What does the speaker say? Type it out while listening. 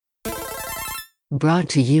Brought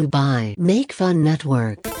to you by Make Fun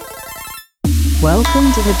Network.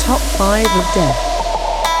 Welcome to the Top 5 of Death,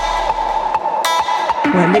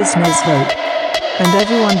 where listeners vote, and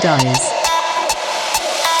everyone dies.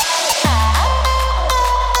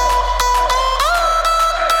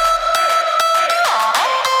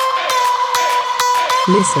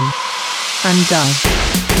 Listen and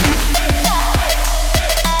die.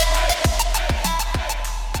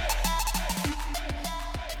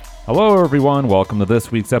 Hello, everyone. Welcome to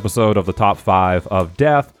this week's episode of the Top 5 of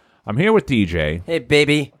Death. I'm here with DJ. Hey,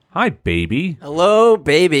 baby. Hi, baby. Hello,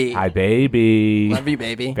 baby. Hi, baby. Love you,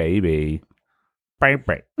 baby. Baby.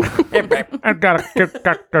 Baby. I gotta get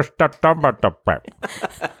that.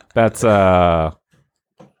 That's,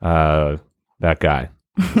 that guy.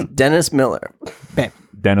 Dennis Miller. Bam.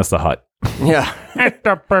 Dennis the Hut. Yeah.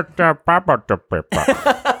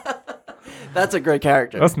 That's a great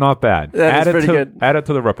character. That's not bad. That is pretty good. Add it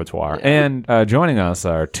to the repertoire. Yeah. And joining us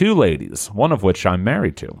are two ladies, one of which I'm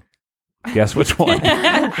married to. Guess which one?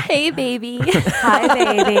 Hey, baby. Hi,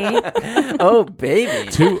 baby. Oh,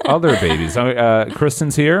 baby. Two other babies.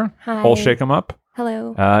 Kristen's here. Hi. I'll shake them up.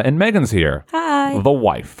 Hello. And Megan's here. Hi. The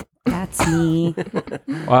wife. That's me.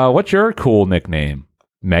 What's your cool nickname?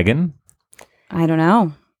 Megan? I don't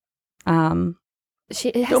know.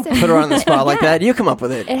 It has Don't to, put her on the spot like Yeah. that. You come up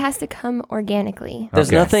with it. It has to come organically. There's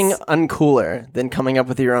Okay. nothing uncooler than coming up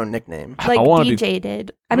with your own nickname. Like wanna be- DJ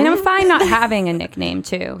did. I mean, I'm fine not having a nickname,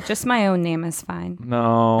 too. Just my own name is fine.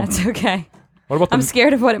 No. That's okay. What about the... I'm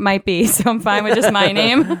scared of what it might be, so I'm fine with just my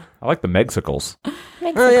name. I like the Megsicles.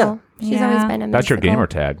 Mexico. Oh, yeah. She's Yeah. always been a That's your Mexico. gamer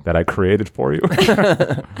tag that I created for you.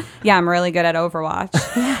 Yeah, I'm really good at Overwatch.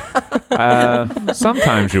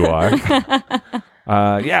 Sometimes you are.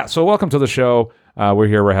 Yeah, so welcome to the show. We're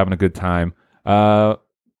here. We're having a good time. What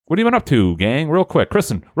have you been up to, gang? Real quick.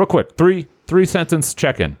 Kristen, real quick. Three sentence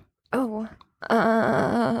check-in. Oh.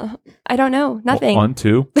 I don't know. Nothing. 1,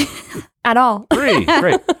 2, At all. 3.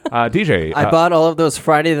 Great. DJ. I bought all of those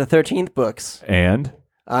Friday the 13th books. And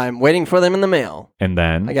I'm waiting for them in the mail.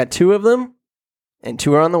 then. I got 2 of them, and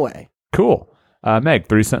 2 are on the way. Cool. Meg,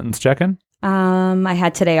 3 sentence check-in. I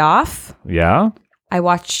had today off. Yeah. I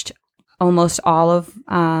watched almost all of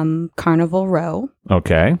Carnival Row,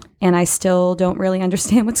 Okay. and I still don't really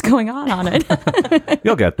understand what's going on it.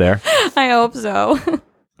 You'll get there. I hope so.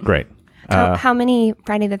 Great. How many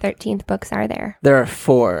Friday the 13th books are there? There are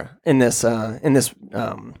 4 in this, this,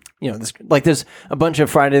 like there's a bunch of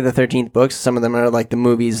Friday the 13th books. Some of them are like the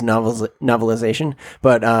movies novelization,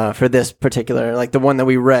 but for this particular, like the one that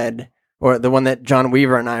we read, or the one that John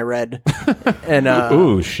Weaver and I read, and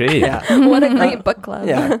Ooh, shade. yeah, What a great book club.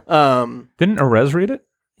 yeah, Didn't Erez read it?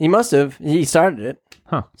 he must have. He started it,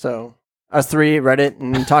 Huh. So us 3 read it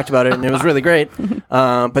and talked about it, and it was really great.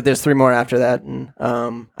 But there's 3 more after that, and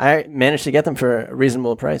I managed to get them for a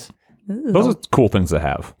reasonable price. Those are cool things to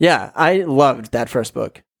have. Yeah, I loved that first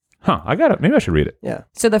book. Huh. I got it. Maybe I should read it. Yeah.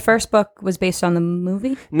 So the first book was based on the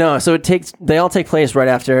movie? No, so they all take place right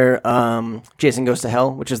after Jason Goes to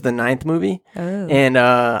Hell, which is the 9th movie. Oh. And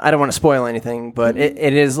I don't want to spoil anything, but it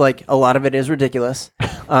is like a lot of it is ridiculous,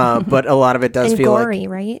 but a lot of it does And feel gory,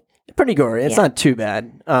 right? like pretty gory. It's Yeah. not too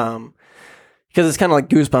bad because it's kind of like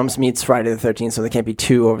Goosebumps meets Friday the 13th, so they can't be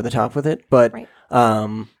too over the top with it. But Right.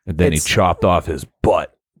 And then he It's- chopped off his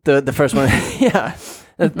butt. the first one, yeah,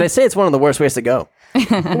 they say it's one of the worst ways to go.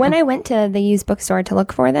 When I went to the used bookstore to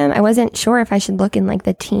look for them, I wasn't sure if I should look in like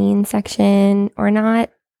the teen section or not.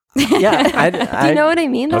 Yeah, Do you know what I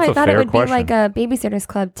mean? Though That's I a thought it fair would question. be like a Babysitter's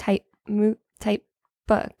Club type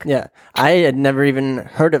book. Yeah, I had never even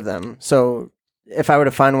heard of them, so if I were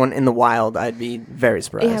to find one in the wild, I'd be very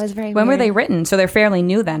surprised. Yeah, it was very. When were weird. they written? So they're fairly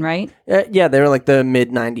new then, right? Yeah, they were like the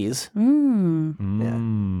mid 90s. Mm.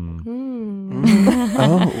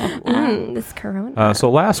 This Corona. So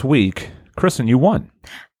last week, Kristen, you won.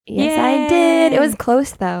 Yes, I did. It was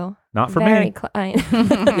close though. Not for Very me. close.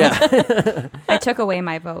 Yeah. I took away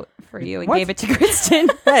my vote for you and What? gave it to Kristen.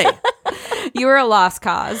 Hey, You were a lost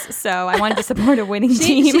cause, so I wanted to support a winning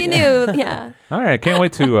team. She knew. Yeah, All right. I can't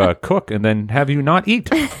wait to cook and then have you not eat.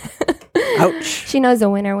 ouch. she knows a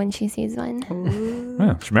winner when she sees one.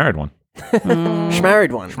 Yeah, she married one.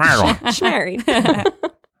 Married one. Married one. She's married.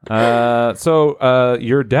 So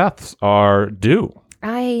your deaths are due.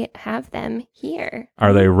 I have them here.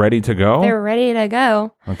 Are they ready to go? They're ready to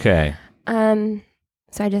go. Okay.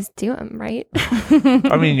 So I just do them, right?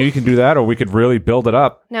 I mean, you can do that, or we could really build it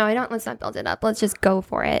up. No, I don't. Let's not build it up. Let's just go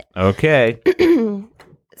for it. Okay.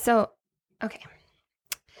 So, okay.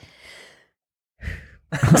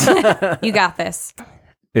 You got this.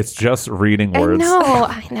 It's just reading I words.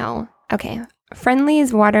 know. Okay.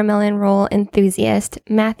 Friendly's watermelon roll enthusiast,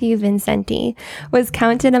 Matthew Vincenti, was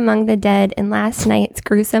counted among the dead in last night's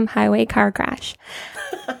gruesome highway car crash.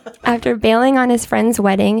 After bailing on his friend's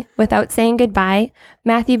wedding without saying goodbye,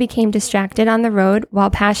 Matthew became distracted on the road while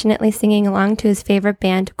passionately singing along to his favorite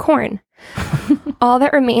band, Korn. All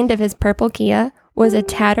that remained of his purple Kia was a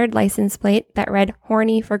tattered license plate that read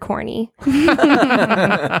 "Horny for Corny."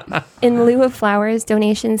 In lieu of flowers,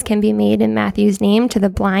 donations can be made in Matthew's name to the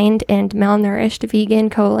Blind and Malnourished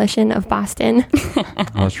Vegan Coalition of Boston.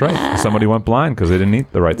 That's right. Somebody went blind because they didn't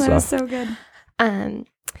eat the right That's stuff. so good.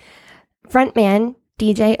 Frontman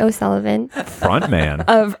DJ O'Sullivan Frontman.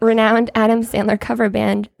 of renowned Adam Sandler cover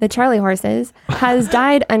band, the Charlie Horses, has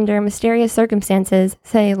died under mysterious circumstances,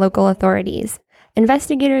 say local authorities.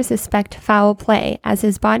 Investigators suspect foul play as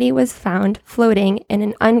his body was found floating in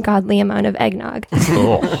an ungodly amount of eggnog.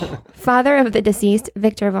 Oh. Father of the deceased,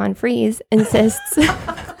 Victor Von Fries, insists,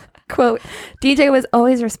 quote, DJ was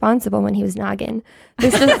always responsible when he was noggin.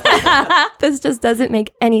 This just doesn't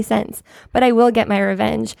make any sense. But I will get my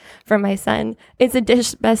revenge for my son. It's a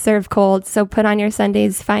dish best served cold, so put on your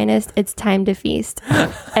Sunday's finest. It's time to feast.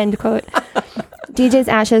 End quote. DJ's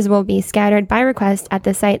ashes will be scattered by request at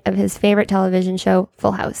the site of his favorite television show,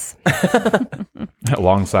 Full House.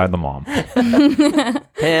 Alongside the mom.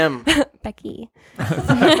 Pam. Becky.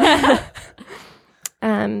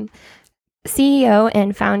 CEO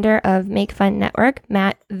and founder of Make Fun Network,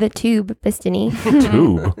 Matt the Tube Bistany.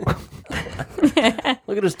 Tube.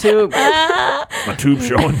 Look at his tube. My tube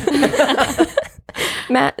showing.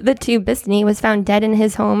 Matt the Tube Bistany was found dead in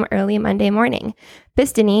his home early Monday morning.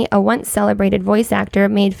 Bistany, a once celebrated voice actor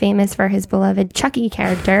made famous for his beloved Chucky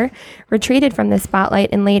character, retreated from the spotlight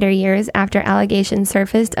in later years after allegations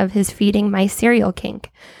surfaced of his feeding mice cereal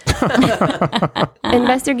kink.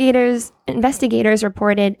 Investigators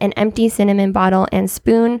reported an empty cinnamon bottle and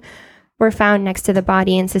spoon were found next to the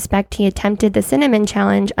body and suspect he attempted the cinnamon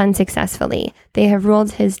challenge unsuccessfully. They have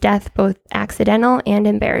ruled his death both accidental and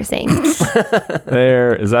embarrassing.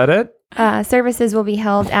 There. Is that it? Services will be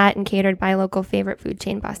held at and catered by local favorite food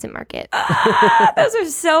chain Boston Market. Those are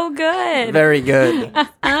so good. Very good.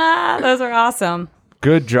 Those are awesome.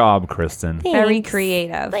 Good job, Kristen. Very Thanks.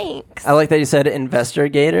 creative. Thanks. I like that you said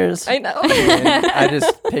investigators. I know. And I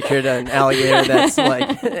just pictured an alligator that's like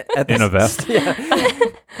at In a vest. Yeah,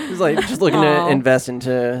 he's like just looking Aw. to invest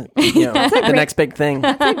into the great- next big thing.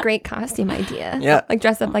 That's a great costume idea. Yeah. Like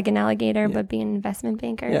dress up like an alligator, but be an investment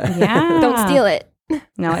banker. Yeah. Yeah. Don't steal it.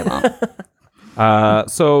 No, I won't.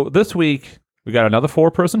 So this week we got another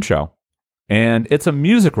 4-person show, and it's a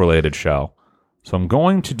music-related show. So I'm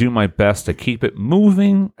going to do my best to keep it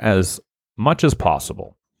moving as much as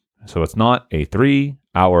possible. So it's not a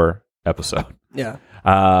 3-hour episode. Yeah.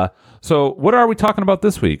 So what are we talking about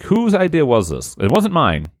this week? Whose idea was this? It wasn't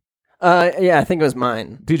mine. Yeah, I think it was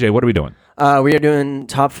mine. DJ, what are we doing? We are doing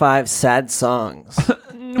top 5 sad songs.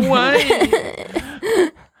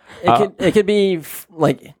 It could be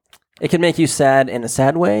like it could make you sad in a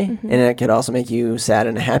sad way, and it could also make you sad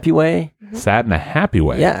in a happy way. Sad in a happy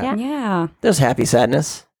way. Yeah, Yeah. there's happy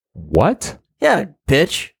sadness. What? Yeah,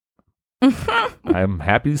 bitch. I'm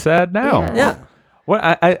happy sad now. Yeah. Yeah, What?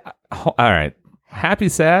 All right. Happy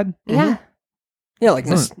sad? Yeah. yeah, like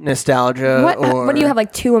nostalgia or What do you have,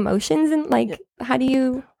 like, two emotions? And, like, how do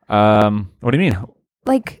you, What do you mean?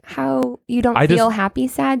 like, how you don't I feel just- happy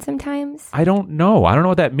sad sometimes? I don't know. I don't know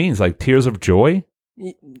what that means. Like tears of joy?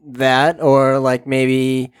 that, or like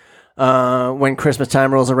maybe when Christmas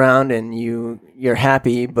time rolls around and you're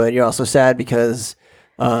happy, but you're also sad because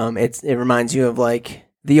it reminds you of like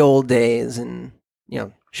the old days and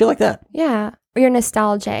shit like that. Yeah. Or you're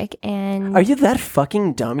nostalgic and... Are you that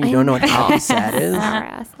fucking dumb? You don't know what happy sad is? Our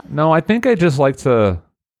ass. No, I think I just like to,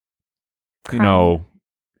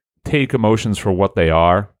 take emotions for what they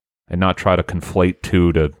are and not try to conflate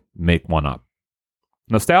two to make one up.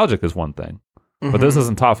 Nostalgic is one thing, but this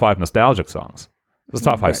isn't top 5 nostalgic songs. This is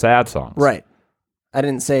top 5 Right. sad songs. Right. I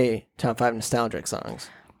didn't say top 5 nostalgic songs.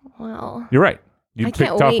 Well, You're right. You I picked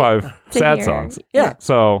can't top wait 5 to sad hear. songs. Yeah.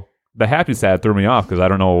 So the happy sad threw me off because I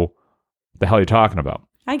don't know what the hell you're talking about.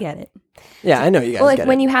 I get it. Yeah, I know you guys well, like get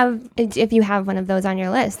when it. you have, if you have one of those on your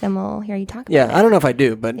list, then we'll hear you talk about it. Yeah, I don't know if I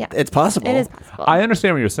do, but Yeah. it's possible. It is possible. I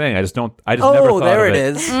understand what you're saying. I just never thought there of it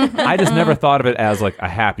is. I just never thought of it as like a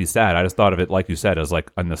happy sad. I just thought of it, like you said, as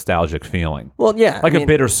like a nostalgic feeling. Well, yeah. Like I a mean,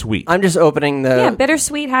 bittersweet. I'm just opening the... Yeah,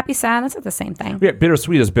 bittersweet, happy, sad. That's not the same thing. Yeah,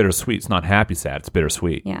 bittersweet is bittersweet. It's not happy sad. It's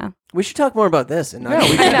bittersweet. Yeah. We should talk more about this. And not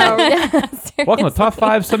I know. Welcome to Top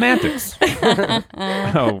 5 Semantics.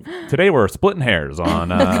 Oh, today we're splitting hairs on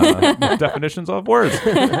definitions of words.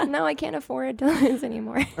 No, I can't afford to lose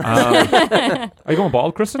anymore. Are you going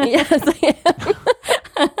bald, Kristen? Yes, I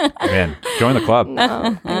am. Man, join the club.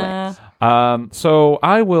 No, I wish. So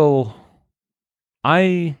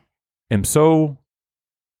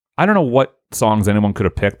I don't know what songs anyone could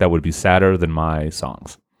have picked that would be sadder than my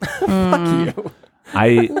songs. Fuck you.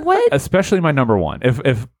 What? Especially my number one.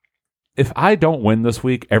 If I don't win this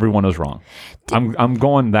week, everyone is wrong. I'm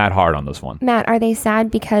going that hard on this one. Matt, are they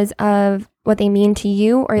sad because of what they mean to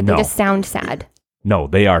you, or No. they just sound sad No,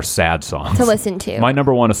 they are sad songs. to listen to? My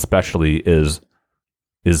number one especially is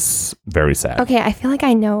very sad. Okay, I feel like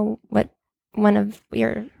I know what's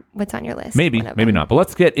on your list. Maybe, One of maybe them. not. But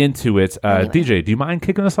let's get into it. Anyway. DJ, do you mind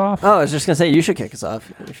kicking us off? Oh, I was just gonna say you should kick us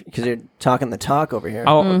off because you're talking the talk over here.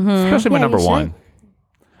 Oh, especially my Yeah, number you should. one.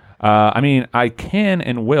 I mean, I can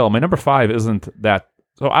and will. My number 5 isn't that.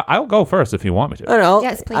 So I'll go first if you want me to. I don't know.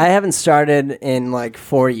 Yes, please. I haven't started in like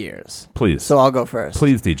 4 years, Please. so I'll go first.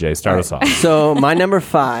 Please, DJ, start us off. So my number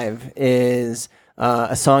 5 is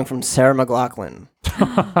a song from Sarah McLachlan.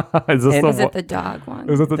 Is this And- Is the it the dog one?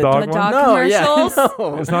 is it the dog the one? dog No, commercials? yeah,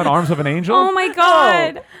 no. It's not Arms of an Angel? Oh my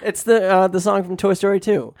god! It's the song from Toy Story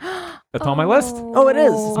 2. It's on my list. Oh, it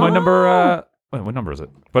is. It's my number. Wait, what number is it?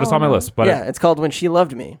 But it's on my list. But Yeah, it's called When She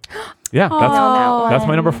Loved Me. yeah, that that's my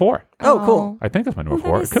one. number 4. Oh, cool. I think it's my number Oh,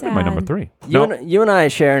 4. that It is could be my number sad. 3. You and I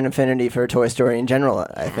share an affinity for Toy Story in general,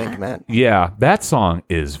 I think, Matt. Yeah, that song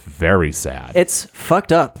is very sad. It's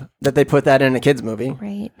fucked up that they put that in a kids movie.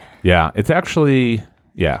 Right. Yeah, it's actually,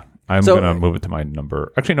 yeah. I'm So- going to move it to my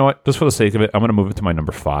number. Actually, you know what? Just for the sake of it, I'm going to move it to my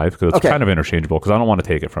number 5 because it's Okay. kind of interchangeable because I don't want to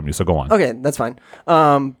take it from you. So go on. Okay, that's fine.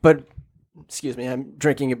 But excuse me, I'm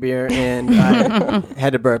drinking a beer and I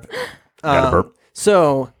had to burp. Gotta burp.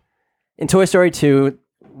 So in Toy Story 2,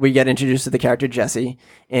 we get introduced to the character Jessie,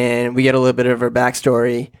 and we get a little bit of her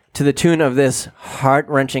backstory to the tune of this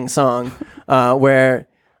heart-wrenching song where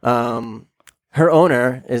her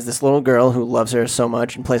owner is this little girl who loves her so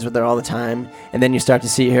much and plays with her all the time, and then you start to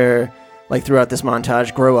see her like throughout this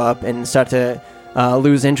montage grow up and start to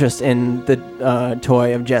lose interest in the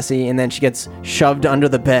toy of Jessie, and then she gets shoved under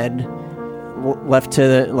the bed, left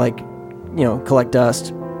to collect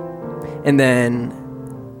dust, and then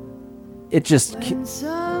it just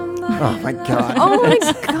oh my god. Oh my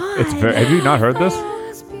god. It's very, have you not heard this?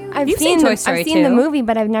 I've You've seen Toy Story I've seen the 2. movie,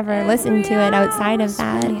 but I've never listened to it outside of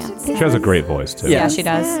that. She has a great voice too. Yeah. Yeah, she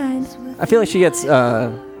does. I feel like she gets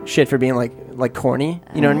shit for being like corny,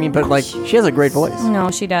 you know what I mean? But like she has a great voice.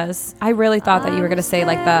 No, she does. I really thought that you were going to say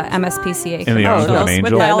like the MSPCA In the Arms of an commercials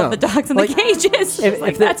Angel? with Yeah, all no. of the dogs in Like, the cages. if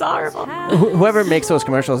Like, they- that's horrible. Whoever makes those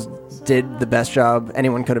commercials did the best job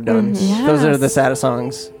anyone could have done. Those are the saddest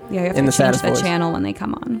songs. Yeah, you have In to the change saddest the voice. channel when they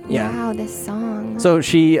come on. Yeah. Wow, this song. So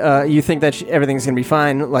she, you think that everything's gonna be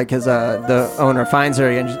fine, like, cause the owner finds her,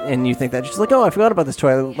 and you think that she's like, oh, I forgot about this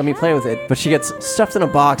toy. Let me play with it. But she gets stuffed in a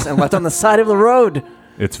box and left on the side of the road.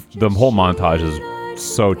 It's the whole montage is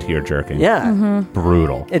so tear jerking. Yeah,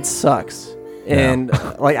 Brutal. it sucks. And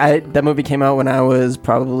that movie came out when I was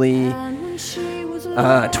probably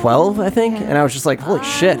 12, I think, and I was just like, holy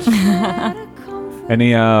shit.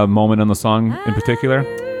 Any moment in the song in particular?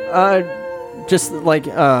 Just like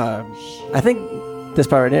I think this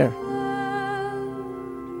part right here.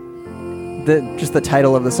 Just the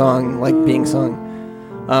title of the song, like being sung.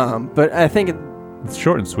 But I think It's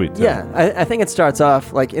short and sweet too. yeah, I think it starts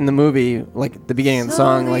off like in the movie, like the beginning of the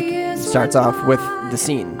song, like starts off with the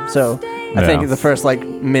scene. So I Yeah. think the first like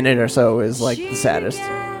minute or so is like the saddest.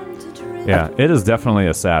 Yeah, it is definitely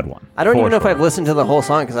a sad one. I don't For even know if sure. I've listened to the whole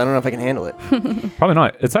song because I don't know if I can handle it. Probably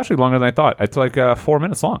not. It's actually longer than I thought. It's like 4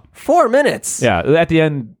 minutes long. 4 minutes. Yeah, at the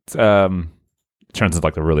end, it turns into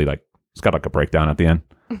like a really like it's got like a breakdown at the end.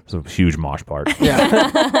 It's a huge mosh part.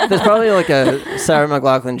 Yeah. There's probably like a Sarah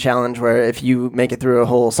McLachlan challenge where if you make it through a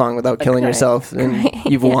whole song without killing yourself, then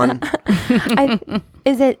you've won.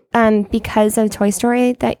 Is it because of Toy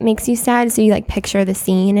Story that makes you sad? So you like picture the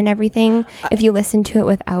scene and everything. If you listen to it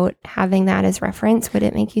without having that as reference, would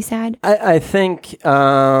it make you sad? I think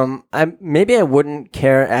maybe I wouldn't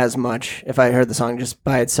care as much if I heard the song just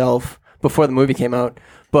by itself before the movie came out.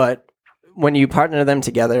 But when you partner them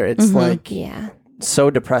together, it's like Yeah. so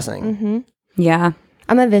depressing. Yeah.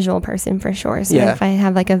 I'm a visual person for sure. So Yeah. if I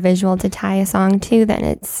have like a visual to tie a song to, then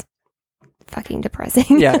it's fucking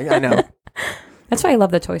depressing. Yeah, I know. That's why I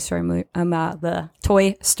love the Toy Story the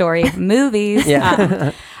Toy Story movies.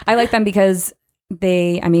 Yeah. I like them because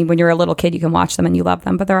when you're a little kid, you can watch them and you love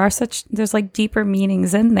them, but there's like deeper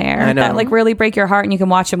meanings in there I know. that like really break your heart, and you can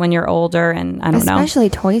watch them when you're older. And I don't know. Especially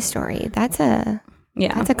Toy Story. That's a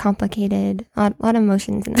Yeah. That's a complicated, lot of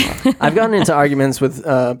emotions in that. I've gotten into arguments with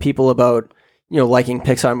people about liking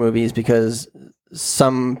Pixar movies because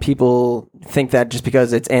some people think that just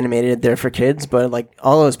because it's animated, they're for kids, but like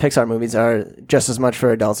all those Pixar movies are just as much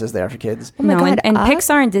for adults as they are for kids. Oh my No, God, and Up?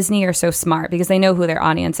 Pixar and Disney are so smart because they know who their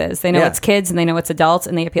audience is. They know Yeah. it's kids and they know it's adults,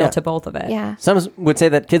 and they appeal Yeah. to both of it. Yeah. Some would say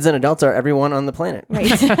that kids and adults are everyone on the planet. Right.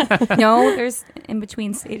 No, there's in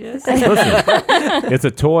between stages. Listen, it's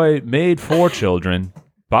a toy made for children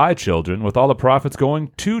by children with all the profits going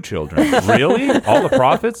to children. Really? All the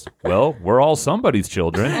profits? Well, we're all somebody's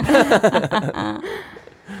children.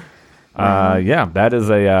 Yeah, that is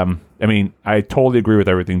I mean, I totally agree with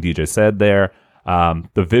everything DJ said there. The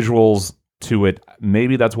visuals to it,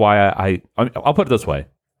 maybe that's why I'll put it this way.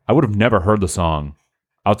 I would have never heard the song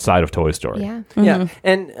outside of Toy Story. Yeah. Yeah,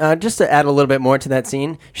 and just to add a little bit more to that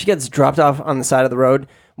scene, she gets dropped off on the side of the road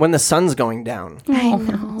when the sun's going down. I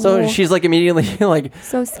know. So she's like immediately like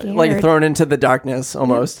so scared. like thrown into the darkness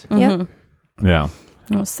almost. Yep. Yeah.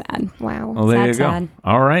 Oh, sad. Wow. Well, there you go. Sad.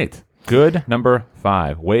 All right. Good number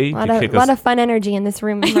 5. Way A to kick us. lot of fun energy in this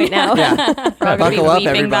room right now. Probably Buckle up,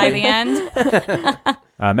 weeping by everybody. the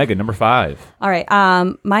end. Megan, number 5. All right.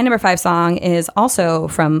 My number 5 song is also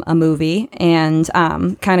from a movie, and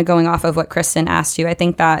kind of going off of what Kristen asked you. I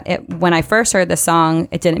think that when I first heard the song,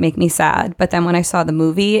 it didn't make me sad, but then when I saw the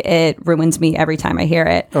movie, it ruins me every time I hear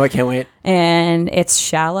it. Oh, I can't wait. And it's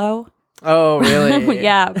 "Shallow." Oh, really?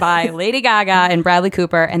 Yeah, by Lady Gaga and Bradley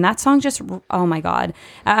Cooper, and that song just, oh my God,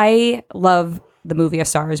 I love the movie A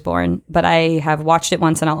Star Is Born, but I have watched it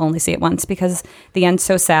once and I'll only see it once because the end's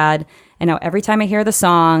so sad. And now every time I hear the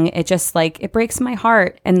song, it just it breaks my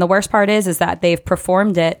heart. And the worst part is that they've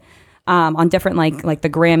performed it on different like the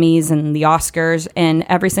Grammys and the Oscars, and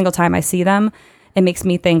every single time I see them, it makes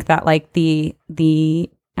me think that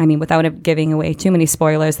I mean, without it giving away too many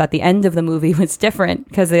spoilers, that the end of the movie was different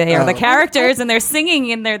because they are the characters and they're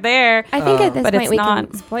singing and they're there. I think at this But point it's we not.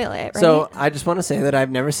 can spoil it, right? So I just want to say that I've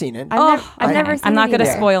never seen it. I've never seen I'm not it going to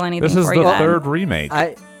either. spoil anything This is for the you then. third remake.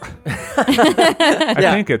 I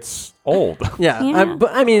Yeah. think it's old. Yeah, Yeah.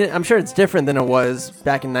 but I mean, I'm sure it's different than it was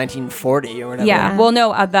back in 1940 or whatever. Yeah. Well,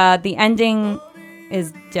 no, the ending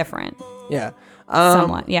is different Yeah.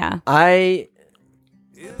 somewhat. Yeah.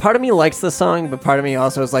 Part of me likes the song, but part of me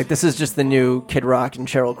also is like, this is just the new Kid Rock and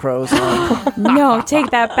Sheryl Crow song. No,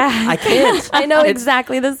 take that back. I can't. I know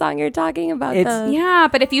exactly the song you're talking about. It's- Yeah,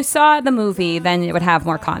 but if you saw the movie, then it would have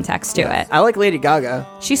more context to it. I like Lady Gaga.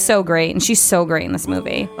 She's so great, and she's so great in this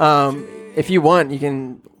movie. If you want, you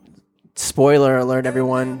can spoiler alert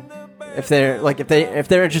everyone. If they're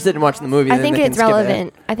interested in watching the movie, I then think they it's can skip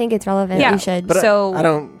relevant. I think it's relevant. Yeah, We should. But so I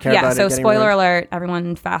don't care yeah, about it so getting spoiler ruined. alert,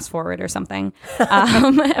 everyone fast forward or something.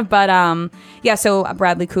 Yeah, so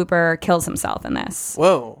Bradley Cooper kills himself in this.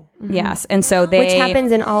 Whoa. Yes, and so they Which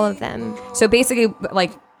happens in all of them. So basically,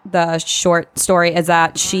 like, the short story is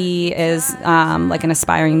that she is like an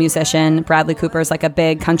aspiring musician. Bradley Cooper is like a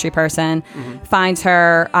big country person. Finds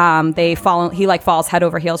her. He like falls head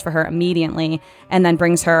over heels for her immediately, and then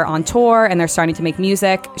brings her on tour. And they're starting to make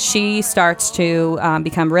music. She starts to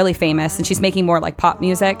become really famous, and she's making more like pop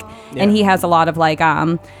music. And he has a lot of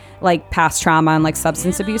like past trauma and like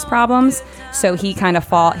substance abuse problems. So he kind of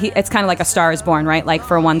it's kind of like A Star Is Born, right? Like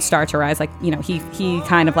for one star to rise, like, you know, he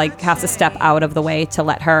kind of like has to step out of the way to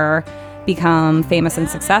let her become famous and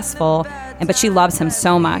successful. But she loves him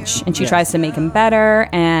so much, and she tries to make him better.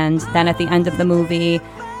 And then at the end of the movie,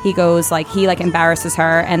 he goes he embarrasses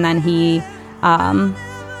her, and then he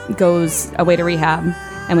goes away to rehab.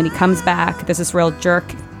 And when he comes back, there's this real jerk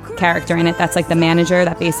character in it that's like the manager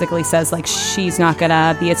that basically says like she's not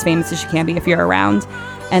gonna be as famous as she can be if you're around.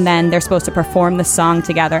 And then they're supposed to perform the song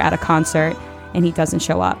together at a concert, and he doesn't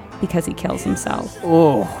show up because he kills himself.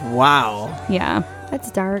 Oh, wow. Yeah. That's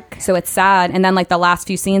dark. So it's sad. And then like the last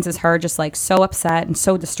few scenes is her just like so upset and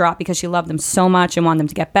so distraught because she loved him so much and wanted him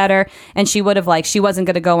to get better. And she would have she wasn't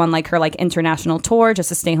going to go on like her like international tour just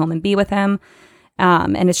to stay home and be with him.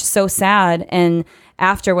 And it's just so sad. And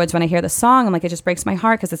afterwards, when I hear the song, I'm like, it just breaks my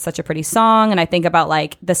heart because it's such a pretty song. And I think about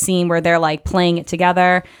like the scene where they're like playing it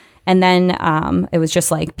together. And then it was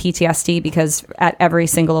just like PTSD because at every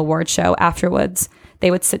single award show afterwards, they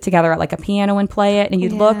would sit together at like a piano and play it, and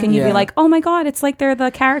you'd look and you'd be like, oh my God, it's like they're the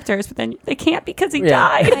characters, but then they can't because he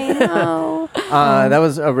died. I know. That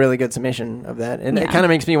was a really good summation of that. And it kind of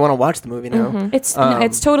makes me want to watch the movie now.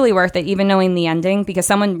 It's totally worth it, even knowing the ending, because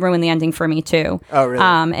someone ruined the ending for me too. Oh, really?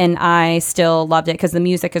 And I still loved it because the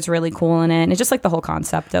music is really cool in it, and it's just like the whole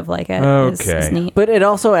concept of like it is neat. But it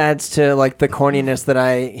also adds to like the corniness that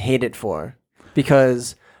I hate it for,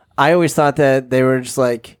 because I always thought that they were just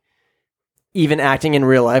like, even acting in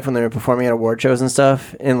real life when they were performing at award shows and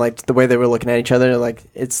stuff, and like the way they were looking at each other, like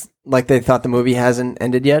it's like they thought the movie hasn't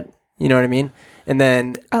ended yet. You know what I mean? And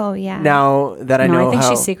then Oh yeah. now that I No, know I think how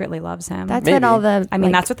she secretly loves him. That's maybe. what all the. I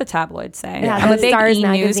mean, like, that's what the tabloids say. Yeah, I'm a the big Stars E!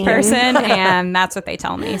 News magazine. person, and that's what they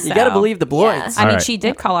tell me. you got to believe the Bloids. I mean, Alright. she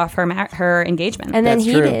did call off her engagement. And then That's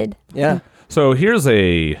he true. did. Yeah. So here's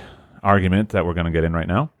a argument that we're going to get in right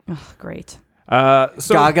now. oh, great. So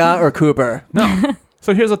Gaga or Cooper? no.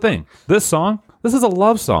 So here's the thing. This is a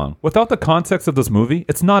love song. Without the context of this movie,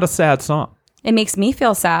 it's not a sad song. It makes me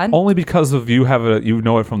feel sad. Only because of you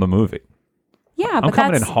know it from the movie. Yeah, I'm but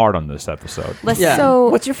coming in that's hard on this episode. Listen, Yeah. So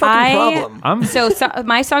what's your fucking problem? I'm so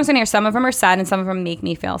my songs in here, some of them are sad, and some of them make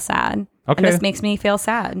me feel sad. Okay. And this makes me feel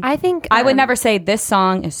sad. I think I would never say this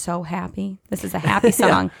song is so happy. This is a happy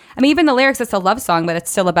song. I mean, even the lyrics, it's a love song, but it's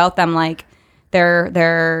still about them. Like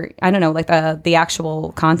they're I don't know, like the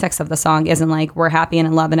actual context of the song isn't like we're happy and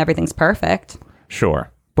in love and everything's perfect.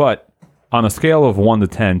 sure. But on a scale of 1 to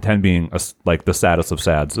 10, 10 being like the saddest of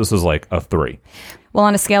sads, this is like a 3. Well,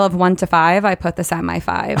 on a scale of 1 to 5, I put this at my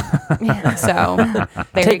 5. So there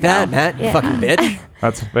you Take go. that, Matt. You Yeah. fucking bitch.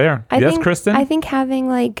 That's fair. I Yes, think, Kristen? I think having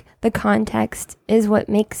like the context is what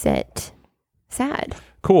makes it sad.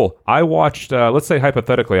 Cool. I watched, let's say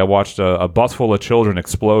hypothetically, I watched a bus full of children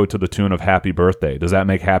explode to the tune of Happy Birthday. Does that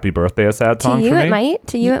make Happy Birthday a sad To song you, for me? it might.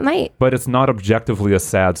 To you, it might. But it's not objectively a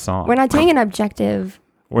sad song. We're not doing an objective.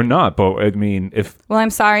 We're not, but I mean, if Well, I'm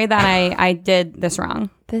sorry that I did this wrong.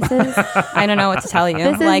 This is I don't know what to tell you.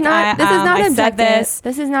 this is like not. This is not I objective. said this.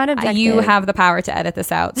 This is not objective. You have the power to edit this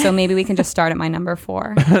out, so maybe we can just start at my number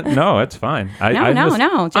 4. no, it's fine. No, I'm no, just, no.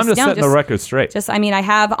 I'm Just- just no, setting the just- record straight. Just, I mean, I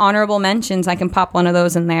have honorable mentions. I can pop one of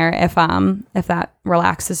those in there if that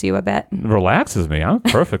relaxes you a bit. Relaxes me. I'm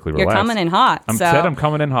perfectly You're relaxed. coming in hot. I'm so said I'm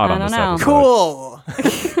coming in hot I on don't this know. episode.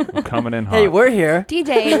 Cool. I'm coming in hot. Hey, we're here.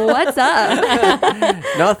 DJ. What's up?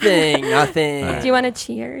 Nothing. Do you want to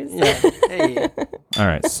cheers? Yeah. Hey, All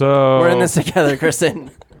right, so we're in this together, Kristen.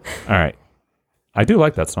 All right, I do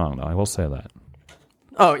like that song though. I will say that.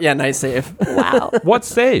 Oh yeah, nice save. Wow. What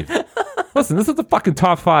save? Listen, this is the fucking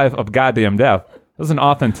top 5 of goddamn death. There's an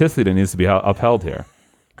authenticity that needs to be upheld here.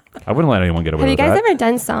 I wouldn't let anyone get away Have you with guys that. ever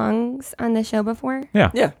done songs on the show before?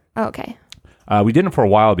 Yeah. Yeah. Oh, okay. We didn't for a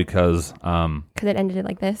while because Because it ended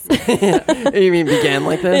like this. You mean began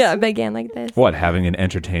like this? Yeah, it began like this. what? Having an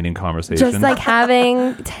entertaining conversation. Just like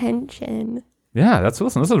having tension. Yeah,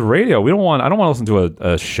 listen. This is radio. I don't want to listen to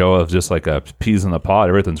a show of just like a peas in the pod.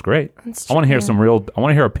 Everything's great. That's I want to hear true. some real. I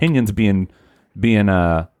want to hear opinions being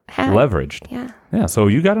leveraged. Yeah. Yeah. So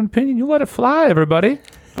you got an opinion, you let it fly, everybody.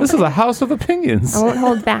 This is a house of opinions. I won't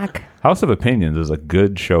hold back. House of Opinions is a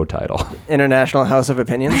good show title. International House of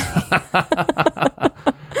Opinions.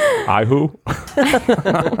 I who?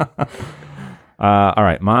 All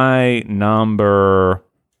right, my number.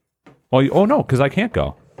 Well, oh no, because I can't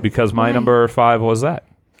go because my number 5 was that.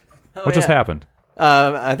 What just yeah. happened?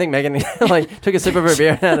 I think Megan like took a sip of her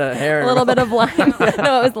beer and had a hair. A little bit of lime.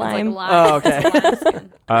 No, it was lime. Oh,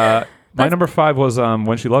 okay. My number 5 was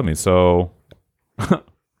When She Loved Me. So,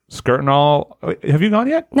 skirting all. Have you gone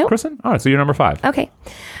yet, Nope. Kristen? All right, so you're number 5. Okay.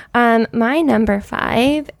 My number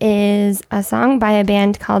 5 is a song by a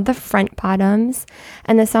band called the Front Bottoms,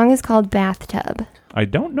 and the song is called Bathtub. I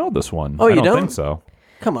don't know this one. Oh, I you don't don't? think so.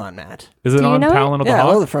 Come on, Matt. Is it Do you on know it? Talon of the Yeah, I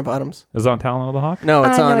Hawk? love the Front Bottoms. Is it on Talon of the Hawk? No,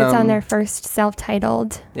 it's on. No, it's on their first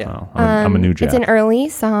self-titled. Yeah. Oh, I'm a new jack. It's an early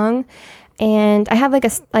song, and I have like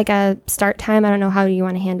a start time. I don't know how you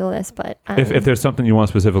want to handle this, but If there's something you want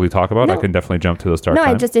to specifically talk about, I No. can definitely jump to the start no,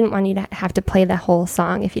 time. I just didn't want you to have to play the whole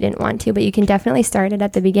song if you didn't want to, but you can definitely start it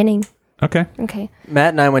at the beginning. Okay. Okay. Matt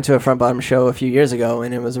and I went to a Front Bottom show a few years ago,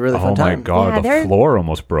 and it was a really Oh fun my time. god, Yeah, the they're- floor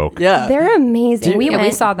almost broke. Yeah. They're amazing. Do you- Yeah, we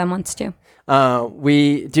went. saw them once too. Do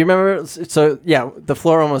you remember? So yeah, the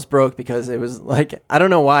floor almost broke because it was like I don't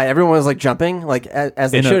know why everyone was like jumping like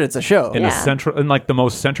as they In a- should. It's a show. In Yeah. the central, in like the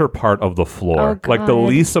most center part of the floor, Oh, like the God.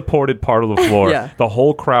 least supported part of the floor. Yeah. The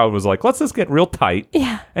whole crowd was like, "Let's just get real tight."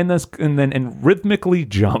 Yeah. and rhythmically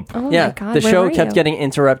jump. Oh Yeah, my God, the where show were kept you? getting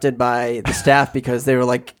interrupted by the staff because they were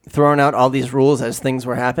like throwing out all these rules as things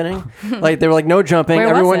were happening. Like they were like, no jumping. Where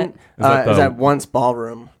was Everyone it? that is the- at Once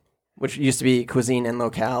Ballroom, which used to be Cuisine and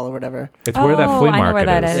Locale or whatever. It's where that flea I know where market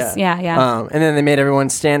that is. is. Yeah. And then they made everyone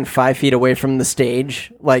stand 5 feet away from the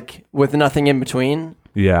stage, like with nothing in between,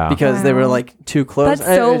 Yeah. because they were Wow. like too close.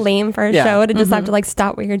 That's so It was- lame for a yeah. show to just have to like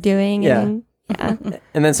stop what you're doing. Yeah. And, yeah.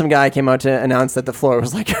 And then some guy came out to announce that the floor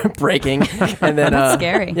was like breaking, and then That's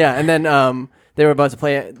scary. Yeah, and then they were about to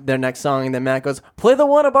play their next song, and then Matt goes, "Play the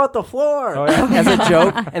one about the floor," as a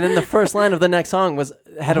joke. And then the first line of the next song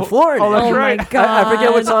had a floor in it. that's Oh right. my god. I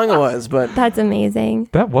forget what song it was, but That's amazing.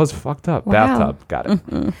 That was fucked up. Wow. Bathtub. Got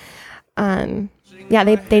it. Yeah,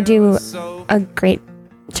 they do a great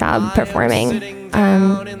job performing.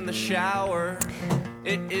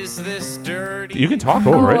 You can talk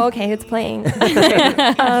over it. Okay, it's playing. If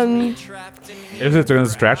it's going to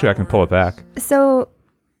distract you, I can pull it back. So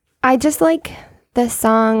I just like the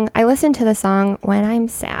song. I listen to the song when I'm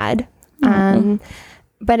sad,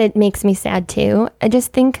 but it makes me sad too. I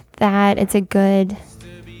just think that it's a good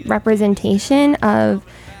representation of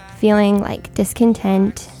feeling like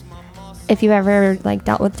discontent. If you ever like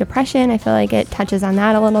dealt with depression, I feel like it touches on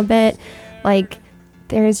that a little bit. Like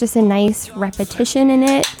there's just a nice repetition in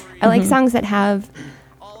it. I like songs that have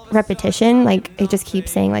repetition, like it just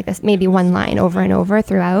keeps saying like this, maybe one line over and over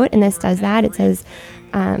throughout, and this does that. It says,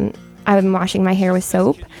 I'm washing my hair with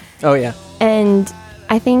soap. oh yeah, And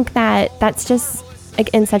I think that that's just like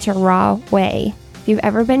in such a raw way. If you've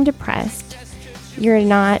ever been depressed, you're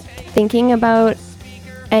not thinking about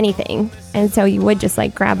anything, and so you would just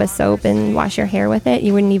like grab a soap and wash your hair with it.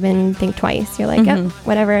 You wouldn't even think twice. You're like, yep,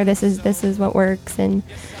 whatever, this is what works. And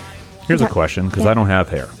Here's a question, because I don't have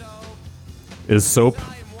hair. Is soap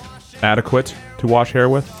adequate to wash hair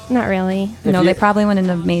with? not really. No, you- they probably wouldn't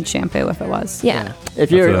have made shampoo if it was. Yeah. if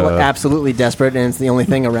you're That's a- absolutely desperate and it's the only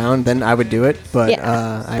thing around, then I would do it. But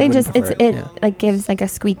Yeah. I They wouldn't just prefer it yeah. like gives like a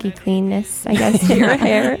squeaky cleanness, I guess, to your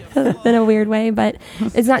hair in a weird way, but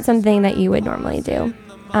it's not something that you would normally do.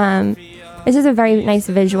 It's just a very nice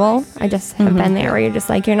visual. I just have been there where you're just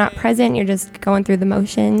like, you're not present, you're just going through the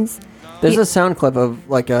motions. There's a sound clip of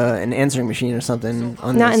like an answering machine or something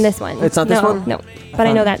on Not in this one. It's not this No, one? No, but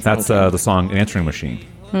I know that song. That's the song Answering Machine.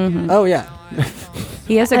 Oh yeah.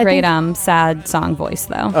 He has a I great think- sad song voice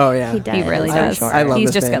though. Oh yeah. He does. He really I'm does. sure. I love He's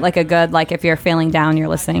this just band. got like a good, like if you're feeling down, you're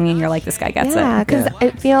listening and you're like, this guy gets Yeah, it. because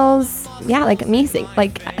it feels, like me sing,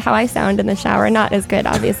 like how I sound in the shower. Not as good,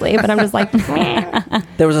 obviously, but I'm just like, meh.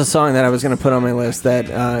 There was a song that I was going to put on my list that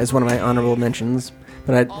is one of my honorable mentions,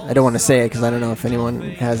 but I don't want to say it because I don't know if anyone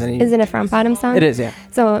has any. Is it a front bottom song? It is, yeah.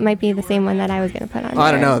 So it might be the same one that I was going to put on. Oh,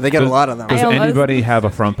 I don't there. know. They got a lot of them. Does I almost- anybody have a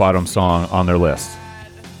front bottom song on their list?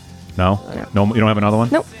 No? No, you don't have another one?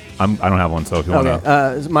 Nope. I don't have one, so if you want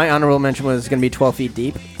Okay. to. My honorable mention was going to be 12 Feet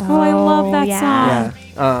Deep. Oh, I love that yeah. song.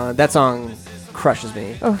 Yeah. That song crushes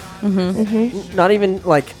me. Oh. Not even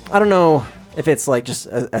like, I don't know if it's like just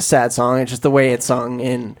a sad song. It's just the way it's sung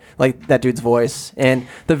in like that dude's voice. And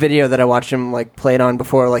the video that I watched him like play it on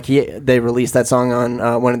before, like they released that song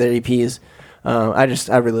on one of their EPs.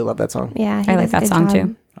 I really love that song. Yeah, he I like does a that good song job.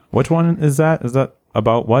 too. Which one is that? Is that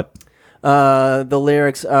about what? The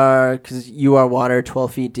lyrics are because you are water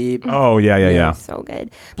 12 feet deep, Oh, yeah. So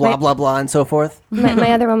good. blah My- blah blah, and so forth.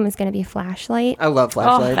 My other one was going to be Flashlight. I love Oh,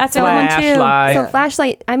 Flashlight. that's a good one too. So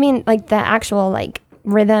Flashlight, I mean, like the actual like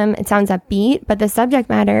rhythm, it sounds upbeat, but the subject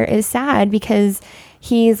matter is sad because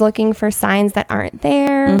he's looking for signs that aren't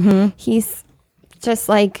there. He's just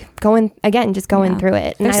like going through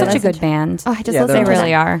it. And They're I such a listened good to- band. Oh, I just Yeah, listened They to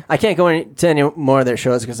really that. are. I can't go to any more of their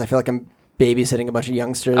shows because I feel like I'm babysitting a bunch of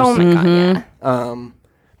youngsters. Oh my god, yeah.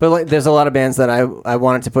 But like, there's a lot of bands that I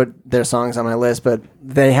wanted to put their songs on my list, but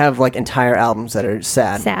they have like entire albums that are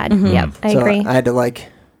sad. Sad. Yep, I So agree. I had to like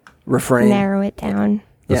refrain. Narrow it down.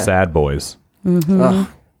 The Yeah. Sad Boys. Ugh.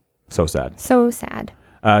 So sad. So sad.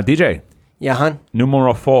 DJ, Yeah, hun.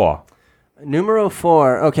 numero 4. Numero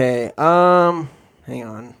 4. Okay. Hang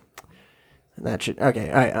on. That should. Okay.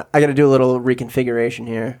 All right. I got to do a little reconfiguration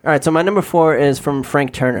here. All right. So my number 4 is from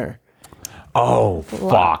Frank Turner. Oh,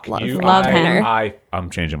 fuck. love You, Love Henner. I'm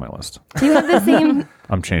changing my list. Do you have the same?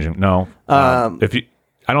 I'm changing. No. If you,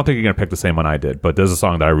 I don't think you're going to pick the same one I did, but there's a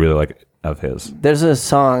song that I really like of his. There's a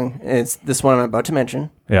song. It's this one I'm about to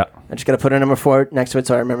mention. Yeah. I just got to put a number 4 next to it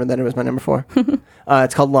so I remember that it was my number 4.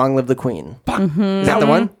 It's called Long Live the Queen. Is that the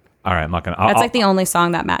one? All right. I'm not going to. That's like the only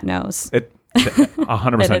song that Matt knows.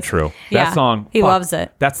 100% It is. true. Yeah. That song. He fuck, loves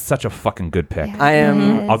it. That's such a fucking good pick. I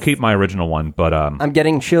am. I'll keep my original one, but I'm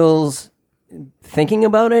getting chills thinking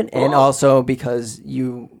about it, and also because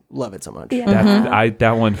you love it so much. Yeah.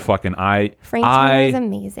 that one fucking Frank Turner is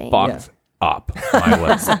amazing. fucked up my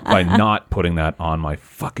list by not putting that on my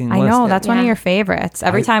fucking I list. know that's one of Yeah. your favorites.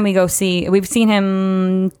 Every time we go see, we've seen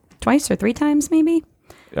him twice or 3 times, maybe.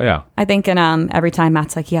 Yeah. I think, and every time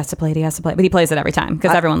Matt's like, he has to play it, but he plays it every time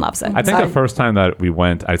because everyone loves it. I think the first time that we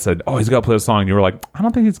went, I said, "Oh, he's got to play a song." And you were like, "I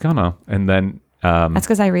don't think he's gonna." And then That's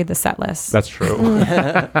because I read the set list. that's true.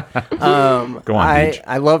 Go on, Beach.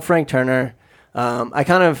 I love Frank Turner. I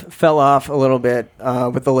kind of fell off a little bit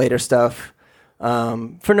with the later stuff.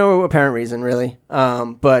 for no apparent reason, really.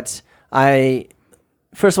 But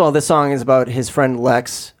first of all, this song is about his friend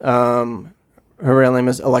Lex. Her real name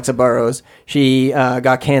is Alexa Burrows. She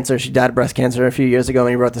got cancer. She died of breast cancer a few years ago, and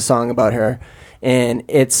he wrote the song about her. And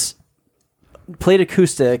it's played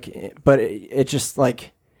acoustic, but it just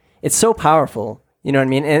like, it's so powerful. You know what I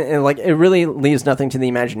mean? And like, it really leaves nothing to the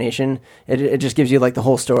imagination. It just gives you like the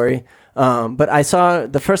whole story. But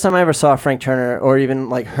the first time I ever saw Frank Turner or even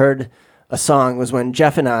like heard a song was when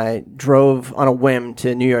Jeff and I drove on a whim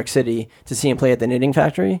to New York City to see him play at the Knitting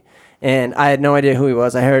Factory. And I had no idea who he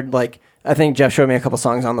was. I heard I think Jeff showed me a couple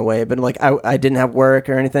songs on the way, but like I didn't have work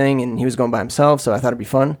or anything, and he was going by himself, so I thought it'd be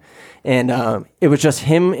fun. And it was just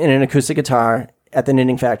him and an acoustic guitar at the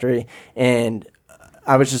Knitting Factory, and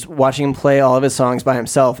I was just watching him play all of his songs by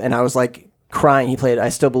himself, and I was like crying. He played "I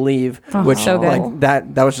Still Believe," which so good. like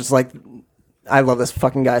that was just like, I love this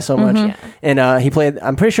fucking guy so much. And he played.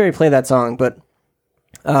 I'm pretty sure he played that song, but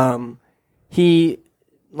he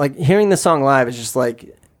like hearing the song live is just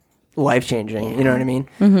like life changing. You know what I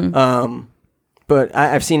mean? But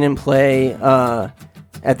I've seen him play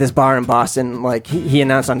at this bar in Boston. Like he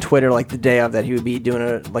announced on Twitter like the day of that he would be doing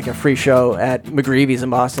a free show at McGreevy's in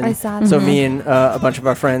Boston. I saw that. So me and a bunch of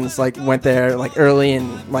our friends like went there like early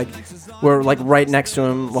and like we're like right next to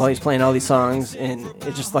him while he's playing all these songs, and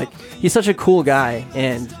it's just like he's such a cool guy,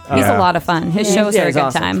 and He's a lot of fun. His shows are a he's good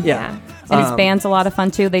awesome. time. Yeah. And his band's a lot of fun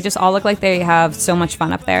too. They just all look like they have so much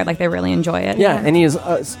fun up there. Like they really enjoy it. Yeah, and he's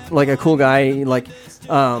like a cool guy. Like,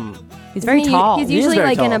 He's very tall. He's He is usually very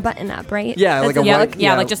like in tall. a button-up, right? Yeah, That's like a yeah, white- like,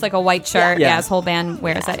 yeah. like just like a white shirt. Yeah. Yeah, his whole band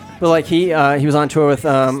wears it. but like he was on tour with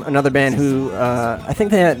another band who I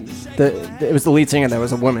think they had it was the lead singer that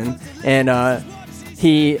was a woman, and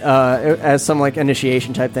he as some like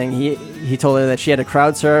initiation type thing, he told her that she had to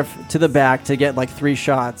crowd surf to the back to get like 3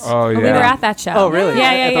 shots. Oh yeah. We were at that show. Oh, really?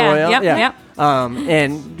 Yeah, At the yeah, Royale? yeah. Yeah. Yep.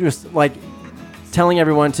 And just like telling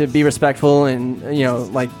everyone to be respectful and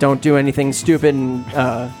like don't do anything stupid and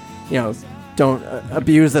don't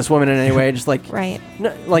abuse this woman in any way. Just like Right.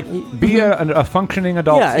 no, like Be a functioning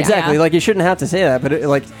adult. yeah, exactly. Yeah. Like you shouldn't have to say that, but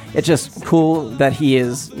it's just cool that he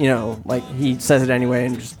is like he says it anyway,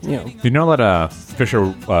 and just You know that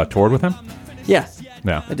Fisher toured with him? yeah,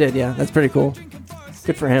 Yeah. I did. Yeah, that's pretty cool.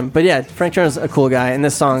 Good for him. But yeah, Frank Turner's a cool guy, and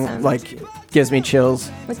this song Awesome. like gives me chills.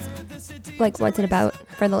 What's it about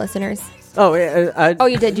for the listeners? Oh, yeah, Oh,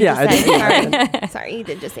 you did. You yeah, just I said. did. Sorry. Sorry, you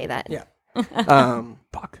did just say that. Yeah.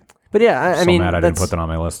 Fuck. But yeah, I So mean, mad I didn't that's- put that on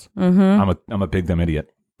my list. I'm a big dumb idiot.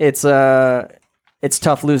 it's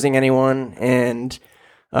tough losing anyone, and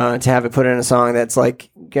to have it put in a song that's like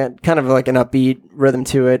got kind of like an upbeat rhythm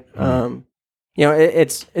to it.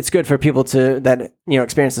 It's good for people that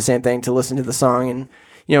experience the same thing to listen to the song and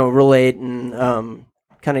relate and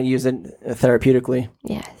kind of use it therapeutically.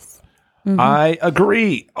 Yes. I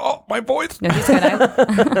agree. Oh, my voice. No, he's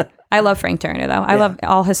good. I love Frank Turner though. I love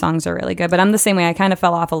all his songs are really good. But I'm the same way. I kind of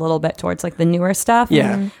fell off a little bit towards like the newer stuff.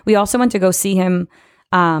 Yeah. We also went to go see him.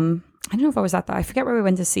 I don't know if I was at I forget where we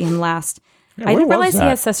went to see him last. I where didn't was realize he that?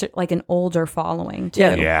 has such like an older following too.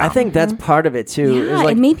 Yeah. I think that's part of it too. Yeah, is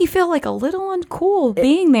like, it made me feel like a little uncool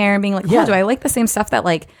being there and being like, Yeah. do I like the same stuff that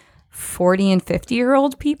like 40 and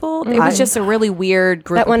 50-year-old people? It was just a really weird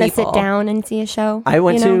group That of want to people. sit down and see a show. I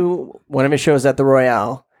went to one of his shows at the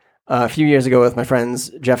Royale a few years ago with my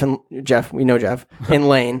friends Jeff, we know Jeff, and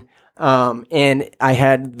Lane. And I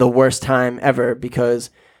had the worst time ever because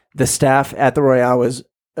the staff at the Royale was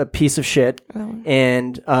a piece of shit.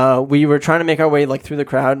 And we were trying to make our way like through the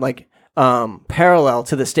crowd, like parallel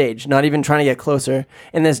to the stage, not even trying to get closer.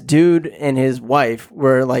 And this dude and his wife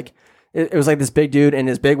were like, it was like this big dude and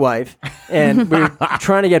his big wife, and we were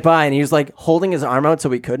trying to get by, and he was like holding his arm out so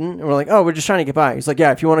we couldn't, and we're like, oh, we're just trying to get by. He's like,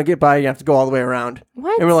 yeah, if you want to get by, you have to go all the way around.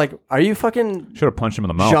 What? And we're like, are you fucking Should have punched him in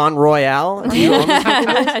the mouth. Jean Royale? Do you own this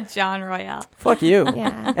fucking place? John Royale. Fuck you.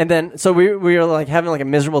 Yeah. And then so we were like having like a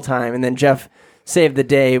miserable time, and then Jeff saved the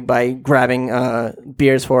day by grabbing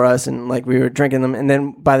beers for us, and like we were drinking them. And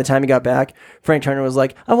then by the time he got back, Frank Turner was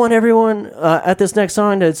like, I want everyone at this next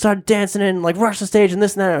song to start dancing and like rush the stage and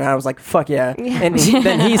this and that. And I was like, fuck yeah. And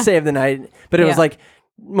then he saved the night, but it was Yeah. like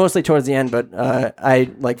mostly towards the end. But I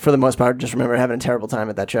like for the most part just remember having a terrible time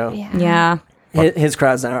at that show. Yeah. Yeah. His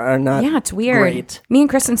crowds are not. Yeah, it's weird. Great. Me and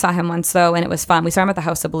Kristen saw him once though, and it was fun. We saw him at the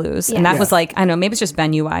House of Blues, and that Yeah. was like, I don't know, maybe it's just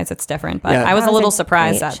venue wise, it's different. But Yeah. I was That a was little a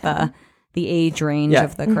surprised great at the age range Yeah.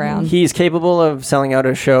 of the crowd. He's capable of selling out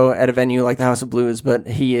a show at a venue like the House of Blues, but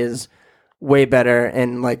he is way better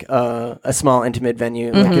in like a small intimate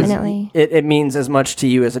venue. Like, 'cause Definitely. it means as much to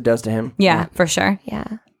you as it does to him. Yeah, for sure. Yeah.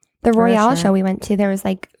 The Royale sure. show we went to, there was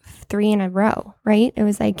like 3 in a row, right? It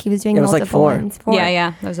was like he was doing It was like multiple 4. ones. 4.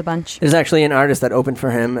 Yeah, there was a bunch. There's actually an artist that opened for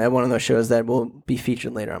him at one of those shows that will be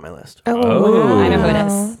featured later on my list. Oh. I know who it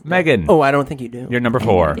is. Megan. Oh, I don't think you do. You're number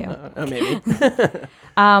 4. Yeah. Maybe.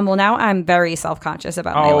 Well, now I'm very self-conscious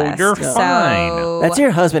about my list. You're So fine. That's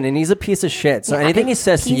your husband, and he's a piece of shit. So anything he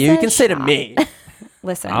says to piece you, you of can say to shit. me.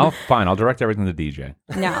 listen. I'll direct everything to DJ.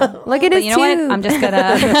 No. Look at But his you know what? tube. I'm just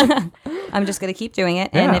gonna I'm just gonna keep doing it.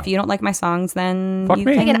 And Yeah. if you don't like my songs, then Fuck you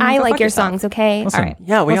me. can And I go like fuck your yourself. songs, okay? Listen, All right.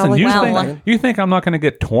 Yeah, we all Listen, like you, that. you think I'm not going to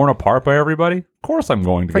get torn apart by everybody? Of course I'm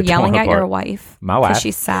going to For get yelling torn at apart. your wife My because wife.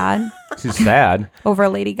 she's sad She's sad. over a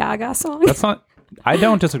Lady Gaga song. That's not. I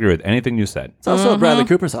don't disagree with anything you said. It's also a Bradley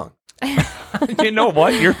Cooper song. You know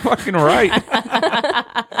what? You're fucking right.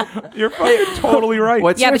 You're fucking totally right.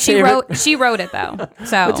 What's Yeah, your but favorite? she wrote it though.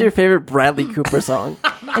 So What's your favorite Bradley Cooper song?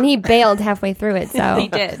 And he bailed halfway through it, so. he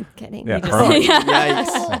did. Kidding. Yeah, He just- permanent.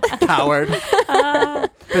 Yikes, coward.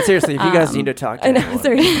 But seriously, if you guys need to talk to I know, anyone,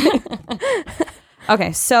 sorry.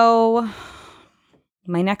 Okay, so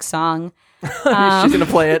my next song. she's gonna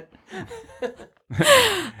play it.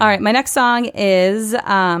 All right, my next song is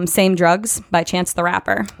 "Same Drugs" by Chance the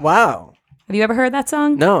Rapper. Wow. Have you ever heard that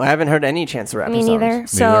song? No, I haven't heard any Chance the Rapper Me songs. neither.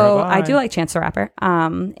 So have I. I do like Chance the Rapper,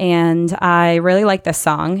 and I really like this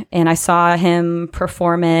song. And I saw him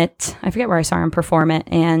perform it. I forget where I saw him perform it,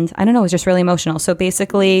 and I don't know. It was just really emotional. So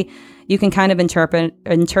basically, you can kind of interpret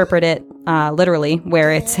it literally,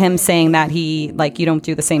 where it's him saying that he you don't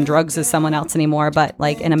do the same drugs as someone else anymore, but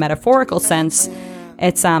like in a metaphorical sense,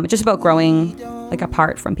 it's just about growing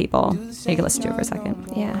apart from people. So you can listen to it for a second.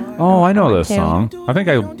 Yeah. Oh, I know this too. song. I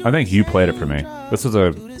think you played it for me. This is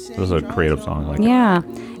a creative song. Like Yeah,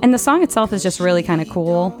 and the song itself is just really kind of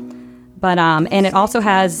cool, but and it also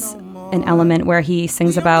has an element where he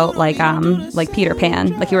sings about like Peter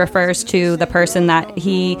Pan, like he refers to the person that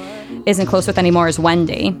he isn't close with anymore as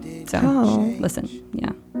Wendy. So listen,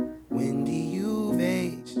 yeah. Wendy, you've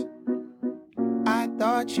aged. I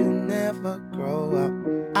thought you never grow up.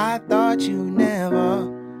 I thought you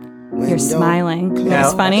never. You're smiling. Yeah.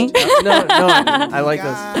 That's funny. No, I like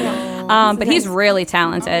this. But he's really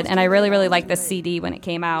talented, and I really, really like this CD when it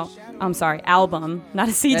came out. I'm sorry, album, not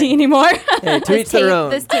a CD anymore. Hey, to each their own.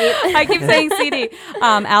 This tape. I keep saying CD.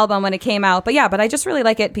 Album when it came out. But I just really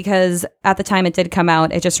like it because at the time it did come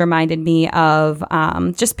out, it just reminded me of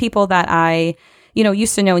just people that I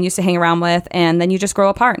used to know and used to hang around with, and then you just grow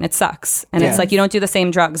apart and it sucks. And it's Yeah. like you don't do the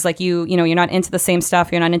same drugs. Like you're not into the same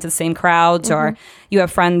stuff. You're not into the same crowds, or you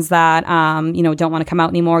have friends that don't want to come out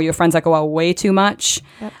anymore. You have friends that go out way too much,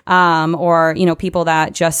 or people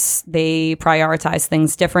that just they prioritize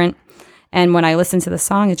things different. And when I listen to the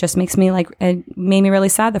song, it just makes me it made me really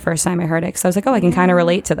sad the first time I heard it. Because I was like, oh, I can kind of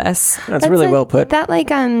relate to this. That's really well put. That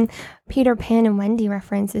Peter Pan and Wendy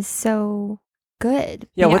reference is so good.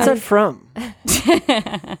 Yeah, what's that from?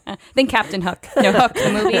 Then Captain Hook. Hook,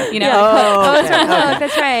 the movie, Oh, okay, it's from okay. Hook.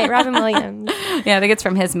 That's right. Robin Williams. Yeah, I think it's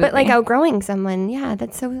from his movie. But outgrowing someone, yeah,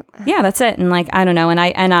 that's so. Yeah, that's it. And I don't know. And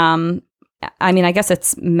I mean, I guess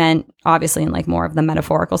it's meant obviously in more of the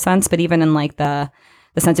metaphorical sense, but even in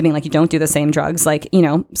the sense of being you don't do the same drugs.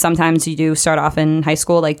 Sometimes you do start off in high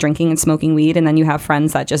school, drinking and smoking weed, and then you have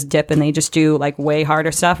friends that just dip and they just do way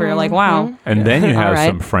harder stuff, or you're like, wow. And then you have All right.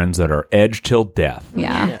 some friends that are edged till death.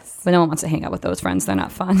 Yeah. Yes. But no one wants to hang out with those friends. They're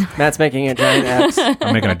not fun. Matt's making a giant X.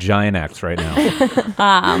 I'm making a giant X right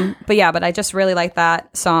now. But I just really like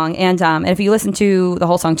that song. And if you listen to the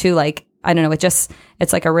whole song too, I don't know,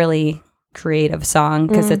 it's a really creative song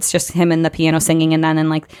because it's just him and the piano singing, and then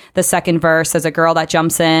in the second verse there's a girl that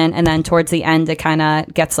jumps in, and then towards the end it kind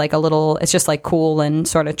of gets a little, it's just cool and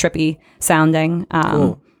sort of trippy sounding.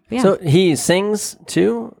 Cool. Yeah. So he sings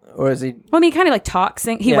too, or is he? Well, I mean, he kind of talks,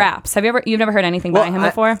 he Yeah. raps. You've never heard anything by him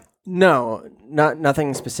before? No,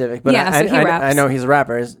 nothing specific. But Yeah, so he raps. I know he's a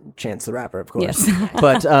rapper. Is Chance the Rapper, of course. Yes.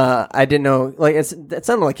 But I didn't know. It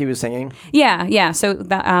sounded like he was singing. Yeah. So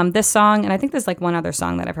that, this song, and I think there's one other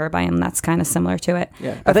song that I've heard by him that's kind of similar to it.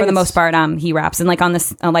 Yeah. I But think for the most it's- part, he raps, and on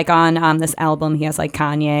this, on this album, he has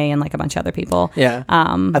Kanye and a bunch of other people. Yeah.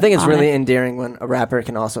 I I think it's on really it. endearing when a rapper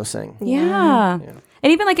can also sing. Yeah.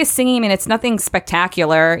 And even his singing, I mean, it's nothing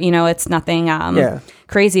spectacular, it's nothing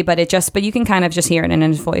crazy, but but you can kind of just hear it in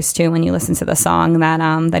his voice too when you listen to the song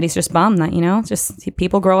that he's just bummed that, just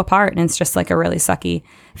people grow apart, and it's just a really sucky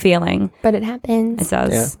feeling. But it happens. It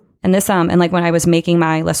does. Yeah. And this, and when I was making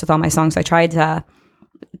my list with all my songs, I tried to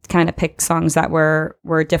kind of pick songs that were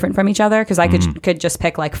different from each other, because I could just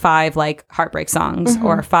pick 5 heartbreak songs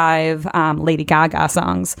or 5 Lady Gaga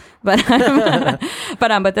songs, but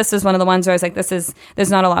but this is one of the ones where I was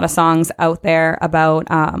there's not a lot of songs out there about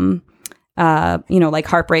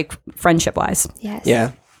heartbreak friendship wise. Yes.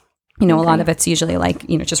 Yeah. You know, a lot of it's usually like,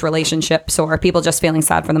 you know, just relationships or people just feeling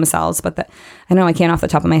sad for themselves. But I know I can't off the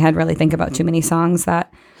top of my head really think about too many songs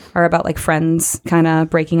that are about like friends kind of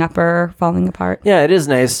breaking up or falling apart. Yeah, it is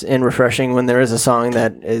nice and refreshing when there is a song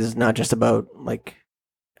that is not just about like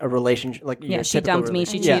a relationship. Like Yeah, she dumped me,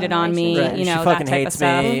 she cheated on me, Right. you She know, that fucking type of hates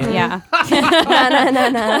stuff. me. Yeah.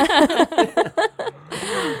 No.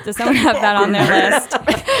 Does someone have that on their list?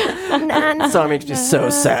 That song makes me so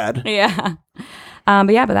sad. Yeah. But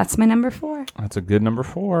that's my number 4. That's a good number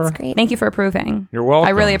 4. Great. Thank you for approving. You're welcome.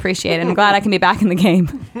 I really appreciate it. I'm glad I can be back in the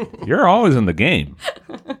game. You're always in the game.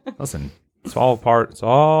 Listen, it's all part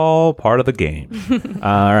of the game.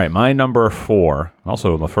 All right, my number 4.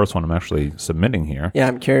 Also, the first one I'm actually submitting here. Yeah,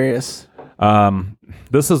 I'm curious.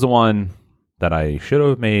 This is the one that I should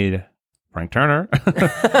have made Frank Turner,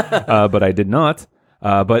 but I did not.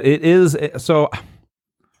 But it is so.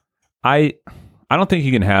 I don't think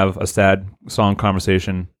you can have a sad song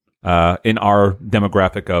conversation in our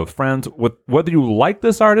demographic of friends, with whether you like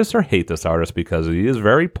this artist or hate this artist, because he is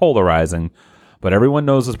very polarizing. But everyone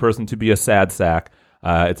knows this person to be a sad sack.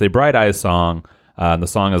 It's a Bright Eyes song. And the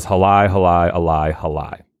song is Halai, Halai, Alai,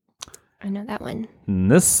 Halai. I know that one.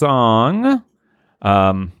 And this song,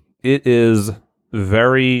 it is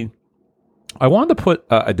very... I wanted to put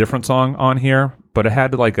a different song on here, but it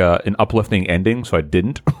had like an uplifting ending, so I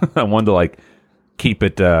didn't. I wanted to like keep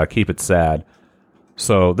it sad.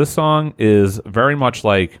 So this song is very much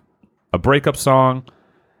like a breakup song.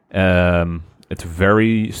 It's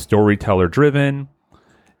very storyteller driven,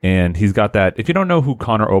 and he's got that. If you don't know who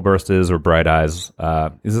Conor Oberst is or Bright Eyes,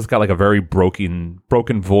 he's just got like a very broken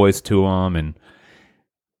voice to him, and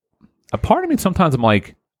a part of me sometimes I'm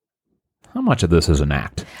like, how much of this is an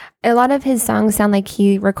act? A lot of his songs sound like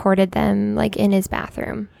he recorded them like in his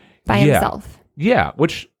bathroom by himself. Yeah,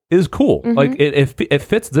 which is cool. Mm-hmm. Like it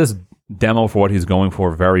fits this demo for what he's going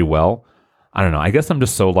for very well. I don't know. I guess I'm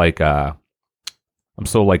just so like I'm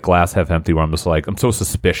so like glass half empty, where I'm just like I'm so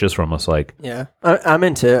suspicious. Where I'm just like, Yeah, I'm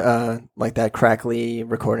into like that crackly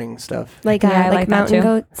recording stuff. Like Yeah, I like that Mountain too.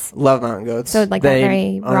 Goats. Love Mountain Goats. So, like, that They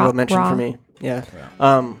very honorable mention raw. for me. Yeah.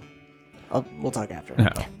 We'll talk after.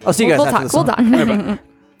 Yeah. I'll see you guys We'll after talk. the We'll song. talk.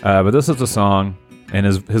 but this is the song, and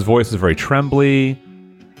his voice is very trembly,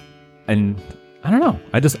 and I don't know.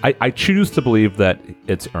 I choose to believe that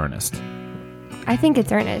it's earnest. I think it's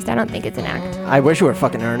earnest. I don't think it's an act. I wish you were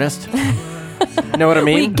fucking earnest. Know what I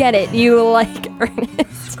We mean? get it. You like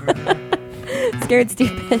earnest. Scared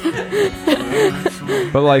stupid.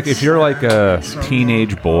 But like, if you're like a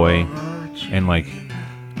teenage boy, and like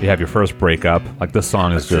you have your first breakup, like this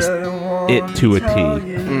song is just it to a T.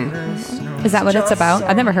 Is that what it's about?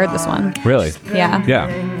 I've never heard this one. Really? Yeah.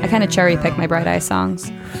 Yeah. I kind of cherry pick my Bright Eyes songs.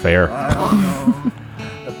 Fair.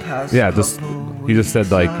 Yeah, he just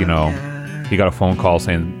said like, you know, he got a phone call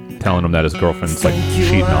telling him that his girlfriend's like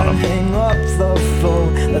cheating on him. Hang up the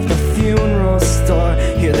phone, let the funeral start.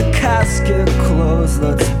 Hear the casket close,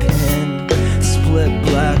 let's pin split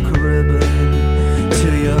black ribbon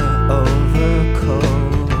to your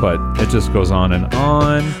overcoat. But it just goes on and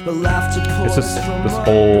on. The laughter It's pours just from this my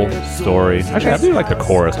whole face. story. Actually, I do like the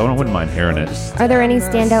chorus. I wouldn't mind hearing it. Are there any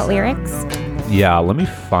standout lyrics? Yeah, let me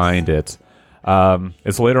find it.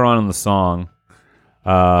 It's later on in the song.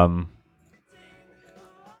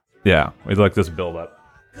 Yeah, we like this build up.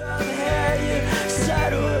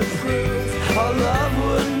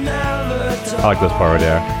 I like this part right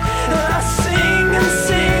there. I sing and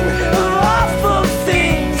sing of awful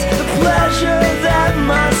things, the pleasure that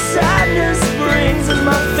my sadness brings as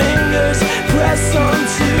my fingers press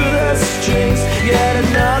onto the strings. Yet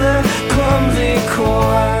another clumsy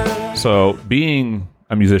chord. So, being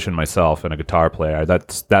a musician myself and a guitar player,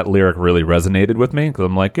 that lyric really resonated with me, because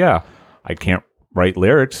I'm like, yeah, I can't write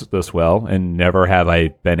lyrics this well, and never have I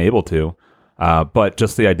been able to. But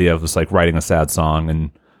just the idea of just like writing a sad song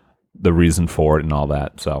and the reason for it and all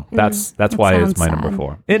that. So that's why it's sounds my number sad.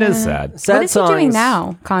 4. It is sad. Sad What is he doing songs-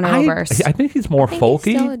 now, Conor Oberst? I think he's more I think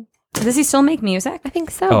folky. Does he still make music? I think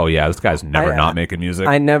so. Oh yeah, this guy's never I- not making music.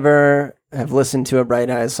 I never have listened to a Bright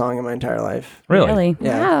Eyes song in my entire life. really?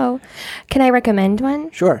 Yeah. Wow. Can I recommend one?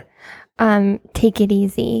 Sure. Take It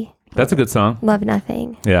Easy. That's a good song. Love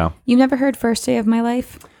Nothing. Yeah. You never heard First Day of My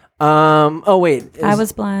Life? Oh wait. I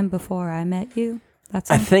was blind before I met you. That's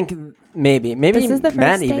I it. think maybe This is the first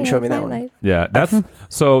Matt day even showed of me that my one. life. Yeah, that's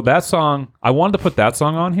so that song. I wanted to put that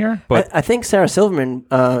song on here, but I think Sarah Silverman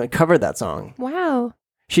covered that song. Wow.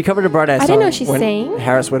 She covered a Bright Eyes I song didn't know she when sang.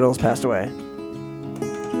 Harris Whittles passed away.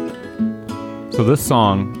 so this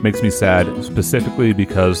song makes me sad specifically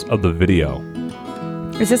because of the video.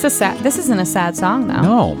 Is this a sad? This isn't a sad song though.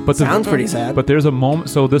 No, but Sounds pretty sad. But there's a moment.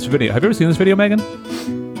 So this video. Have you ever seen this video, Megan?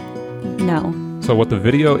 No. So what the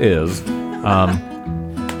video is,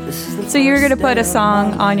 So you were going to put a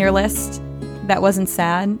song on your list that wasn't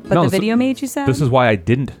sad, but No, the so- video made you sad? this is why I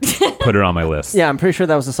didn't put it on my list. Yeah, I'm pretty sure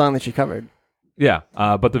that was the song that she covered. Yeah,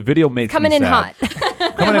 but the video makes Coming me in sad.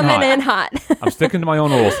 hot. Coming in hot. hot. I'm sticking to my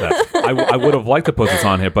own rule set. I would have liked to put this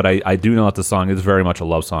on here, but I do know that the song is very much a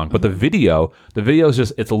love song. But the video is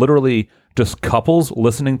just, it's literally just couples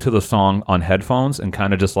listening to the song on headphones and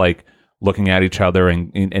kind of just like looking at each other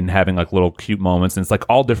and having like little cute moments. And it's like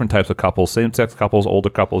all different types of couples, same-sex couples, older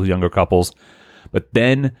couples, younger couples. But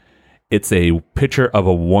then it's a picture of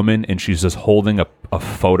a woman and she's just holding a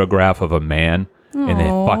photograph of a man. And it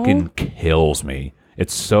fucking kills me.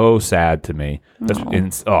 It's so sad to me.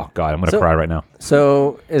 Oh God, I'm gonna cry right now.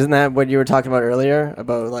 So isn't that what you were talking about earlier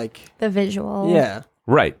about like? The visual. Yeah.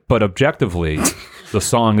 Right, but objectively, the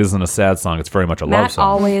song isn't a sad song. It's very much a love Matt song.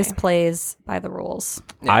 always plays by the rules.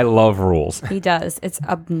 I love rules. He does. It's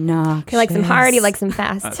obnoxious. He likes them hard. He likes them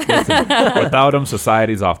fast. Without them,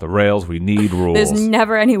 society's off the rails. We need rules. There's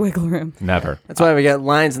never any wiggle room. Never. That's why we got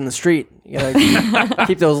lines in the street. You gotta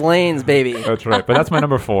keep those lanes, baby. That's right. But that's my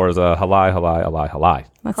number 4 is Halai, Halai, Halai, Halai.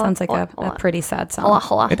 That sounds like a pretty sad song. Hola,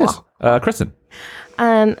 hola, It is. Kristen.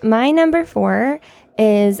 My number 4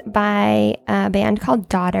 is by a band called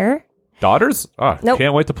Daughter. Daughters? Oh, Nope.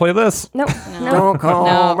 can't wait to play this. No, Don't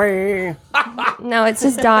call me. no, it's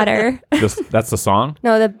just Daughter. That's the song?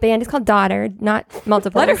 No, the band is called Daughter, not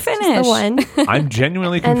multiple. Let her It's just finish. the one. I'm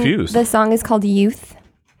genuinely And confused. the song is called Youth.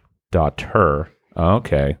 Daughter.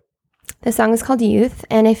 Okay. The song is called Youth,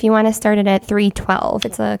 and if you want to start it at 3:12,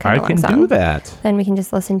 it's a kind I of long can song. do that. Then we can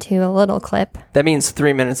just listen to a little clip. That means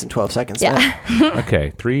 3 minutes and 12 seconds. Yeah.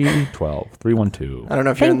 Okay. 312. 312. I don't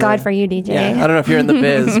know if you're in Thank God the, for you, DJ. Yeah, I don't know if you're in the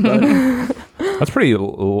biz, but That's pretty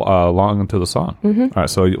long into the song. Mm-hmm. All right,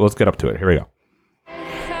 so let's get up to it. Here we go.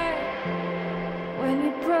 When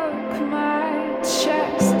you broke my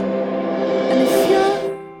chest, and if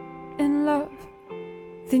you're in love,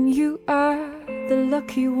 then you are the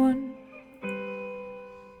lucky one.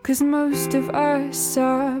 'Cause most of us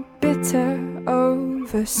are bitter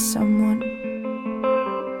over someone.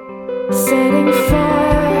 Setting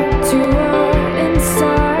fire to our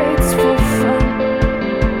insides for fun,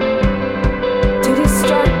 to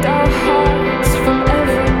distract our hearts from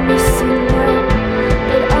ever missing them.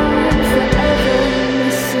 But I'm forever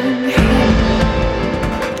missing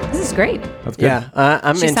him. This is great. That's good. yeah,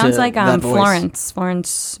 I'm She into sounds like that voice.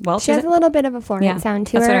 Florence Welch. She is has it? a little bit of a Florence Yeah, sound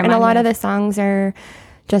to that's her, what it and a lot reminded of me the songs are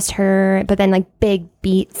just her, but then like big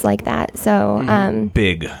beats like that. So,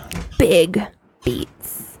 Big big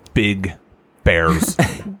beats, bears.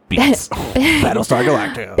 Beats. Battlestar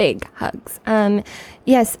Galactica. big hugs.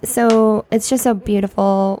 Yes. So it's just a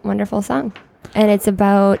beautiful, wonderful song, and it's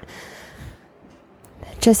about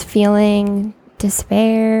just feeling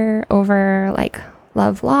despair over like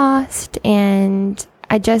love lost, and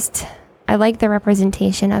I like the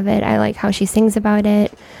representation of it. I like how she sings about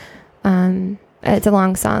it. It's a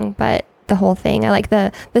long song, but the whole thing, I like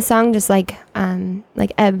the song just like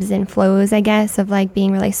ebbs and flows, I guess, of like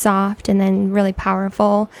being really soft and then really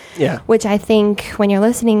powerful, Yeah. which I think when you're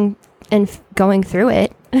listening and going through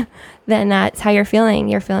it, then that's how you're feeling.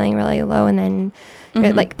 You're feeling really low, and then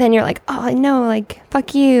you're like, oh no, like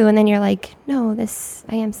fuck you, and then you're like, no,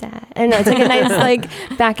 I am sad. I don't know, it's like a nice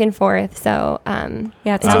like back and forth. So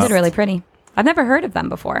Yeah, it sounded really pretty. I've never heard of them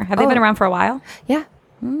before. Have they been around for a while? yeah,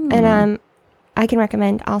 and I can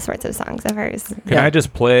recommend all sorts of songs of hers. Can I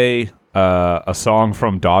just play a song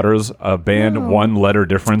from Daughters, a band, one letter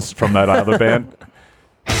difference from that other band?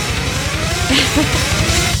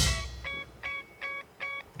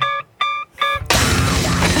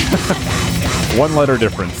 One letter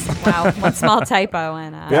difference. Wow, one small typo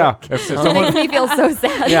and Yeah. If It someone, makes me feel so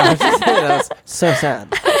sad. Yeah, I was just saying, that's so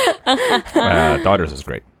sad. Daughters is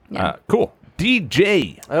great. Cool.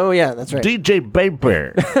 DJ. Oh yeah, that's right. DJ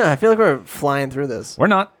Baby. I feel like we're flying through this. We're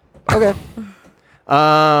not. Okay.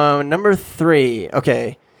 Number 3.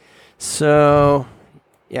 Okay. So,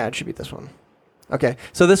 yeah, it should be this one. Okay.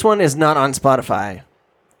 So this one is not on Spotify.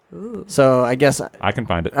 Ooh. So I guess. I can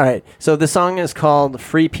find it. All right. So the song is called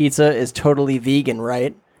 "Free Pizza is Totally Vegan,"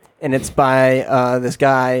 right? And it's by this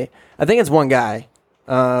guy. I think it's one guy,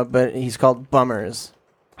 but he's called Bummers.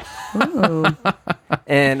 Ooh.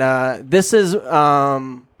 And this is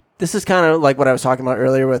kind of like what I was talking about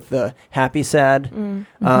earlier with the happy sad.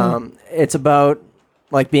 It's about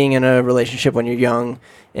like being in a relationship when you're young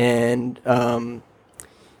and like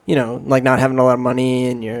not having a lot of money,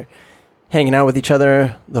 and you're hanging out with each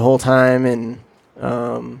other the whole time, and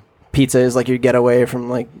pizza is like your getaway from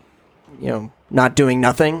like not doing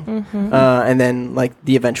nothing, and then like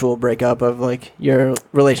the eventual breakup of like your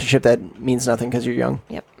relationship that means nothing because you're young.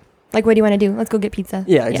 Yep. Like, what do you want to do? Let's go get pizza.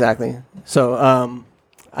 Yeah, exactly. So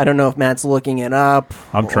I don't know if Matt's looking it up.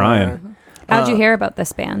 I'm trying. How'd you hear about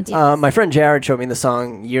this band? My friend Jared showed me the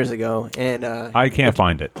song years ago, and I can't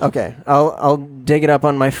find it. okay, I'll dig it up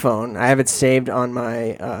on my phone. I have it saved on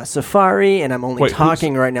my Safari, and I'm only Wait,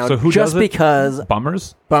 talking right now so who just does it? because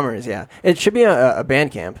Bummers? Bummers. Yeah, it should be a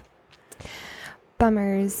Bandcamp.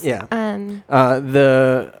 Bummers. Yeah.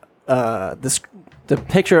 The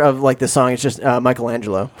picture of like the song is just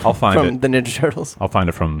Michelangelo I'll find from it. the Ninja Turtles. I'll find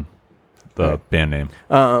it from the band name.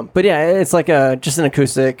 But yeah, it's like just an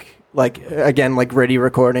acoustic, like again, like gritty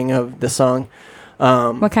recording of the song.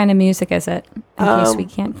 What kind of music is it? In case we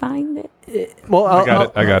can't find it. Well, I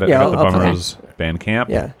got it. Yeah, I got the I'll- Bummers Bandcamp.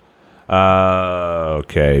 Yeah.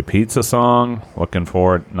 Okay, pizza song. Looking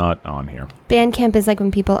for it. Not on here. Bandcamp is like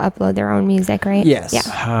when people upload their own music, right? Yes.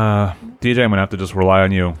 Yeah. DJ, I'm gonna have to just rely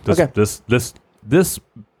on you. This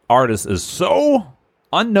artist is so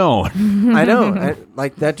unknown. I know.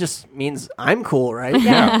 Like that just means I'm cool, right?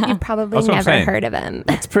 Yeah. You've probably That's what I'm never saying. heard of him.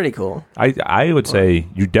 It's pretty cool. I would say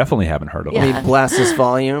you definitely haven't heard of Let him. me blast this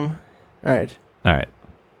volume. All right. All right.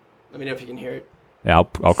 Let me know if you can hear it. Yeah,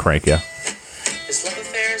 I'll crank you. This love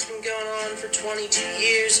affair has been going on for 22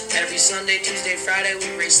 years. Every Sunday, Tuesday, Friday,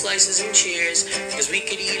 we raise slices and cheers. Because we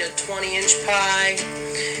could eat a 20-inch pie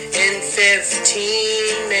in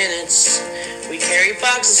 15 minutes. We carry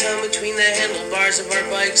boxes hung between the handlebars of our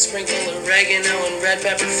bikes. Sprinkle oregano and red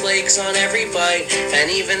pepper flakes on every bite.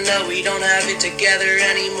 And even though we don't have it together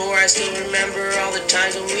anymore, I still remember all the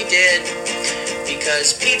times when we did.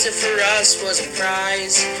 Because pizza for us was a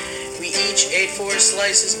prize. We each ate 4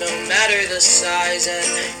 slices, no matter the size, and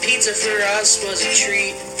pizza for us was a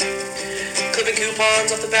treat. Clipping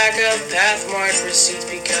coupons off the back of Pathmark receipts,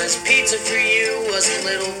 because pizza for you was a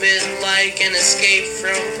little bit like an escape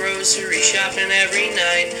from grocery shopping every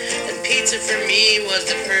night. And pizza for me was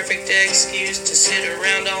the perfect excuse to sit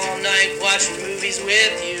around all night watching movies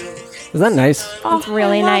with you. Is that nice? It's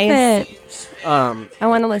really I love nice. it. I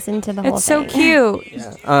want to listen to the whole It's so thing. cute.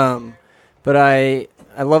 Yeah. But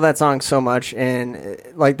I love that song so much, and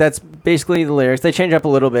like that's basically the lyrics. They change up a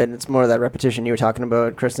little bit. It's more of that repetition you were talking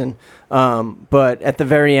about, Kristen. But at the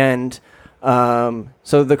very end,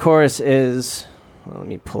 so the chorus is. Well, let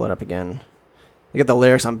me pull it up again. You get the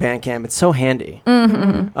lyrics on Bandcamp. It's so handy.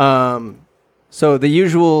 Mm-hmm. So the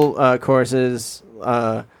usual chorus is.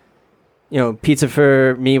 Pizza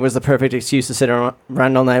for me was the perfect excuse to sit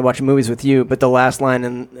around all night watching movies with you. But the last line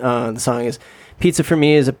in the song is, pizza for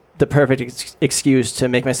me is the perfect excuse to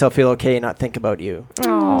make myself feel okay and not think about you.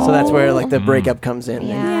 Aww. So that's where like the breakup comes in.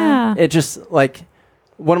 Yeah. And it just like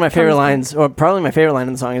one of my favorite lines, or probably my favorite line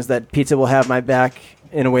in the song, is that pizza will have my back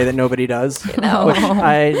in a way that nobody does. Which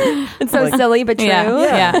It's so silly but true.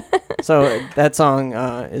 Yeah. So that song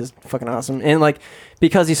is fucking awesome. And like,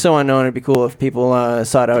 because he's so unknown, it'd be cool if people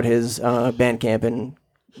sought out his Bandcamp and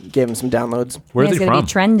gave him some downloads. Where's It's he gonna from? be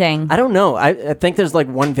trending. I don't know. I think there's like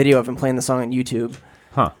one video of him playing the song on YouTube.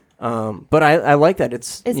 Huh. But I like that.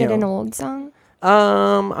 It's Is it an old song?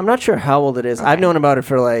 I'm not sure how old it is. I've known about it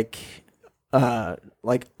for like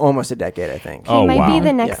almost a decade, I think. Oh, He might wow. be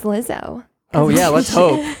the next Lizzo. Oh yeah, let's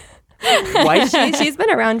hope. Why? She's been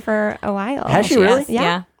around for a while. Has she really?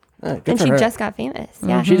 Yeah. Good And for she her. just got famous.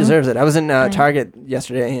 Yeah. She deserves it. I was in Target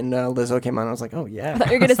yesterday, and Lizzo came on. I was like, oh yeah.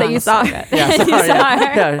 You're going to say you saw her. Yeah, You sorry, saw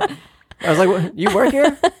her. yeah. I was like, what, you work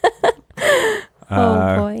here?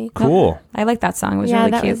 Oh, boy. Cool. I like that song. It was Yeah,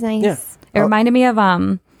 really that cute. was nice. Yeah. It reminded me of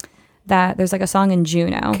that there's like a song in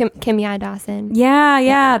Juno. Kimya Dawson.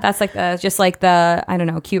 Yeah. That's like just like the I don't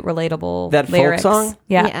know, cute, relatable That folk lyrics. song?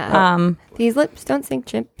 Yeah. Yeah. These lips don't sink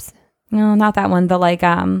chips. No, not that one. The like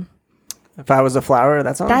If I was a flower,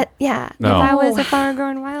 that song. Yeah. No. If I was a flower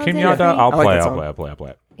growing wild. Can and you? free. I'll I like play. that I'll song. play. I'll play. I'll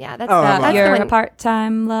play. Yeah, that's Oh, that's You're the a one.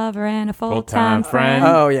 part-time lover and a full-time friend.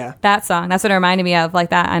 Oh yeah. That song. That's what it reminded me of. Like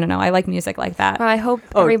that. I don't know. I like music like that. Well, I hope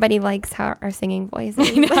Oh. everybody likes our singing voices.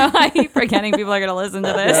 I keep forgetting people are going to listen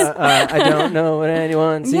to this. I don't know what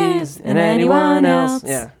anyone sees Yes, in anyone else.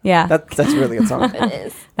 Yeah. Yeah. That's a really good song. It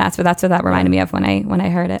is. That's what that reminded me of when I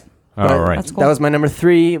heard it. All But right. That's cool. That was my number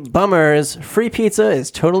 3. Bummers. Free pizza is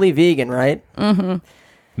totally vegan, right?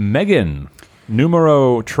 Megan,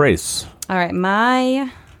 numero trace. All right, my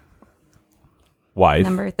Wife.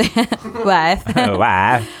 number wife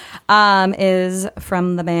Why? is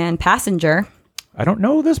from the band Passenger. I don't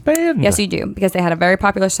know this band. Yes, you do, because they had a very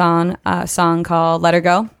popular song called "Let Her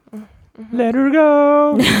Go." Let her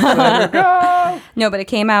go. Let her go. No, but it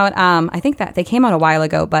came out. I think that they came out a while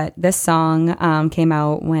ago, but this song came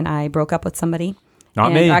out when I broke up with somebody, Not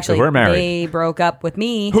And me, 'cause Actually, we're married. they broke up with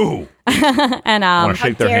me. Who? And I want to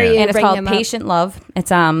shake their dare hand. you. and it's Bring called them up. Patient Love.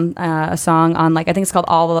 It's a song on like I think it's called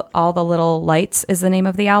All the Little Lights is the name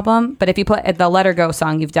of the album. But if you put the Let Her Go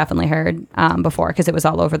song, you've definitely heard before because it was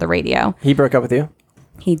all over the radio. He broke up with you?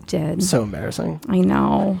 He did. So embarrassing. I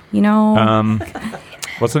know. You know.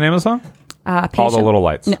 What's the name of the song? All the Patient- Little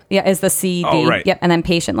Lights. No, yeah, is the CD. Oh, right. Yep, and then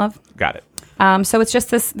Patient Love. Got it. So it's just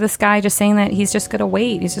this guy just saying that he's just gonna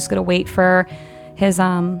wait. He's just gonna wait for his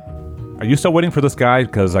Are you still waiting for this guy?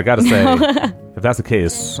 Because I got to say, if that's the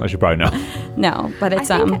case, I should probably know. No, but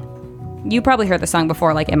it's you probably heard the song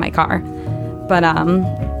before, like in my car. But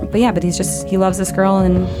yeah, but he loves this girl,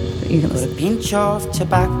 and you can Put a listen. pinch of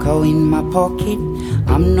tobacco in my pocket.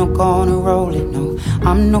 I'm not gonna roll it, no.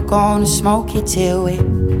 I'm not gonna smoke it till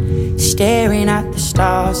we're staring at the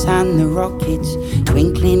stars and the rockets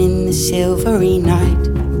twinkling in the silvery night.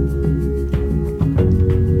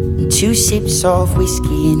 2 sips of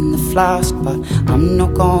whiskey in the flask, but I'm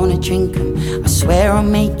not gonna drink 'em. I swear I'll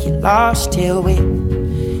make it last till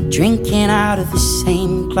we're drinking out of the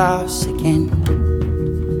same glass again.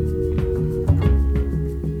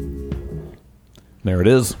 There it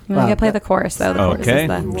is. I'm gonna play the chorus though. The chorus Okay. is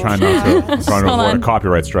I'm the. trying not to Hold avoid a on.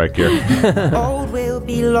 copyright strike here. Old will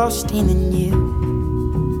be lost in the new.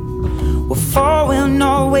 Well, 4 will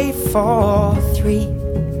not wait for 3.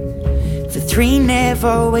 For 3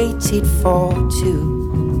 never waited for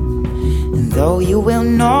 2. And though you will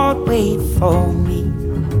not wait for me,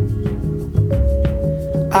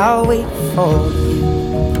 I'll wait for you.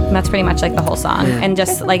 And that's pretty much like the whole song, and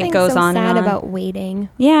just like it Something goes so on sad and on. about waiting.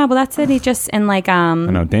 Yeah, well, that's it. He just and like I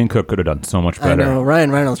know Dane Cook could have done so much I better. know.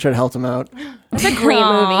 Ryan Reynolds should have helped him out. It's a great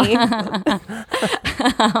movie.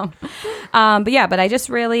 but I just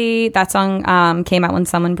really that song came out when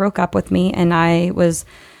someone broke up with me, and I was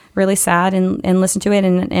really sad and listened to it,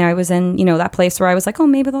 and I was in that place where I was like, oh,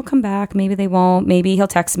 maybe they'll come back, maybe they won't, maybe he'll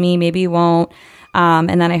text me, maybe he won't. And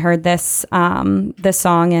then I heard this song,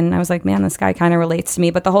 and I was like, man, this guy kind of relates to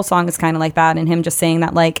me. But the whole song is kind of like that, and him just saying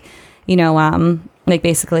that, like, like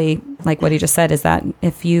basically, like what he just said is that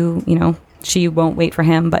if she won't wait for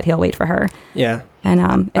him, but he'll wait for her. Yeah. And if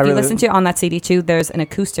you really- listen to on that CD too, there's an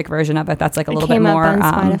acoustic version of it that's like a It little bit came more up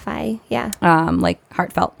on Spotify. Yeah. like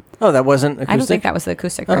heartfelt. Oh, that wasn't acoustic? I don't think that was the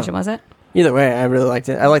acoustic version, was it? Either way, I really liked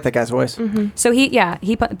it. I like that guy's voice. So he's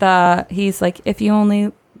like, if you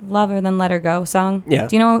only love her, then let her go song. Yeah.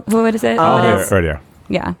 Do you know who it is? It Oh, what it is? right here.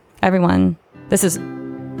 Yeah. Everyone. This is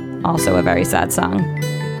also a very sad song.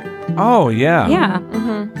 Oh, yeah. Yeah.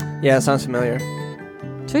 Yeah, it sounds familiar.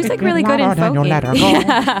 So he's like really good in folky.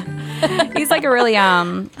 Yeah. He's like a really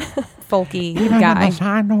folky guy.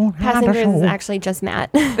 Passengers is actually just Matt.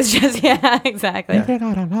 It's just exactly. I do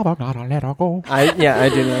know that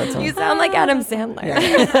song. You sound like Adam Sandler.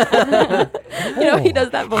 He does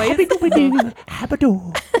that voice.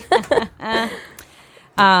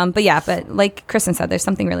 But like Kristen said, there's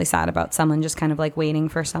something really sad about someone just kind of like waiting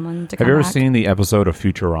for someone to come Have you ever back. seen the episode of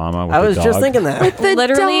Futurama with I the was just dog? thinking that. The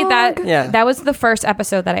Literally dog. that was the first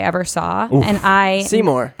episode that I ever saw. Oof. And I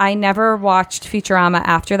Seymour. I never watched Futurama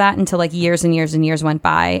after that until like years and years and years went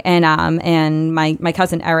by. And my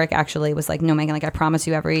cousin Eric actually was like, no, Megan, like I promise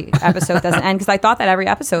you every episode doesn't end, because I thought that every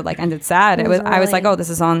episode like ended sad. I was like, oh, this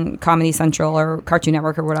is on Comedy Central or Cartoon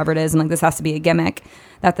Network or whatever it is, and like this has to be a gimmick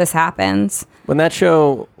that this happens. When that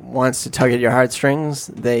show wants to tug at your heartstrings,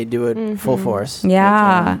 they do it full force.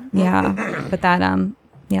 Yeah. But that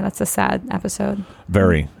that's a sad episode.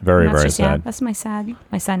 Very, very, And that's very just- yeah, sad. that's my sad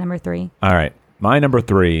number 3. All right. My number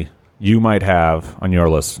 3, you might have on your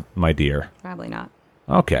list, my dear. Probably not.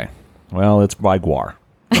 Okay. Well, it's by Guar.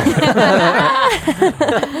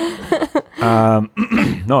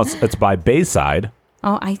 No, it's by Bayside.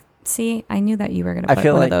 Oh, I knew that you were going to I put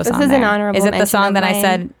feel one like- of those This on is an there. honorable Is it the mention song of that I mine.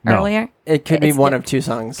 said No. earlier? It could be It's- one of 2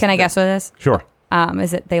 songs. Can I guess what it is? Sure.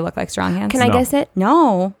 Is it They Look Like Strong Hands? Can I No. guess it?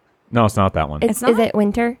 No. No, it's not that one. It's, not? is it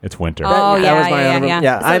winter? It's Winter. Oh, That yeah, was my yeah, honorable- yeah.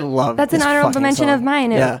 Yeah, I love That's an this honorable fucking mention song. of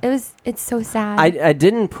mine. Yeah. It's so sad. I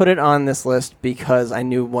didn't put it on this list because I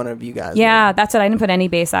knew one of you guys Yeah, would. that's what I didn't put any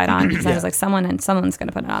Bayside on, because I Yeah. was like, someone's going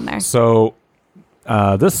to put it on there. So,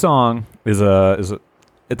 this song is a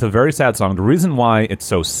very sad song. The reason why it's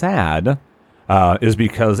so sad is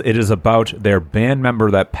because it is about their band member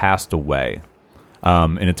that passed away,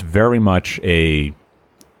 and it's very much a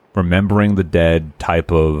remembering the dead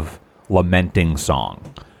type of lamenting song,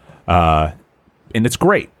 and it's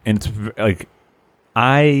great. And it's like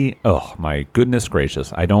oh my goodness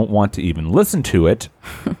gracious, I don't want to even listen to it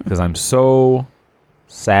because I'm so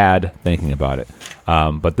sad thinking about it.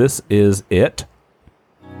 But this is it.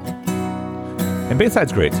 And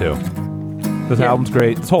Bayside's great too. This album's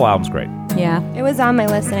great. This whole album's great. Yeah. It was on my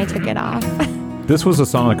list and I took it off. This was a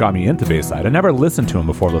song that got me into Bayside. I never listened to him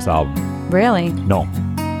before this album. Really? No.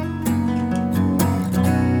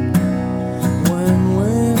 When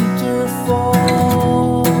winter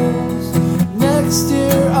falls, next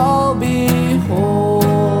year I'll be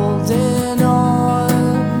holding on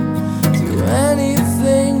to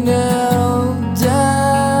anything nailed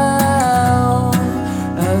down.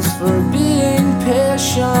 As for being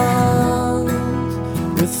patient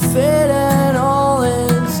with fate and all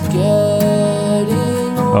it's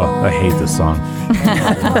getting old. Oh, I hate this song.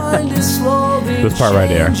 This This part right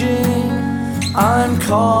here. I'm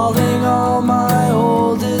calling all my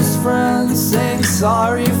oldest friends, saying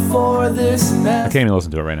sorry for this I mess. can't even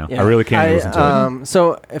listen to it right now. I really can't even listen to it.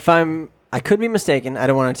 So if I could be mistaken. I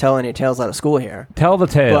don't want to tell any tales out of school here. Tell the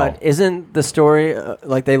tale. But isn't the story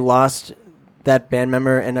like they lost that band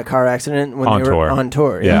member in a car accident when On they were tour. on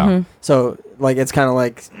tour? Yeah. Mhm. So like it's kind of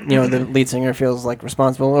like the lead singer feels like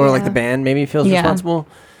responsible, or like Yeah. the band maybe feels Yeah. responsible.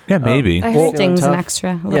 Yeah, maybe. I Well, heard, Stings an tough. extra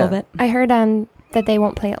a Yeah. little bit. I heard that they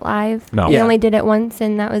won't play it live. No. They Yeah. only did it once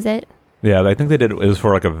and that was it. Yeah, I think they did. It was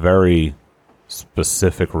for like a very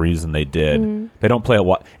specific reason they did. Mm. They don't play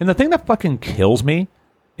it. And the thing that fucking kills me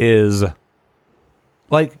is,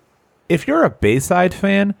 like, if you're a Bayside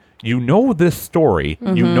fan, you know this story,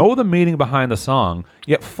 you know the meaning behind the song,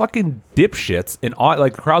 yet fucking dipshits in all,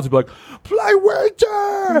 like, crowds would be like, play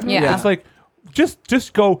Winter! Yeah. It's like,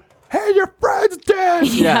 just go, hey, your friend's dead!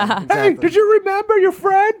 Yeah, Hey, exactly. did you remember your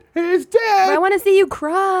friend? He's dead! I want to see you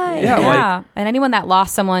cry. Yeah, like- And anyone that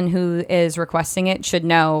lost someone who is requesting it should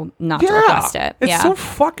know not to request it. It's yeah. so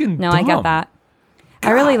fucking No, dumb. I get that.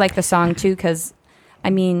 I really like the song too because, I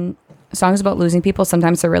mean, songs about losing people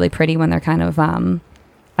sometimes are really pretty when they're kind of,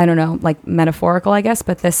 I don't know, like metaphorical, I guess.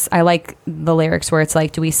 But this, I like the lyrics where it's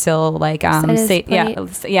like, do we still like, Set his say, yeah,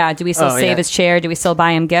 plate. yeah, do we still Oh, save yeah. his chair? Do we still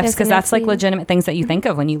buy him gifts? Yes, Because and that's like that's legitimate things that you think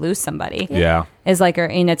of when you lose somebody. Yeah. Is like,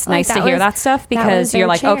 and it's Like, nice to that hear was- that stuff that was because their you're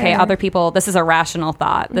like, okay, chair. other people, this is a rational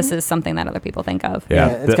thought. This is something that other people think of. Yeah.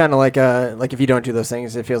 It's kind of like if you don't do those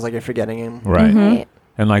things, it feels like you're forgetting him. Right. Right.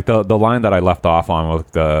 And like the line that I left off on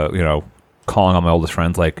with the, calling on my oldest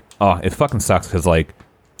friends, like, oh, it fucking sucks because like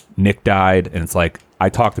Nick died and it's like I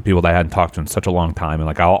talked to people that I hadn't talked to in such a long time. And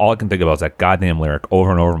like all I can think about is that goddamn lyric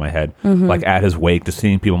over and over in my head. Like at his wake, just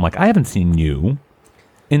seeing people, I'm like, I haven't seen you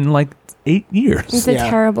in like 8 years. It's a Yeah.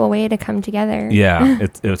 terrible way to come together. Yeah,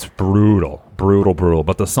 it's brutal.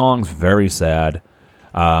 But the song's very sad.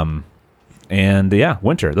 And yeah,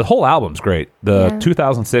 Winter. The whole album's great. The Yeah.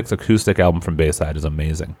 2006 acoustic album from Bayside is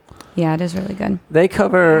amazing. Yeah, it is really good. They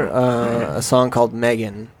cover a song called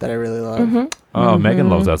Megan that I really love. Oh, Megan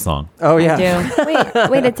loves that song. Oh I yeah. do.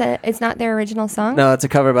 wait, it's not their original song? No, it's a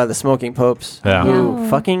cover by the Smoking Popes. Yeah. Who Yeah.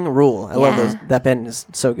 fucking rule. I love Yeah. those. That band is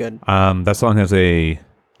so good. That song has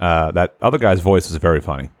that other guy's voice is very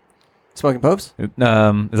funny. Smoking Popes? Is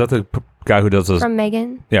that the guy who does those? From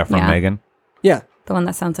Megan? From Yeah. Megan. Yeah. The one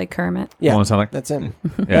that sounds like Kermit. Yeah. One sound like- That's him.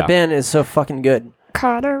 Yeah. That band is so fucking good.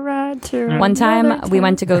 Caught a ride to One time another we town.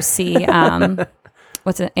 went to go see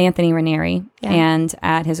Anthony Ranieri Yeah. and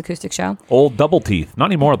at his acoustic show. Old Double Teeth. Not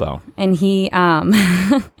anymore though. And he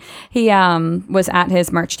he was at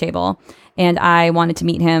his merch table and I wanted to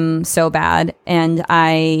meet him so bad and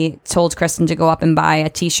I told Kristen to go up and buy a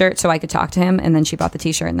t-shirt so I could talk to him and then she bought the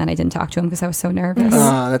t-shirt and then I didn't talk to him because I was so nervous.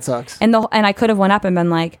 That sucks. And I could have went up and been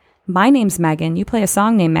like, my name's Megan. You play a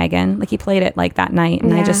song named Megan. Like he played it like that night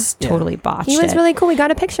and I Yeah. just Yeah. totally botched He was it. really cool. We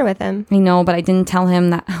got a picture with him. I know, but I didn't tell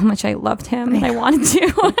him that how much I loved him and I wanted to.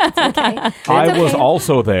 Okay. I was okay.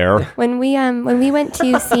 also there. When we went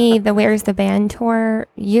to see the Where's the Band tour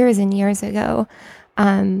years and years ago,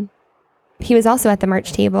 he was also at the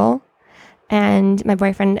merch table, and my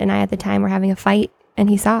boyfriend and I at the time were having a fight, and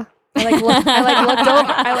he saw.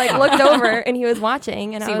 I looked over, and he was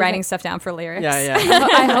watching, and Is I he was writing like, stuff down for lyrics? Yeah.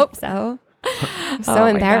 I hope so. I'm so Oh my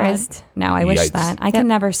embarrassed. No, I wish Yikes. that. I can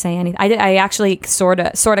never say anything. I actually sort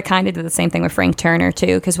of kind of did the same thing with Frank Turner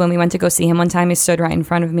too, because when we went to go see him one time, he stood right in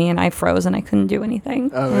front of me and I froze and I couldn't do anything.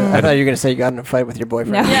 Oh, really? I thought you were going to say you got in a fight with your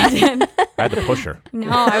boyfriend. No, I didn't. I had to push her. No,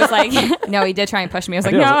 I was like, no, he did try and push me. I was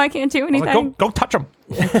like, I did. I was no, like- I can't do I was anything. like, go touch him.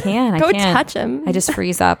 I can't. Go I can't. touch him. I just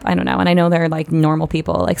freeze up. I don't know. And I know they're like normal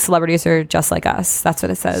people. Like celebrities are just like us. That's what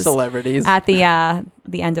it says. Celebrities. At the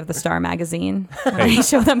end of the Star magazine, when I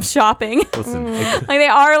show them shopping. Listen, Like they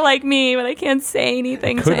are like me, but I can't say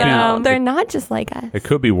anything to could be. them. They're not just like us. it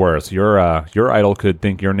could be worse. Your idol could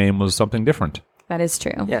think your name was something different. That is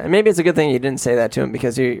true. Yeah, and maybe it's a good thing you didn't say that to him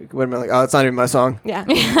because he would have been like, oh, it's not even my song. Yeah.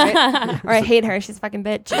 Right? Or I hate her. She's a fucking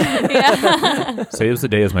bitch. Saves the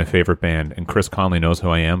Day is my favorite band, and Chris Conley knows who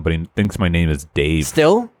I am, but he thinks my name is Dave.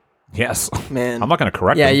 Still? Yes. Man, I'm not going to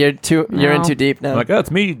correct Yeah, him. you're in No. too deep now. I'm like, oh,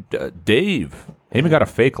 it's me, Dave. He even got a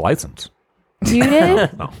fake license. You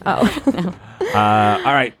did? No. Oh.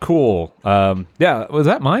 All right, cool. Yeah, was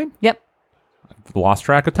that mine? Yep. Lost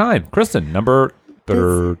track of time. Kristen, number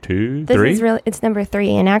two, This three. is really, it's number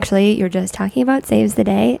 3. And actually, you're just talking about Saves the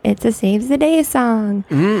Day. It's a Saves the Day song.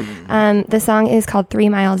 The song is called 3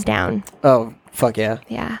 Miles Down. Oh, fuck yeah.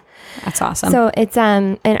 Yeah. That's awesome. So it's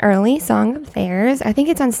an early song of theirs. I think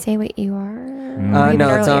it's on Stay What You Are. Even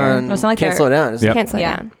No, it's earlier. on It's like Can't their- Slow Down. Isn't Yep. Can't Slow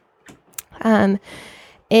Yeah. Down.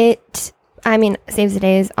 I mean, Saves the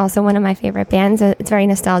Day is also one of my favorite bands. It's very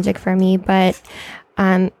nostalgic for me, but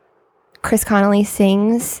Chris Connolly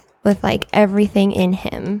sings with like everything in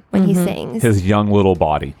him when he sings. His young little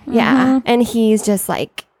body. Yeah. And he's just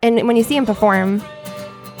like, and when you see him perform,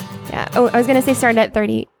 yeah. Oh, I was going to say start at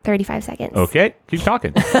 35 seconds. Okay, keep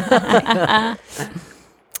talking.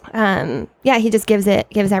 Yeah, he just gives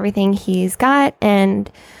everything he's got, and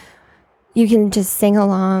you can just sing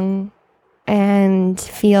along and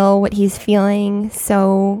feel what he's feeling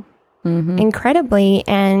so incredibly.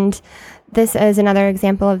 And this is another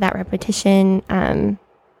example of that repetition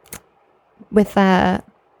with the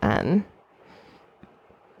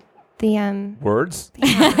Words?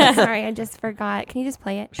 sorry, I just forgot. Can you just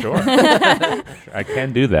play it? Sure. I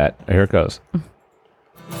can do that. Here it goes.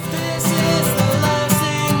 This is the last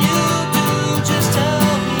thing you do. Just tell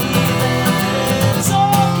me that it's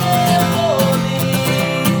okay for me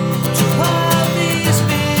to have these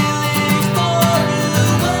feelings for you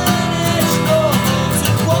when it's normal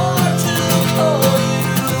to want to call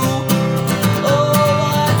you. Oh,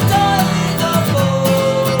 I died the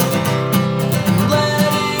phone,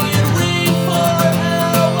 letting it ring for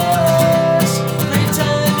hours,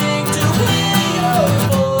 pretending to hear your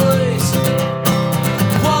voice.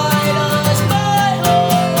 Why does my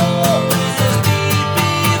heart always beat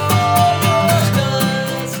before yours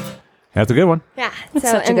does? That's a good one. Yeah. It's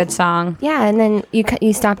such a good song. Yeah, and then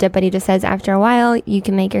you stopped it, but he just says after a while you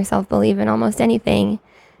can make yourself believe in almost anything.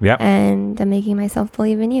 Yep. And I'm making myself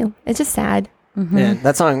believe in you. It's just sad. Yeah,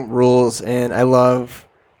 that song rules, and I love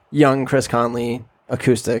young Chris Conley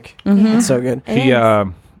acoustic. Mm-hmm. It's so good. It He is.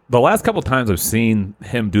 the last couple times I've seen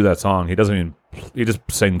him do that song, he just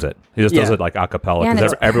sings it. He just does Yeah. it like a cappella Yeah, and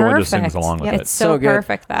because it's everyone just perfect. sings along with Yep. it. It's so, So good.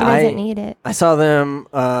 perfect, though. He doesn't need it. I saw them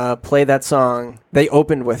play that song. They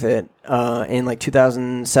opened with it in like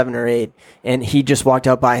 2007 or 8, and he just walked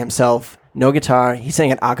out by himself, no guitar. He sang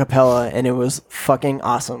it a cappella, and it was fucking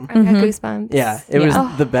awesome. I got goosebumps. Yeah, it was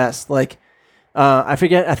the best. Like, I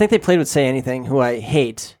forget. I think they played with Say Anything, who I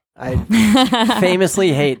hate. I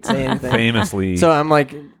famously hate Say Anything. Famously. So I'm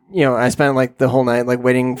like, I spent like the whole night like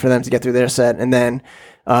waiting for them to get through their set, and then,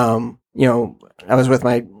 I was with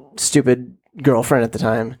my stupid girlfriend at the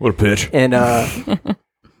time, what a pitch. and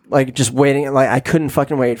like just waiting. Like I couldn't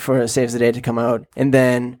fucking wait for Saves the Day to come out, and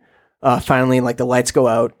then finally like the lights go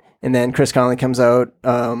out, and then Chris Connolly comes out.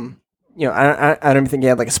 I don't even think he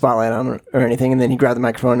had like a spotlight on or anything, and then he grabbed the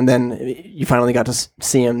microphone, and then you finally got to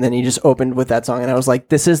see him. Then he just opened with that song, and I was like,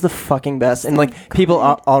 "This is the fucking best!" And like people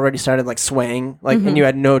already started like swaying, like, and you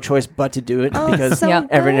had no choice but to do it because so Yep.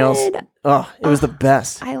 everyone else. good. Oh, it was the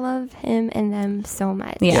best. I love him and them so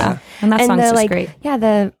much. Yeah. And that And song's the just like, great. yeah,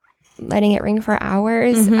 the letting it ring for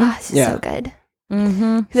hours. It's just Yeah. so good.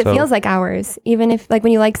 Mm-hmm. Because So- it feels like hours, even if like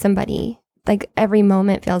when you like somebody, like every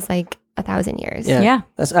moment feels like 1,000 years. Yeah.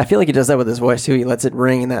 I feel like he does that with his voice too. He lets it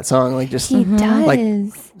ring in that song, like just He does. Like,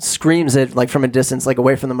 screams it like from a distance, like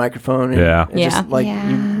away from the microphone. And Yeah. it just, like Yeah.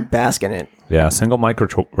 you bask in it. Yeah, single mic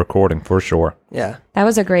recording for sure. Yeah. That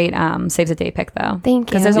was a great Saves the Day pick, though. Thank you.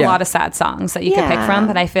 Because there's a Yeah. lot of sad songs that you could pick Yeah. from,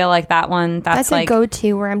 but I feel like that one, that's a like,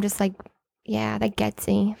 go-to where I'm just like, yeah, that gets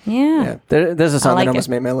me. yeah. There's a song like that almost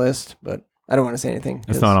it. made my list, but I don't want to say anything. It's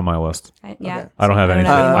 'cause not on my list. Yeah. Okay. I don't have any.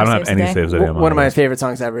 know I don't have Saves the any Day. saves that on One of my list. favorite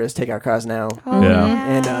songs ever is "Take Our Cars Now," Oh, Yeah.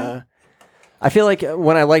 and I feel like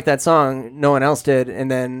when I liked that song, no one else did,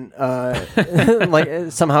 and then like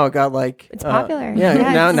somehow it got like It's popular. Yeah,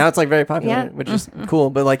 Yeah, now it's like very popular, Yeah. which is cool.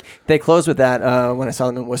 But like they closed with that when I saw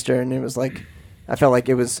them in Worcester, and it was like I felt like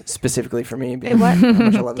it was specifically for me. Because was. how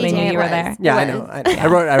much I love that They song. knew DJ you were was. there. Yeah, I It know.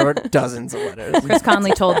 was. I wrote dozens of letters. Chris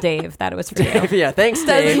Conley told Dave that it was for you. Yeah, thanks,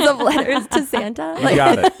 Dave. Dozens of letters to Santa. You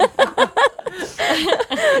got it.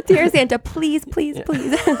 Dear Santa, please, please,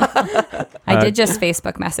 please. I did just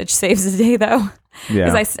Facebook message Saves the Day, though. Yeah.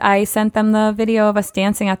 Because I sent them the video of us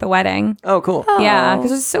dancing at the wedding. Oh, cool. Yeah,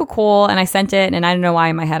 because it was so cool. And I sent it, and I don't know why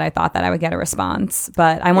in my head I thought that I would get a response.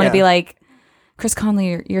 But I want to Yeah. be like, Chris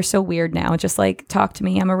Conley, you're so weird now. Just like, talk to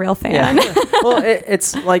me. I'm a real fan. Yeah. Well,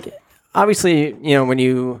 it's like obviously when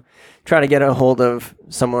you try to get a hold of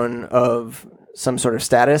someone of some sort of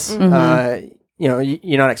status.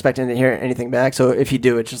 You're not expecting to hear anything back. So if you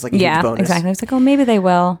do, it's just like a huge bonus. Exactly. I was like, oh, maybe they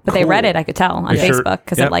will, but they read it. I could tell on Yeah. Sure. Facebook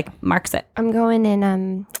because Yep. it like marks it. I'm going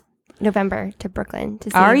in November to Brooklyn to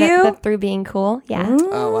see Are you? the Through Being Cool. Yeah.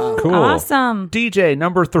 Oh, wow. Cool. Awesome. DJ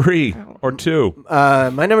number 3 or 2. My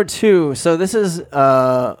number 2. So this is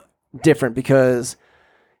different because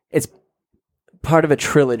it's part of a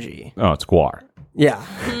trilogy. Oh, it's Guar. Yeah.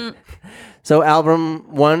 So album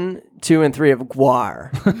 1, 2, and 3 of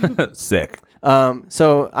Guar. Sick.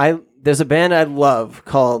 There's a band I love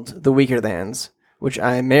called The Weaker Thans, which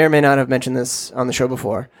I may or may not have mentioned this on the show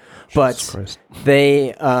before, but Christ.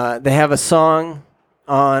 they have a song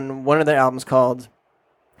on one of their albums called.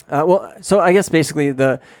 So I guess basically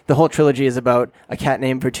the whole trilogy is about a cat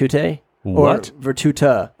named Virtute. What? Or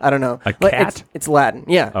Virtuta. I don't know. A Like, cat? It's Latin.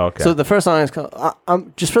 Yeah. Oh, okay. So the first song is called,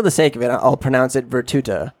 just for the sake of it, I'll pronounce it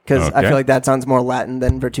Virtuta because I Okay. feel like that sounds more Latin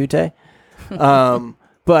than Virtute.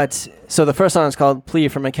 But so the first song is called Plea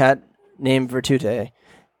from a Cat Named Virtuta.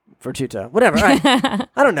 Whatever. I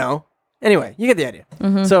don't know. Anyway, you get the idea.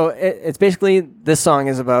 So it's basically, this song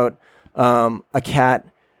is about a cat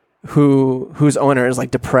whose owner is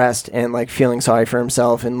like depressed and like feeling sorry for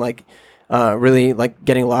himself and like really like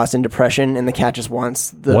getting lost in depression, and the cat just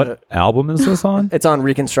wants What album is this on? It's on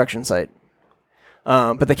Reconstruction Site.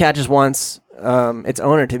 But the cat just wants its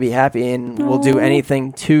owner to be happy and will do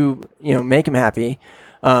anything to, make him happy.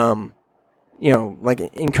 Like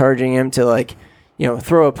encouraging him to like,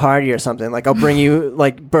 throw a party or something. Like, I'll bring you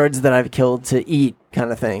like birds that I've killed to eat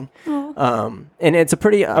kind of thing. And it's a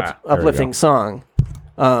pretty there we uplifting go. song.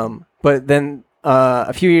 But then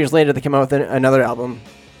a few years later, they came out with another album.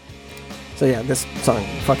 So yeah, this song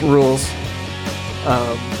fucking rules.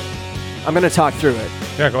 I'm going to talk through it.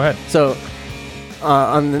 Yeah, go ahead. So,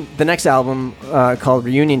 on the next album called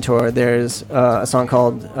Reunion Tour, there's a song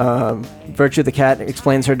called Virtue the Cat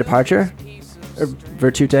Explains Her Departure, or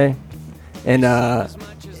Virtute. And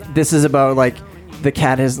this is about, like, the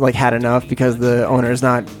cat has, like, had enough because the owner is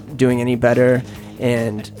not doing any better.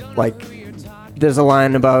 And, like, there's a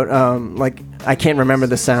line about, like, I can't remember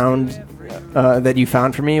the sound that you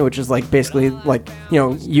found for me, which is like basically like,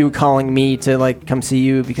 you calling me to like come see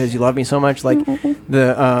you because you love me so much. Like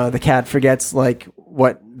the cat forgets like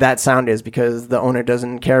what that sound is because the owner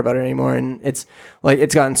doesn't care about it anymore, and it's like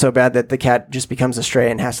it's gotten so bad that the cat just becomes a stray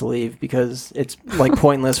and has to leave because it's like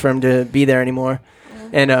pointless for him to be there anymore.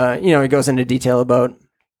 And it goes into detail about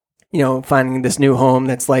finding this new home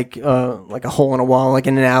that's like a hole in a wall, like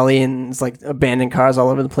in an alley, and it's like abandoned cars all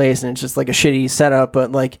over the place, and it's just like a shitty setup,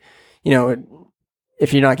 but like,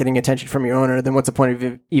 if you're not getting attention from your owner, then what's the point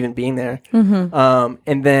of even being there?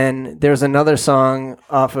 And then there's another song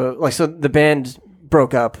off of, like, so the band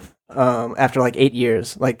broke up after like 8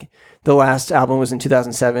 years. Like, the last album was in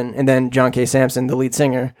 2007, and then John K. Sampson, the lead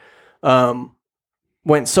singer,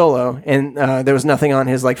 went solo, and there was nothing on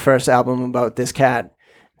his like first album about this cat.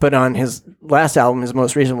 But on his last album, his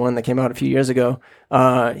most recent one that came out a few years ago,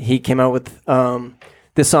 he came out with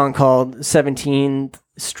this song called 17th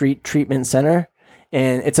Street Treatment Center,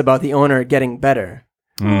 and it's about the owner getting better,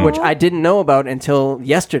 which I didn't know about until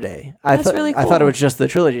yesterday. That's really I thought it cool. was just the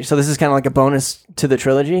trilogy. So this is kind of like a bonus to the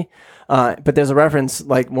trilogy. But there's a reference,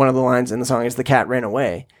 like one of the lines in the song is "the cat ran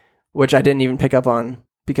away," which I didn't even pick up on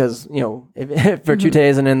because, if Virtute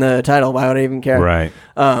isn't in the title, why would I even care? Right.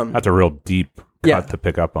 That's a real deep cut to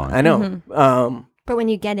pick up on. I know. But when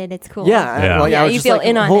you get it, it's cool. Yeah. Like, Yeah, I was you just feel like,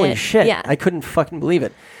 in on holy it. shit. Yeah. I couldn't fucking believe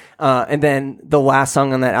it. And then the last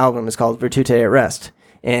song on that album is called Virtute at Rest.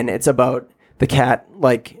 And it's about the cat,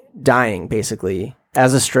 like, dying, basically,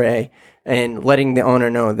 as a stray, and letting the owner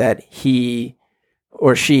know that he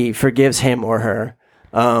or she forgives him or her.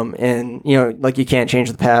 And, like, you can't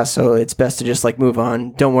change the past, so it's best to just, like, move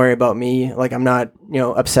on. Don't worry about me. Like, I'm not,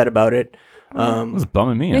 upset about it. This is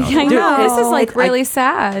bumming me out. I know. This is like I- really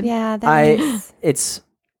sad. Yeah, that is.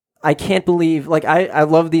 I can't believe, like, I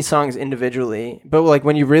love these songs individually, but like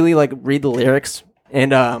when you really like read the lyrics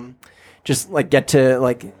and just like get to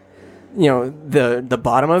like, the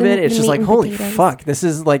bottom of The- it, it's the just meat like, and holy potatoes. fuck, this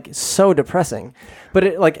is like so depressing. But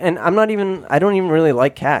it like, and I don't even really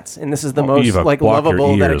like cats, and this is the most Eva, like block your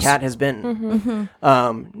lovable that a ears. cat has been.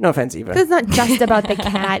 No offense, Eva. It's not just about the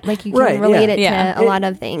cat. Like, you can Right, relate yeah. it Yeah. to a lot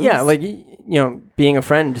of things. Yeah, like, being a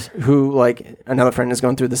friend who like another friend is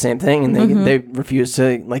going through the same thing, and they refuse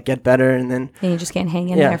to like get better, and then And you just can't hang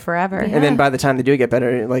in Yeah. there forever. and then by the time they do get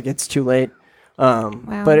better, like it's too late.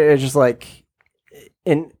 But it's just like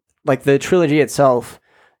in like the trilogy itself,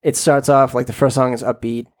 it starts off like the first song is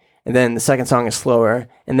upbeat, and then the second song is slower,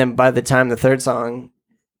 and then by the time the third song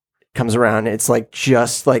comes around, it's like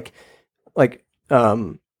just like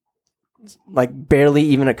like barely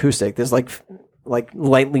even acoustic. There's like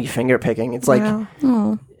lightly finger picking. It's like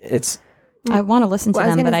Wow. it's. I want to listen to Well, I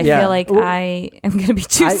was them, but gonna I say- feel like Yeah. I am going to be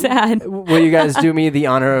too sad. Will you guys do me the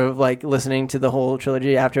honor of like listening to the whole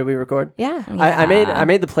trilogy after we record? Yeah. I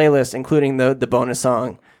made the playlist including the bonus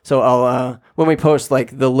song. So I'll when we post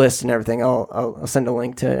like the list and everything, I'll send a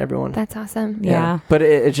link to everyone. That's awesome. Yeah. But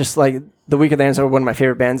it's just like the Week of the Ants are one of my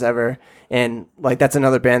favorite bands ever, and like that's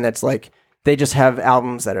another band that's like they just have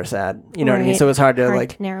albums that are sad. You know what I mean? Right. So it's hard to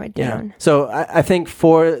like narrow it yeah. down. So I think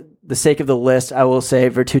for the sake of the list, I will say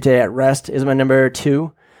Virtute at Rest is my number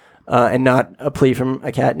 2, and not A Plea from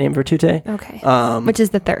a Cat Named Virtute. Okay. Which is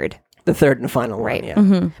the third. The third and final Right.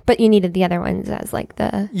 one. Yeah. But you needed the other ones as like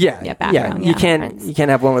the Yeah. background, You yeah. can't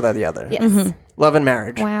have one without the other. yes. Love and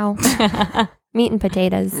Marriage. Wow. Meat and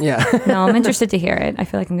potatoes. Yeah. No, I'm interested to hear it. I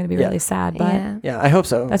feel like I'm going to be Yeah. really sad, but Yeah. Yeah, I hope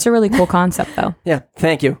so. that's a really cool concept, though. Yeah.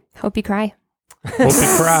 Thank you. Hope you cry. Hope you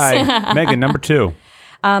cry. Megan, number 2.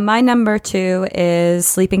 My number 2 is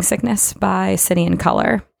Sleeping Sickness by City and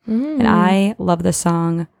Color. And I love this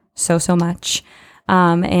song so much.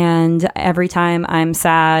 And every time I'm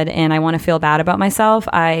sad and I want to feel bad about myself,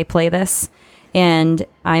 I play this. And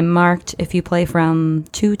I marked, if you play from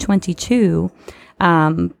 222,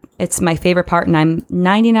 it's my favorite part. And I'm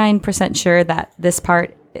 99% sure that this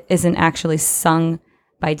part isn't actually sung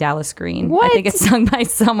by Dallas Green. What? I think it's sung by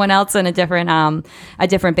someone else in a different band.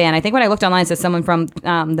 I think when I looked online, it says someone from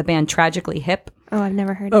the band Tragically Hip. Oh, I've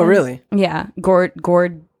never heard Oh, of it. really? Yeah, Gord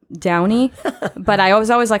Downey. But I was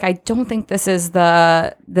always like, I don't think this is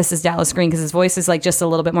Dallas Green, because his voice is like just a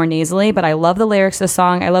little bit more nasally. But I love the lyrics of the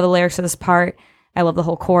song. I love the lyrics of this part. I love the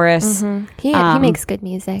whole chorus. He makes good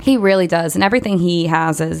music. He really does, and everything he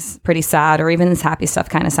has is pretty sad, or even his happy stuff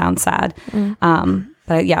kind of sounds sad.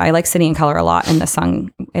 But yeah, I like City and Color a lot. And the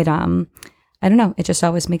song, I don't know, it just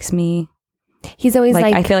always makes me He's always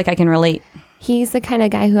like I feel like I can relate. he's the kind of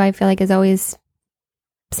guy who I feel like is always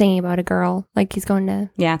singing about a girl. Like he's going to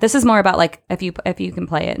Yeah, this is more about like if you can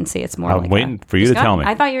play it and see, it's more. I'm like waiting for you to Just tell go. me.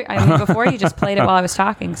 I thought before you just played it while I was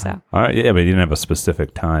talking. So All right, yeah, but you didn't have a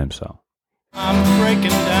specific time, so. I'm breaking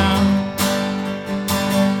down.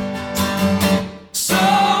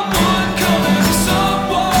 Someone come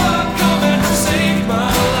and save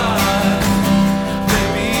my life.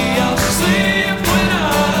 Maybe I'll sleep when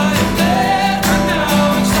I'm there. But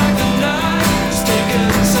now it's like the night is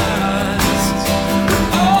taking sides.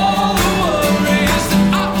 All the worries that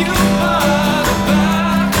occupy the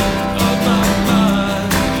back of my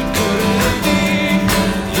mind. Could it be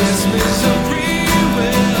this misery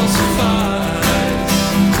will suffice?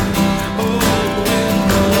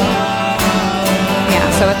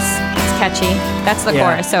 yeah, so it's catchy. That's the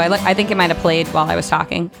Yeah. chorus. So I think it might have played while I was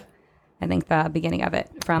talking. I think the beginning of it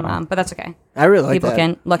from, but that's okay. I really like People that.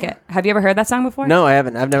 can look it. Have you ever heard that song before? No, I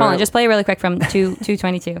haven't. I've never. Hold on, just play it really quick from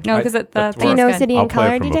 222. No, because the that's thing you is know good. City I'll and play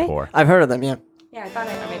Color, it from DJ? before. I've heard of them. Yeah. Yeah, I thought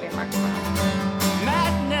I maybe I marked it.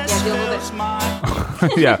 Madness Yeah, do a little fills my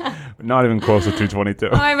Yeah, not even close to 222.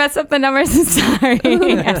 Oh, I messed up the numbers. Sorry.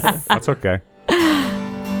 That's okay.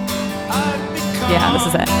 I've become Yeah, this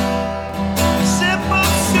is it. a simple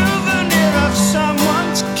souvenir of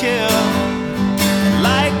someone's kill.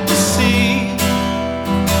 Like the sea,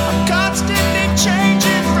 I'm constantly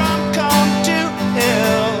changing from calm to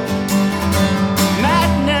ill.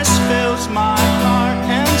 Madness fills my heart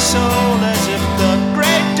and soul, as if the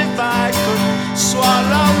great divide could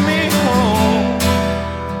swallow me whole.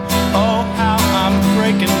 Oh, how I'm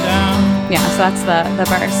breaking down. Yeah, so that's the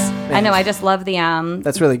verse. I know. I just love the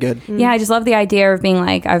That's really good. Yeah, I just love the idea of being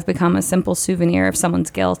like, I've become a simple souvenir of someone's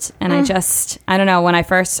guilt. And I don't know, when I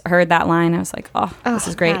first heard that line, I was like, oh, this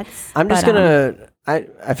is great. I'm just But, gonna.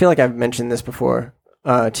 I feel like I've mentioned this before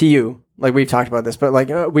to you. Like we've talked about this, but like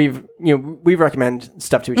we recommend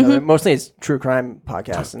stuff to each other. Mostly it's true crime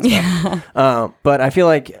podcasts and stuff. But I feel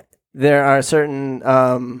like there are certain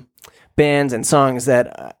bands and songs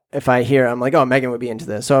that if I hear, I'm like, oh, Megan would be into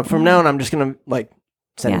this. So from now on, I'm just gonna like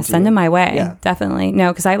send it to send you. them my way. Yeah. Definitely.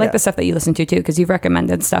 No, because I like Yeah. the stuff that you listen to too, because you've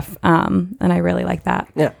recommended stuff. And I really like that.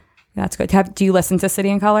 Yeah. That's good. Do you listen to City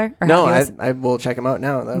and Color? Or No, have you I will check them out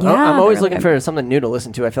now. Yeah, I'm they're always really looking good. for something new to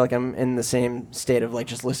listen to. I feel like I'm in the same state of like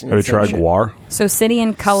just listening. Have you to the same tried shit. Guar? So City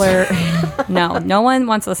and Color, no one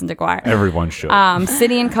wants to listen to Guar. Everyone should.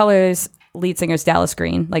 City and Color's lead singer is Dallas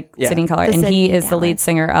Green, like Yeah. City and Color, The and City he and is the lead Dallas.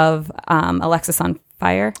 singer of Alexis on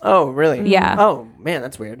Fire. Oh, really? Yeah. Oh, man,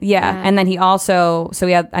 that's weird. Yeah, and then he also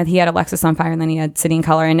he had Alexis on Fire, and then he had City and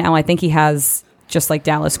Color, and now I think he has just like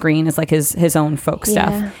Dallas Green is like his own folk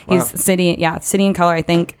Yeah. stuff. He's City and Color. I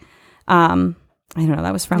think I don't know.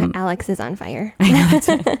 That was from Alex is on fire.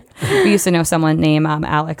 we used to know someone named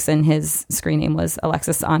Alex, and his screen name was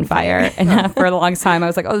Alexis on Fire. And for the longest time, I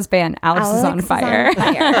was like, "Oh, this band, Alex is on fire."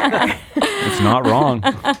 It's not wrong.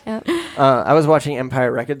 I was watching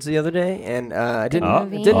Empire Records the other day, and I didn't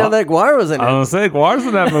know that Guar was in it. I was going to say, Guar's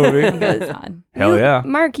in that movie. Hell yeah.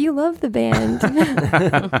 Mark, you love the band.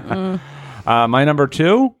 My number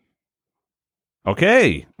 2?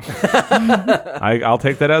 Okay. I'll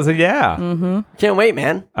take that as a yeah. Can't wait,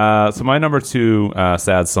 man. So my number 2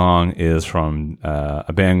 sad song is from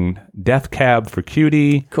a band, Death Cab for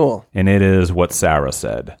Cutie. Cool. And it is What Sarah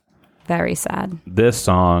Said. Very sad. This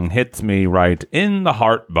song hits me right in the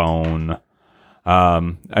heart bone.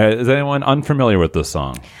 Is anyone unfamiliar with this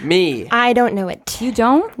song? Me. I don't know it. You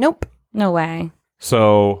don't? Nope. No way.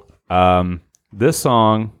 So this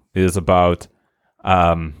song is about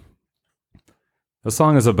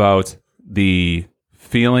the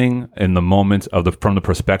feeling in the moment from the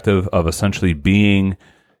perspective of essentially being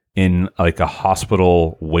in like a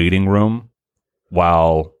hospital waiting room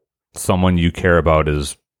while someone you care about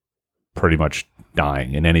is pretty much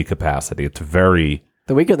dying in any capacity. It's very...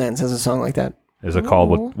 The Weakerthans has a song like that. Is it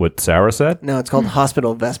called What Sarah Said? No, it's called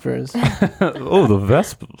Hospital Vespers. Oh, the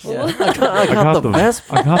Vespers. Yeah. I got the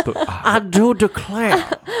Vespers. I got the... I do declare.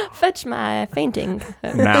 Fetch my fainting.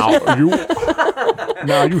 Now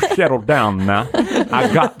you settle down now.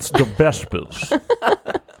 I got the Vespers.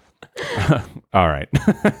 All right.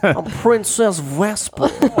 I'm Princess Vesper.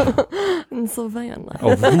 In Savannah.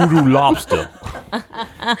 Oh, voodoo lobster.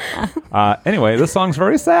 Anyway, this song's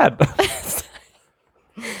very sad.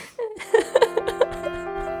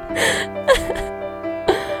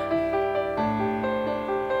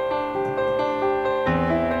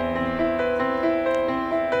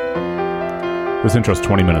 This intro's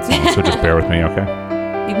 20 minutes long, so just bear with me,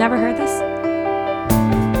 okay? You've never heard this?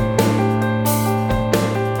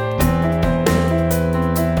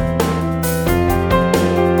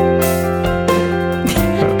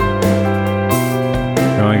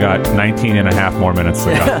 We only got 19 and a half more minutes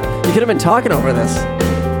to go. You could have been talking over this.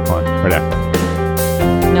 Come on, right there.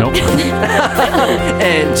 Nope.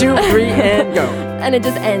 And 2, 3, and go. And it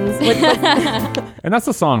just ends with And that's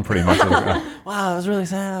the song pretty much. Wow, that was really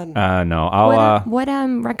sad. No, I'll... what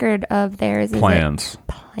record of theirs is Plans. it?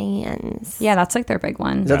 Plans. Yeah, that's like their big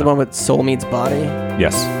one. Is that the one with Soul Meets Body?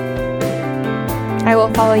 Yes. I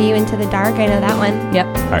Will Follow You Into the Dark. I know that one. Yep.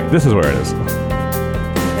 All right, this is where it is.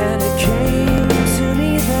 And it came to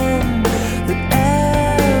me then that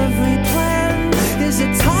every plan is a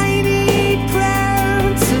tiny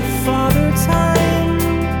prayer to Father Time.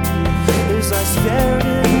 As I stared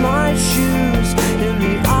in my shoes in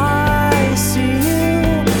the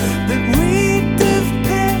ICU that reeked of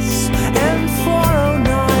piss and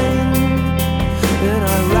 409, and I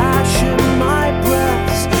rationed my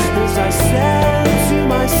breaths as I said to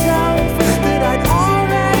myself that I'd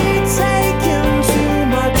already taken too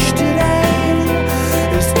much today.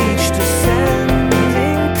 As each descending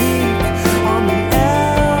peak on the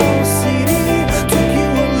LCD took you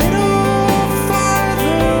a little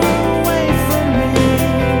farther away from me.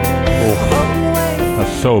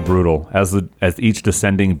 That's so brutal. As each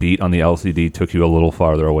descending beat on the LCD took you a little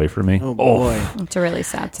farther away from me. Oh boy. It's a really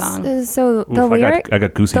sad song. So the I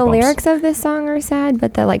got goosey the bumps. lyrics of this song are sad,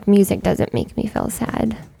 but the music doesn't make me feel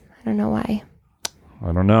sad. I don't know why.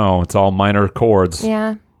 I don't know. It's all minor chords.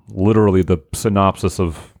 Yeah, Literally the synopsis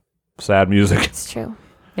of sad music. it's true.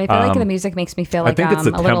 I feel like the music makes me feel like I think it's the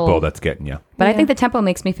a tempo little, that's getting you. but I Yeah. think the tempo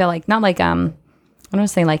makes me feel like not like I don't want to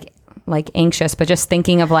say like anxious, but just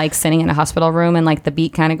thinking of like sitting in a hospital room and like the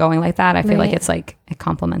beat kind of going like that. I feel like Right. it's like it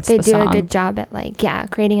complements They the do song. a good job at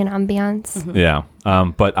creating an ambiance. Yeah.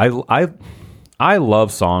 But I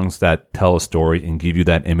love songs that tell a story and give you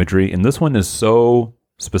that imagery. And this one is so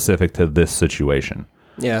specific to this situation.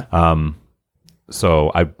 Yeah.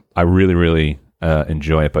 So I really, really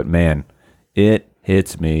enjoy it. But man, it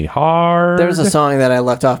hits me hard. There's a song that I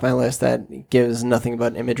left off my list that gives nothing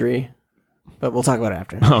but imagery, but we'll talk about it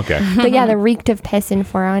after. Okay. But yeah, the reeked of piss in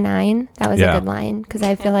 409. That was Yeah. a good line because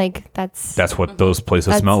I feel like that's That's what those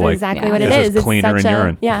places that's smell like. exactly Yeah. what it It's is. just It's cleaner such in a-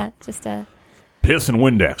 urine. Yeah, just a Piss and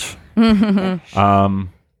Windex.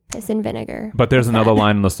 piss and vinegar. But there's another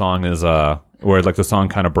line in the song is where like the song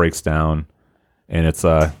kind of breaks down, and it's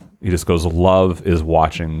he just goes, "Love is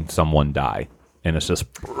watching someone die," and it's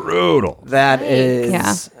just brutal. That is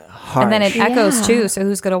Yeah. harsh. And then it echoes Yeah. too. So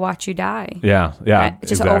who's gonna watch you die? Yeah, yeah, Right?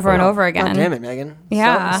 Just over and over again. God damn it, Megan.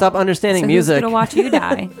 Yeah. Stop understanding So music. Who's gonna watch you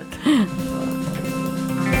die?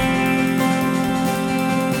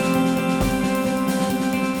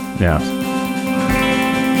 Yeah.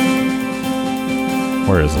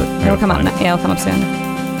 Where is it? I It'll gotta come up. find it. Yeah, it'll come up soon.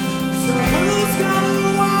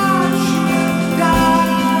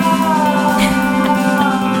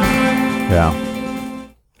 Yeah.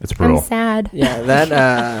 It's I'm brutal. sad. Yeah,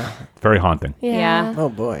 that. Very haunting. Yeah. Oh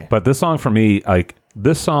boy. But this song for me, like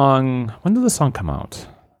this song, when did this song come out?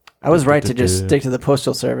 I was right to just stick to the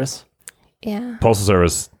Postal Service. Yeah. Postal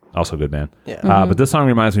Service, also a good band. Yeah. But this song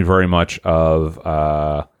reminds me very much of,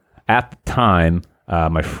 at the time,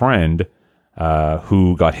 my friend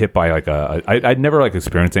who got hit by like I'd never like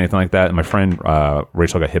experienced anything like that. And my friend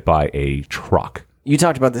Rachel got hit by a truck. You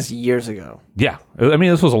talked about this years ago. Yeah. I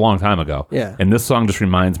mean, this was a long time ago. Yeah. And this song just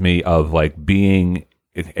reminds me of like being,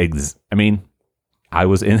 I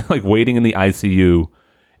was in like waiting in the ICU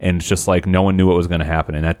and it's just like no one knew what was going to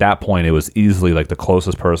happen. And at that point, it was easily like the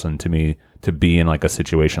closest person to me to be in like a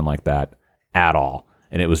situation like that at all.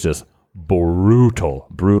 And it was just brutal.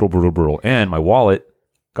 And my wallet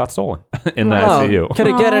got stolen in the ICU. Could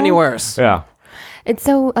it get any worse? Yeah. It's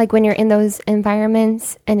so like when you're in those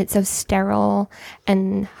environments and it's so sterile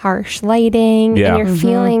and harsh lighting Yeah. and you're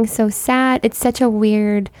feeling so sad. It's such a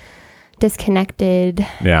weird, disconnected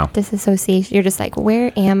disassociation. You're just like,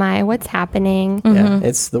 where am I? What's happening? Yeah,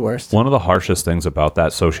 it's the worst. One of the harshest things about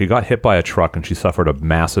that, so she got hit by a truck and she suffered a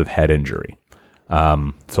massive head injury.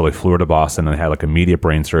 So they flew her to Boston and they had like immediate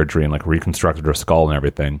brain surgery and like reconstructed her skull and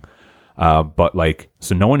everything. But like,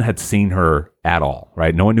 so no one had seen her at all,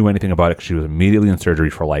 right? No one knew anything about it 'cause she was immediately in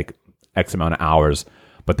surgery for like X amount of hours,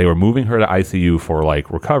 but they were moving her to ICU for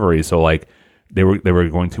like recovery. So like they were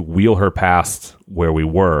going to wheel her past where we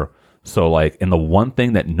were. So like, and the one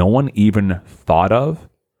thing that no one even thought of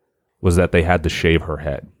was that they had to shave her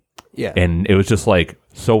head. Yeah. And it was just like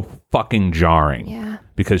so fucking jarring. Yeah.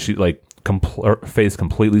 Because she like face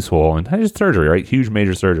completely swollen. Just surgery, right? Huge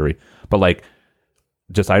major surgery. But like,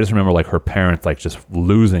 I just remember like her parents like just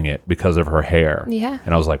losing it because of her hair. Yeah.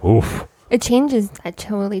 And I was like, oof. It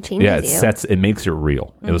totally changes Yeah, you. it makes it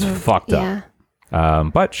real. It was fucked up. Yeah.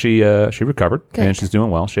 But she recovered Good. and she's doing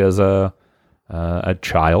well. She has a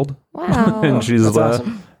child. Wow. And she's That's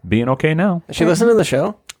awesome. being okay now. Does she listen to the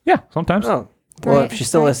show? Yeah, sometimes. Oh. Well, Right. if she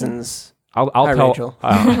still listens, I'll Hi, tell. Rachel.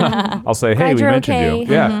 I'll say, hey, Glad we you're mentioned okay. you.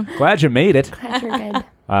 Yeah, glad you made it. Glad you're good.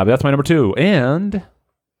 But that's my number 2. And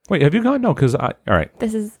wait, have you gone? No, because all right.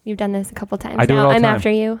 You've done this a couple times. I do it now. all the I'm time. after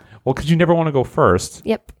you. Well, because you never want to go first,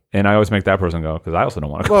 Yep. and I always make that person go because I also don't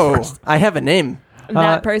want to go whoa, first. I have a name.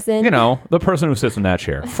 That person. You know, the person who sits in that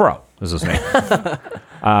chair. Fro is his name.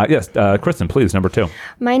 Yes, Kristen, please, number 2.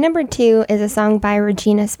 My number 2 is a song by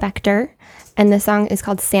Regina Spektor, and the song is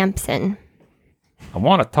called Samson. I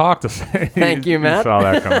want to talk to. Thank you, Matt. You saw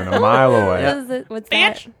that coming a mile away. What's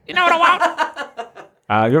that? You know what I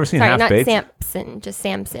want? You ever seen Sorry, Half not Baked? Samson, just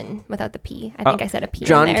Samson without the P. I think I said a P.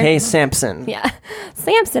 John in there. K. Sampson. Yeah,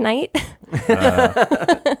 Samsonite.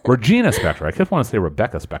 Regina Spektor. I kept want to say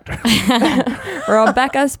Rebecca Spektor.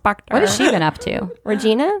 Rebecca Spektor. What has she been up to?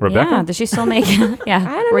 Regina? Rebecca? Yeah, does she still make? Yeah, I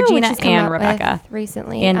don't know Regina what she's come and up Rebecca with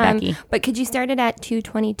recently and Becky. But could you start it at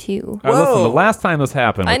 222? Listen, the last time this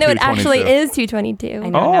happened, I was know it actually 222. is 222. I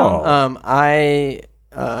know. Oh, I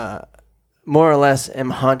more or less am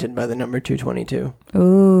haunted by the number 222.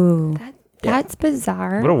 Ooh, That's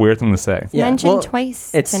bizarre. what a weird thing to say. Yeah, Mentioned well,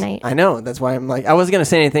 twice It's tonight. I know. That's why I'm like, I wasn't gonna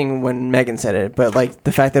say anything when Megan said it, but like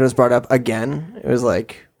the fact that it was brought up again, it was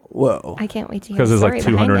like, whoa. I can't wait to hear Because the there's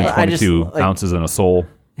story like behind it. I just, 222 like- ounces in a soul.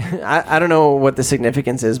 I don't know what the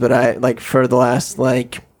significance is, but I like for the last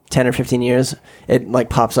like 10 or 15 years, it like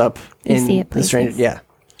pops up You in see it the stranger. places. Yeah,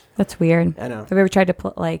 that's weird. I know. Have you ever tried to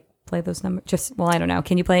play those numbers? Just I don't know.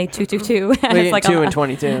 Can you play 222? And Wait, it's like 2 and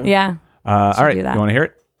 22. Yeah. All right, do you that. want to hear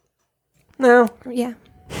it? No. Yeah,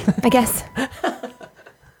 I guess.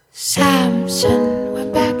 Samson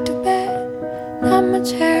went back to bed. Not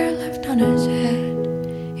much hair left on his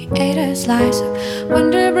head. He ate a slice of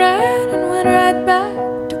Wonder Bread and went right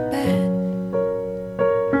back to bed.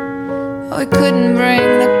 Oh, we couldn't bring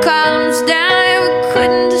the columns down. We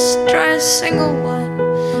couldn't destroy a single one.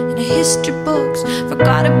 And the history books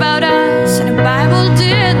forgot about us, and the Bible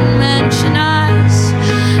didn't mention us,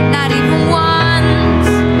 not even once.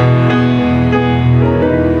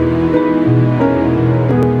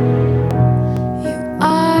 You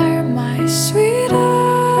are my sweetest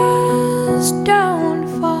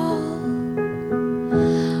downfall.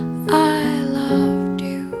 I loved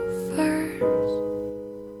you first.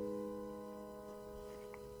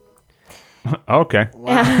 Okay.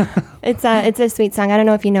 Yeah, it's a sweet song. I don't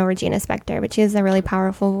know if you know Regina Spektor, but she has a really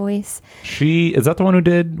powerful voice. Is that the one who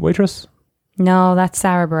did Waitress? No, that's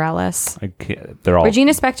Sarah Bareilles. I can't, they're all.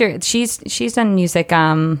 Regina Spektor. She's done music.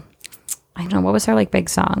 I don't know what was her like big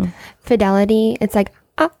song. Fidelity. It's like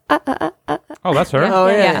Oh, that's her. Oh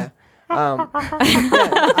yeah. Yeah.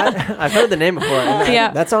 I've heard the name before. And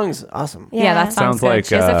Yeah. that song's awesome. Yeah, that Sounds sounds good. like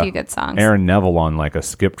She has a few good songs. Aaron Neville on like a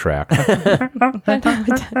skip track. Sound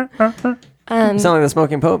like the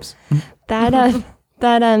Smoking Popes.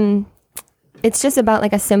 It's just about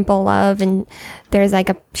like a simple love, and there's like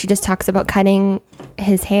she just talks about cutting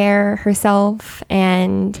his hair herself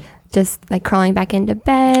and just like crawling back into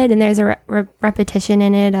bed, and there's a repetition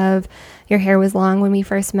in it of your hair was long when we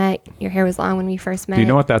first met, your hair was long when we first met. Do you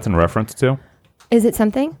know what that's in reference to? Is it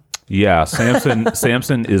something? Yeah, Samson.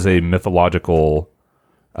 Samson is a mythological.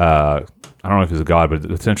 I don't know if he's a god, but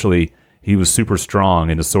essentially he was super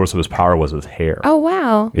strong, and the source of his power was his hair. Oh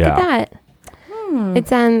wow. Look Yeah. at that.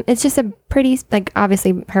 It's just a pretty, like,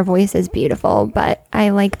 obviously her voice is beautiful, but I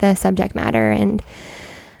like the subject matter. And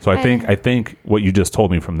So I think what you just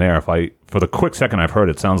told me from there, for the quick second I've heard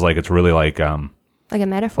it, sounds like it's really like a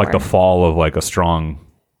metaphor, like the fall of like a strong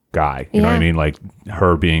guy. You know what I Yeah. mean? Like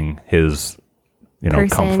her being his, person.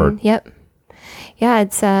 comfort. Yep. Yeah,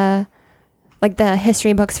 it's like the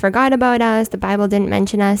history books forgot about us. The Bible didn't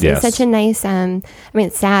mention us. Yes. It's such a nice. I mean,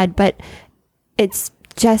 it's sad, but it's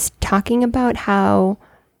just talking about how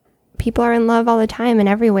people are in love all the time and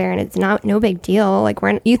everywhere, and it's no big deal. Like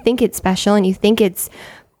you think it's special and you think it's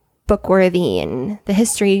book worthy, and the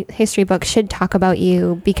history book should talk about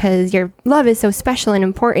you because your love is so special and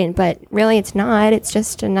important, but really it's not. It's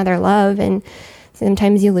just another love, and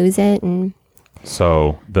sometimes you lose it. And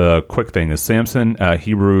So the quick thing is Samson,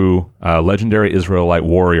 Hebrew, legendary Israelite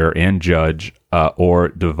warrior and judge, or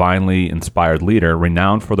divinely inspired leader,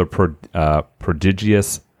 renowned for the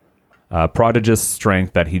prodigious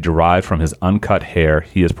strength that he derived from his uncut hair.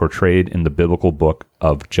 He is portrayed in the biblical book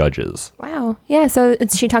of Judges. wow, yeah. So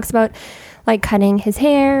she talks about like cutting his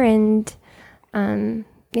hair and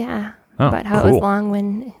about how it was cool. long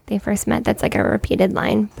when they first met. That's like a repeated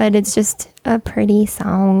line, but it's just a pretty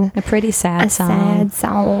song. A pretty sad A song. sad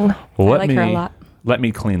song. Well, I like her a lot. Let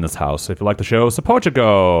me clean this house. If you like the show, support your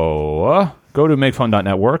go. Go to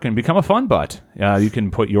makefun.network and become a fun butt. You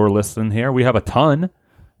can put your lists in here. We have a ton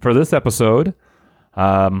for this episode.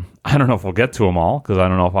 I don't know if we'll get to them all because I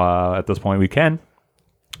don't know if at this point we can.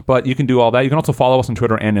 But you can do all that. You can also follow us on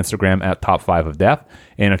Twitter and Instagram at Top5ofDeath.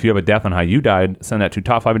 And if you have a death on how you died, send that to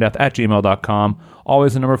top5ofdeath@gmail.com.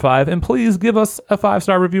 Always the number 5. And please give us a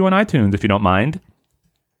 5-star review on iTunes if you don't mind.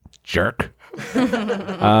 Jerk.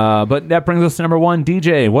 But that brings us to number 1.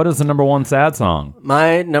 DJ, what is the number 1 sad song?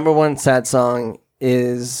 My number 1 sad song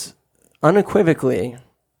is unequivocally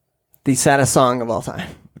the saddest song of all time.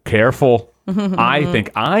 Careful. I think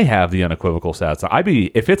I have the unequivocal sad song.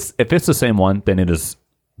 If it's the same one, then it is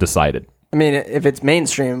decided. I mean, if it's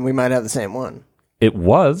mainstream, we might have the same one. It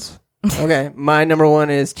was. Okay, my number 1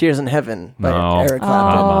 is "Tears in Heaven" by No, Eric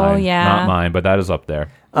Clapton. not mine. yeah. Not mine, but that is up there.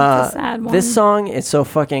 It's a sad one. This song is so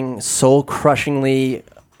fucking soul-crushingly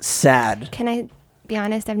sad. Can I be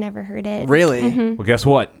honest? I've never heard it. Really? Well, guess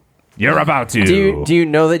what? You're about to. Do you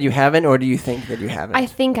know that you haven't, or do you think that you haven't? I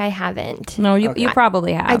think I haven't. No, you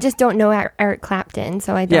probably have. I just don't know Eric Clapton,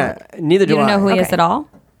 so I don't. Yeah, neither do You don't I. know who he is Okay. at all?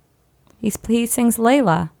 He sings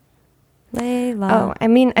Layla. Layla. Oh, I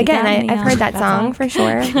mean, again, got me I've on heard that song for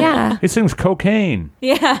sure. Yeah. He sings cocaine.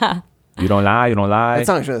 Yeah. You don't lie. You don't lie. That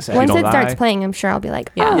song's really sad. Once don't it starts lie. playing, I'm sure I'll be like,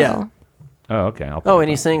 Yeah. oh. Yeah. Oh, okay. I'll Oh, and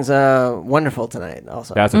he sings "Wonderful Tonight"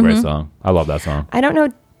 also. That's a great song. I love that song. I don't know.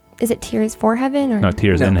 Is it Tears for Heaven or No,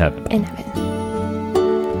 Tears in Heaven. in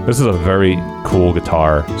Heaven? This is a very cool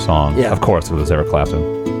guitar song. Yeah. Of course, it was Eric Clapton.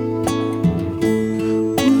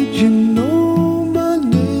 Would you know my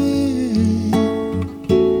name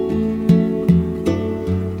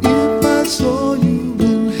if I saw you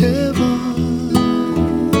in heaven?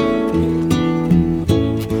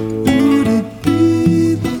 Would it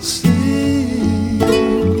be the same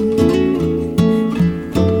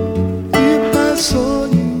if I saw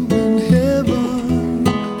you in heaven?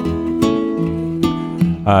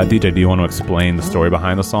 DJ, do you want to explain the story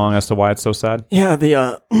behind the song as to why it's so sad? Yeah,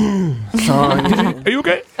 the song. Are you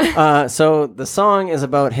okay? So the song is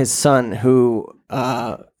about his son who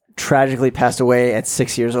tragically passed away at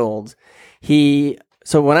 6 years old.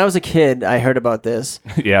 So when I was a kid, I heard about this.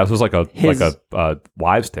 Yeah, this was like a His-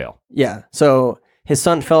 wives' tale. Yeah. So his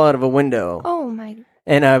son fell out of a window, Oh my.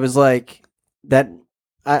 and I was like, that.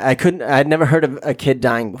 I'd never heard of a kid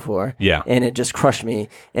dying before. Yeah. And it just crushed me.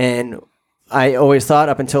 And I always thought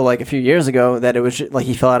up until like a few years ago that it was like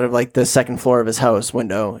he fell out of like the second floor of his house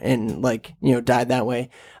window and like, died that way.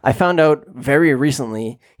 I found out very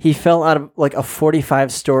recently he fell out of like a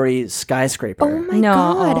 45-story skyscraper. Oh my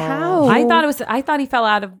God, how? I thought he fell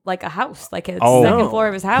out of like a house, like his second floor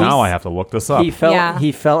of his house. Now I have to look this up. He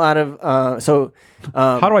fell out of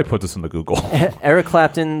How do I put this in the Google? Eric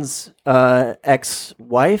Clapton's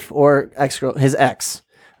ex-wife or ex-girl, his ex,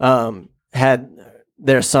 had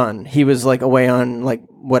their son. He was like away on like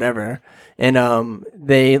whatever, and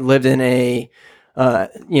they lived in a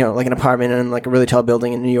like an apartment in like a really tall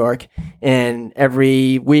building in New York. And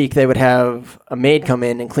every week they would have a maid come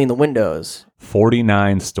in and clean the windows.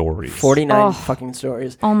 49 stories. 49 fucking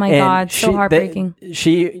stories. Oh my God, so heartbreaking.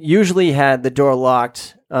 She usually had the door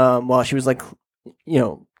locked while she was like,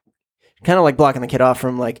 kind of like blocking the kid off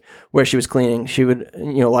from like where she was cleaning. She would,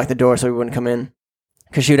 lock the door so he wouldn't come in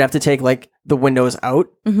because she would have to take like the windows out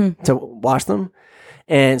to wash them.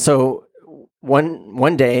 And so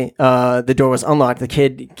one day, the door was unlocked. The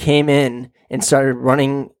kid came in and started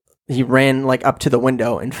running. He ran like up to the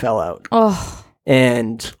window and fell out. Oh,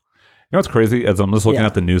 and you know what's crazy? As I'm just looking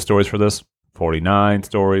at the news stories for this, 49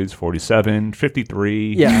 stories, 47,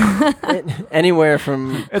 53. Yeah. Anywhere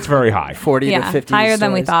from... It's very high. 40 to 50 higher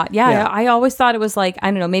than we stories. thought. Yeah, I always thought it was like,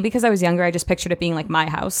 I don't know, maybe because I was younger, I just pictured it being like my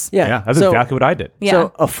house. Yeah, that's exactly what I did. Yeah.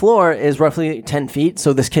 So a floor is roughly 10 feet.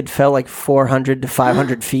 So this kid fell like 400 to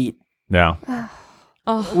 500 feet. Yeah.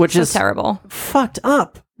 Which is terrible. Fucked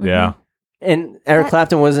up. Yeah. And Eric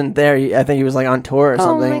Clapton wasn't there. I think he was like on tour or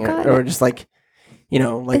something. my God. Or just like,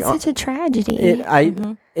 like... It's such a tragedy.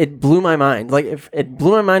 It blew my mind. Like, it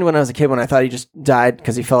blew my mind when I was a kid when I thought he just died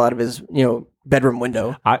because he fell out of his, bedroom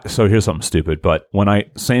window. So here's something stupid, but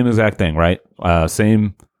same exact thing, right?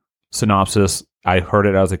 Same synopsis. I heard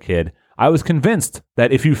it as a kid. I was convinced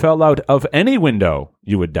that if you fell out of any window,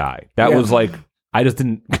 you would die. That was like, I just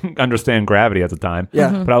didn't understand gravity at the time.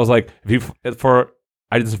 Yeah. But I was like,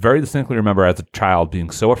 I just very distinctly remember as a child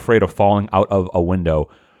being so afraid of falling out of a window.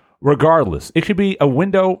 Regardless, it could be a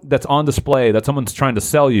window that's on display that someone's trying to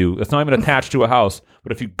sell you. It's not even attached to a house.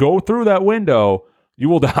 But if you go through that window, you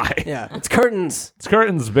will die. Yeah, it's curtains. It's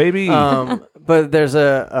curtains, baby. But there's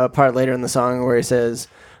a part later in the song where he says,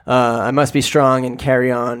 I must be strong and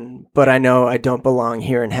carry on, but I know I don't belong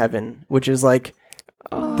here in heaven, which is like,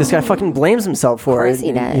 this guy fucking blames himself for it.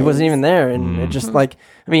 He does. He wasn't even there. And it just like,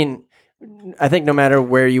 I mean, I think no matter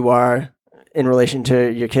where you are in relation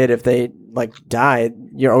to your kid, if they like die,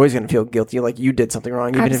 you're always going to feel guilty. Like you did something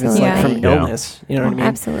wrong, even if it's like from illness. You know what I mean?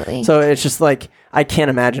 Absolutely. So it's just like, I can't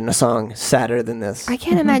imagine a song sadder than this. I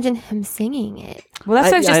can't imagine him singing it. Well,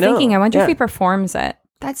 that's what I was just know. thinking. I wonder if Yeah. he performs it.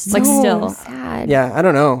 That's Like, so still. sad. Yeah, I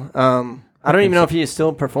don't know. I don't even know if he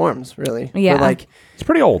still performs, really. Yeah. But like, It's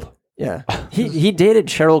pretty old. yeah. He dated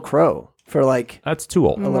Sheryl Crow for like That's too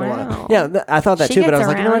old. a little Wow. while. Yeah, I thought that She too, but I gets was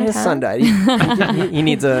like, you know what? around, His huh? son died. He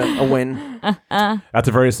needs a win. That's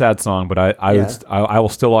a very sad song, but I will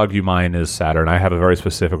still argue mine is sadder, and I have a very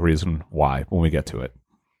specific reason why when we get to it.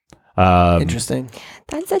 Interesting.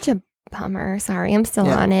 That's such a bummer. Sorry, I'm still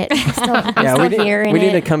Yeah. on it. I'm still hearing we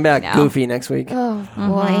need to it. come back No. goofy next week. Oh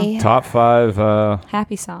boy. Top 5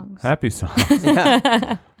 Happy songs. happy songs.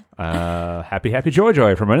 Happy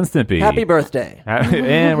Joy from Ren and Stimpy. Happy birthday.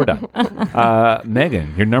 And we're done.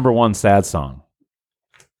 Megan, your number one sad song.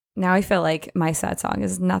 Now I feel like my sad song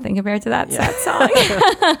is nothing compared to that sad song.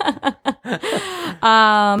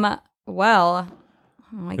 Well,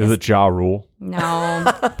 I guess Is it Ja Rule? no.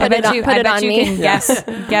 I Put bet it you on me. can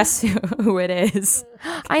guess who it is.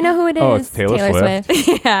 I know who it is. Oh, it's Taylor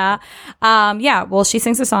Swift. Yeah. Well, she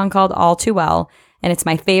sings a song called All Too Well, and it's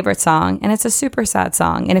my favorite song, and it's a super sad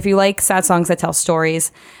song. And if you like sad songs that tell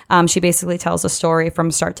stories, she basically tells a story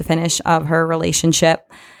from start to finish of her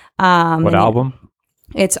relationship. What album?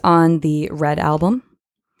 It's on the Red album.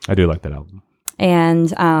 I do like that album. And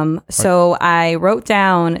so I wrote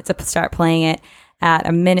down to start playing it at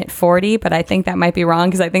 1:40, but I think that might be wrong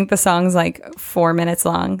because I think the song's like 4 minutes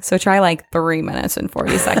long. So try like 3 minutes and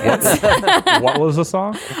 40 seconds. What was the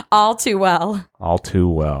song? All Too Well. All Too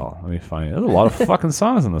Well. Let me find it. There's a lot of fucking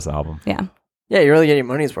songs in this album. Yeah. Yeah, you really get your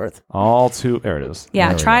money's worth. There it is. Yeah.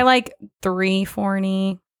 There we Try go. like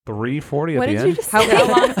 3:40. 3:40 What at the did end. you just How say?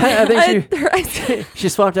 long? I think she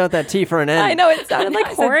swapped out that T for an N. I know it sounded like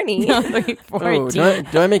horny. No, Oh,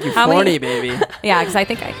 3:40. do I make you How horny, many- baby? Yeah, because I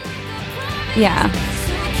think yeah.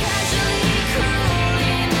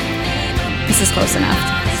 This is close enough.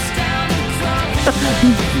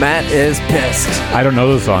 Matt is pissed. I don't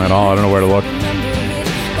know the song at all. I don't know where to look.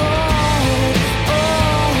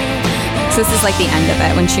 So this is like the end of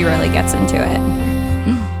it when she really gets into it.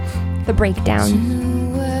 The breakdown.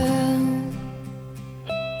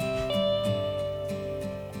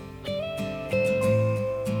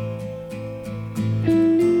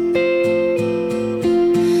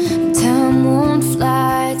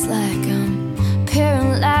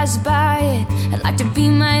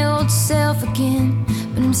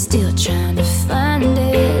 Still trying to find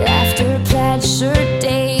it after plaid shirt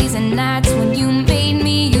days and nights when you made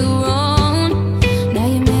me your own. Now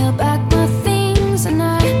you mail back my things and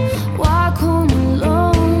I walk home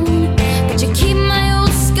alone. But you keep my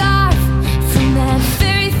old scarf from that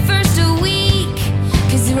very first week,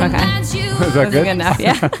 'cause it reminds you. Is that good? Enough,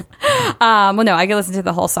 yeah. Well, no, I could listen to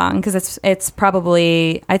the whole song because it's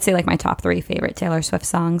probably, I'd say, like my top 3 favorite Taylor Swift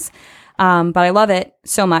songs. But I love it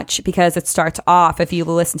so much because it starts off, if you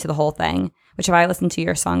listen to the whole thing, which if I listen to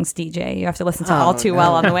your songs, DJ, you have to listen to All Too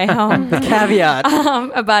Well on the way home. Caveat.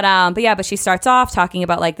 But she starts off talking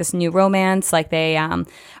about like this new romance, like they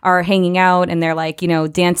are hanging out and they're like,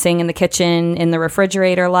 dancing in the kitchen in the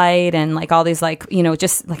refrigerator light and like all these like,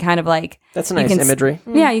 just like kind of like. That's a nice imagery.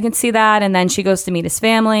 Yeah, you can see that. And then she goes to meet his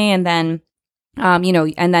family and then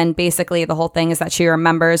and then basically the whole thing is that she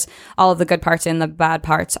remembers all of the good parts and the bad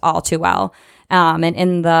parts all too well. And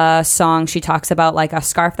in the song, she talks about like a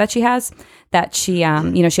scarf that she has that she,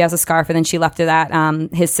 she has a scarf and then she left it at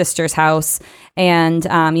his sister's house. And,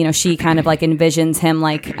 she kind of like envisions him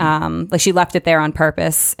like she left it there on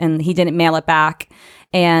purpose and he didn't mail it back.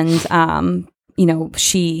 And, now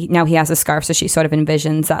he has a scarf. So she sort of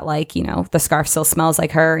envisions that like, the scarf still smells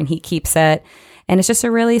like her and he keeps it. And it's just a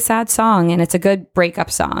really sad song and it's a good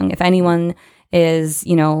breakup song. If anyone is,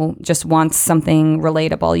 just wants something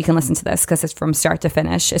relatable, you can listen to this because it's from start to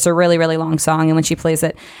finish. It's a really, really long song. And when she plays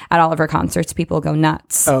it at all of her concerts, people go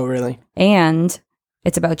nuts. Oh, really? And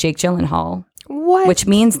it's about Jake Gyllenhaal. What? Which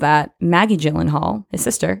means that Maggie Gyllenhaal, his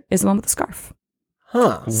sister, is the one with the scarf.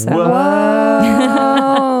 Huh. So,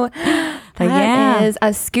 Whoa. But That is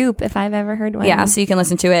a scoop if I've ever heard one. Yeah, so you can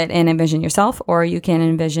listen to it and envision yourself, or you can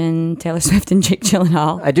envision Taylor Swift and Jake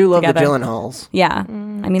Gyllenhaal. I do love together. the Gyllenhaals. Yeah,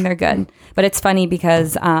 I mean, they're good. But it's funny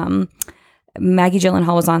because Maggie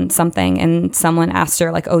Gyllenhaal was on something and someone asked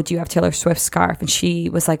her, like, oh, do you have Taylor Swift's scarf? And she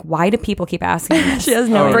was like, why do people keep asking this? She has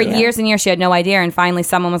no For idea. years and years, she had no idea. And finally,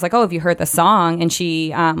 someone was like, oh, have you heard the song? And she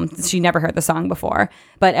never heard the song before.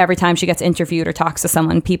 But every time she gets interviewed or talks to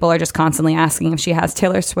someone, people are just constantly asking if she has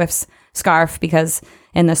Taylor Swift's scarf because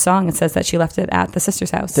in the song it says that she left it at the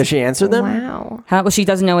sister's house. Does she answer them? Wow. Well, she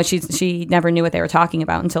doesn't know what she never knew what they were talking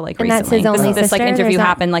about until like And that's recently. his only This like sister? interview There's not-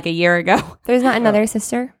 happened like a year ago. There's not another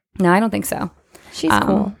sister? No, I don't think so. She's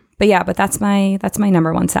cool. But yeah, but that's my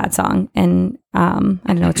number one sad song, and I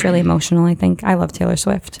don't know, it's really emotional. I think I love Taylor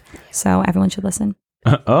Swift, so everyone should listen.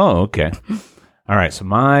 Oh, okay. All right. So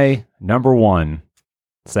my number one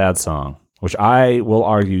sad song, which I will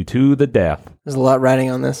argue to the death, There's a lot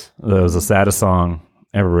riding on this. that was the saddest song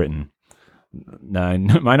ever written. My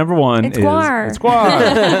number one It's is Gwar. It's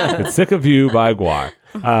Gwar. It's Sick of You by Gwar.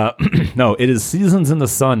 No, it is Seasons in the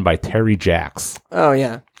Sun by Terry Jacks. Oh,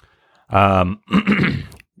 yeah.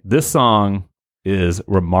 This song is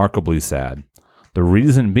remarkably sad. The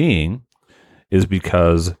reason being is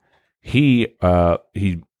because he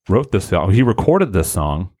wrote this song. He recorded this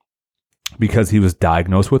song because he was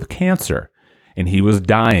diagnosed with cancer and he was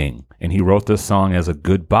dying. And he wrote this song as a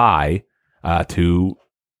goodbye to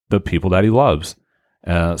the people that he loves.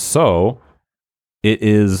 So it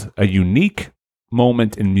is a unique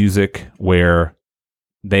moment in music where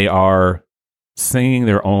they are singing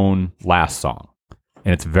their own last song.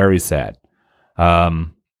 And it's very sad.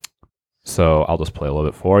 So I'll just play a little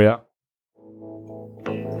bit for you.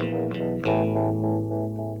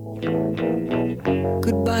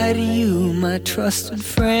 Goodbye to you, my trusted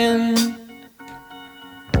friend.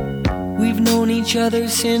 We've known each other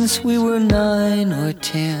since we were 9 or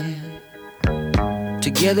 10.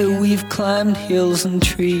 Together we've climbed hills and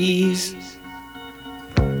trees,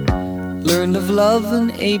 learned of love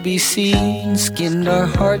and ABC, and skinned our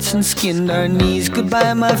hearts and skinned our knees.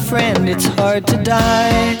 Goodbye, my friend, it's hard to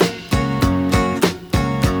die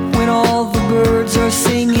when all the birds are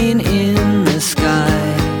singing in the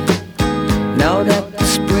sky. Now that the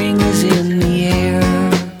spring is in the air,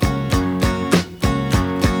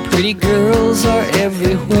 pretty girls are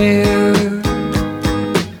everywhere.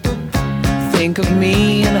 Think of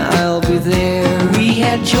me and I'll be there. We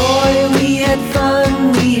had joy, we had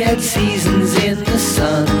fun, we had seasons in the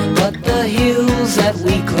sun, but the hills that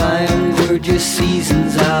we climbed were just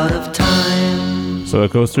seasons out of time. So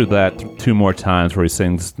it goes through that two more times where he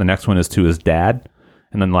sings. The next one is to his dad,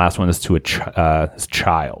 and then the last one is to his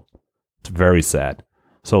child. It's very sad.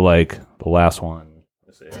 So like the last one.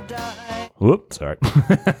 Whoop, sorry.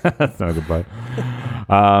 That's not a goodbye.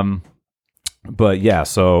 But yeah,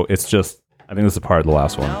 so it's just, I think this is a part of the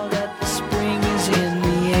last one. Now that the spring is in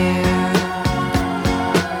the air,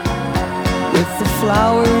 with the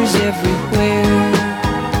flowers everywhere.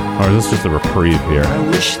 Or is this is just a reprieve here. I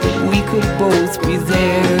wish that we could both be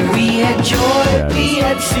there. We had joy, Yeah, we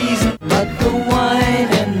had season, but the wine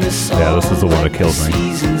and the song. Yeah, this is the one that kills me.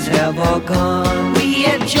 Seasons have all gone. We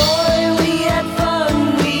had joy, we had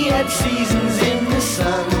fun, we had seasons in the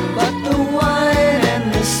sun, but the wine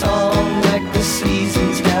and the song, like the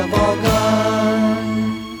seasons, have all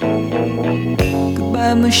gone.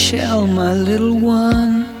 Goodbye, Michelle, my little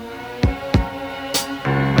one.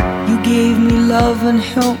 You gave me love and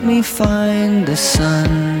helped me find the sun.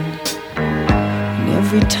 And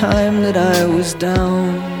every time that I was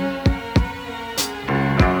down,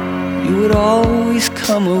 you would always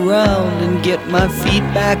come around and get my feet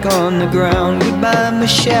back on the ground. Goodbye,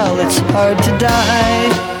 Michelle, it's hard to die.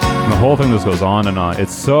 And the whole thing just goes on and on.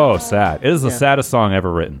 It's so sad. It is the saddest song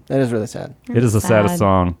ever written. That is really sad. It is the saddest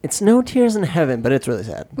song. It's no tears in heaven, but it's really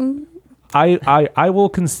sad. I will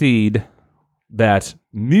concede that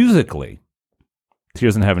musically,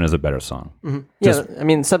 Tears in Heaven is a better song. Yeah, I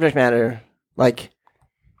mean, subject matter, like,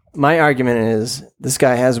 my argument is this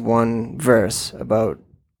guy has one verse about,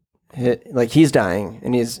 like, he's dying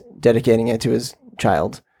and he's dedicating it to his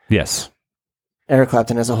child. Yes. Eric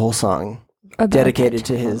Clapton has a whole song dedicated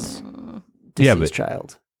to his deceased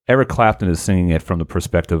child. Eric Clapton is singing it from the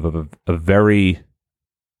perspective of a very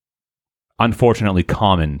unfortunately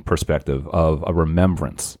common perspective of a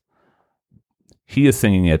remembrance. He is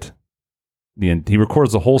singing it. He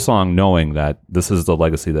records the whole song knowing that this is the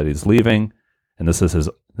legacy that he's leaving, and this is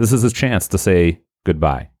his chance to say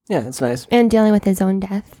goodbye. Yeah, it's nice. And dealing with his own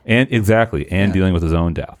death. And dealing with his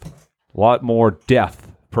own death. A lot more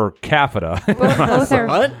death per capita.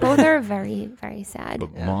 Both are very, very sad.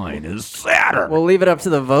 But mine is sadder. We'll leave it up to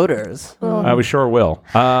the voters. We sure will.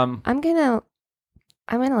 I'm gonna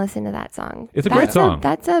listen to that song. It's a great song.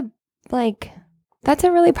 That's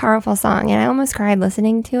a really powerful song, and I almost cried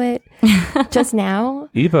listening to it just now.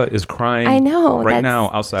 Eva is crying. I know right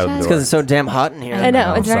now outside of the door. It's because it's so damn hot in here. I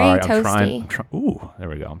know, it's very toasty. Ooh, there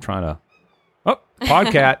we go. I'm trying to. Oh,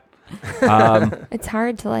 podcat. It's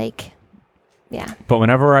hard to yeah. But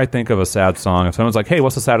whenever I think of a sad song, if someone's like, "Hey,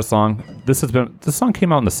 what's the saddest song?" This song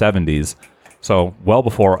came out in the 70s, so well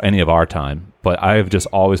before any of our time. But I've just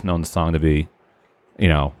always known the song to be,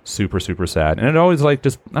 super, super sad. And it always I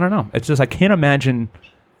don't know. It's just, I can't imagine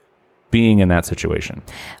being in that situation.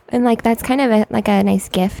 And that's kind of a nice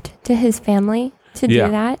gift to his family to do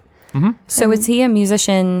that. Mm-hmm. So was he a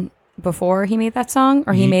musician before he made that song,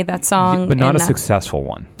 or he made that song? But not a successful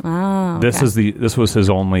one. Oh, okay. This was his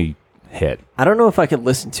only hit. I don't know if I could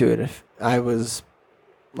listen to it if I was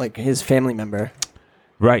his family member.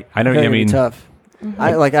 Right. I know. Very I mean, tough. Mm-hmm.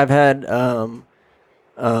 I've had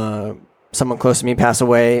someone close to me pass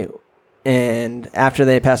away, and after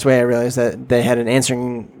they passed away, I realized that they had an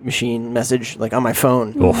answering machine message on my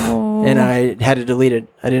phone, and I had to delete it.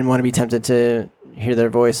 I didn't want to be tempted to hear their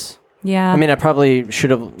voice. Yeah. I mean, I probably should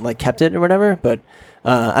have kept it or whatever, but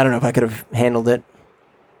I don't know if I could have handled it.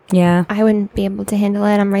 Yeah. I wouldn't be able to handle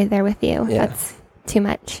it. I'm right there with you. Yeah. That's too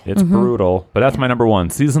much. It's brutal. But that's my number one,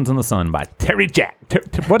 Seasons in the Sun by Terry Jack.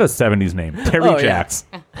 What a 70s name. Terry Jacks.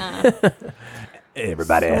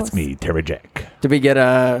 Everybody asks me, Terry Jack. Did we get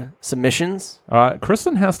submissions?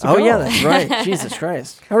 Kristen has to go. Oh, yeah, that's right. Jesus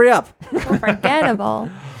Christ. Hurry up. Forgettable. All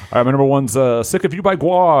right, my number one's Sick of You by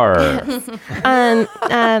Guar.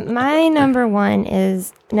 My number one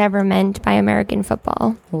is Never Meant by American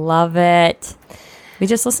Football. Love it. We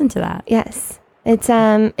just listened to that. Yes. It's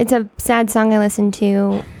a sad song I listen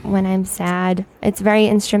to when I'm sad. It's very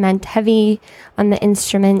heavy on the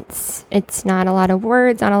instruments. It's not a lot of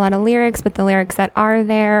words, not a lot of lyrics, but the lyrics that are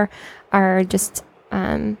there are just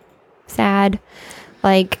sad.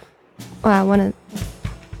 I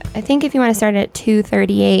think if you want to start at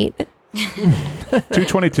 238.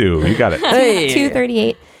 222. You got it. Hey.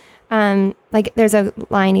 238. There's a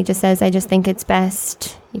line he just says, "I just think it's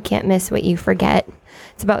best. You can't miss what you forget."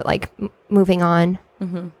 It's about moving on.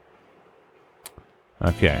 Mm-hmm.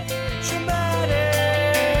 Okay.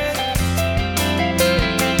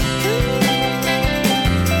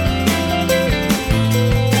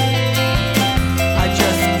 I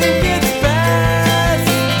just think it's best,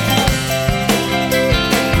 'cause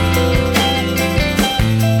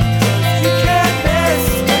you can't miss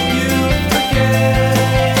what you forget.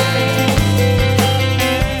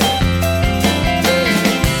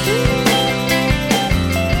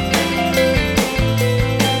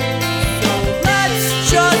 So let's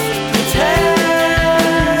just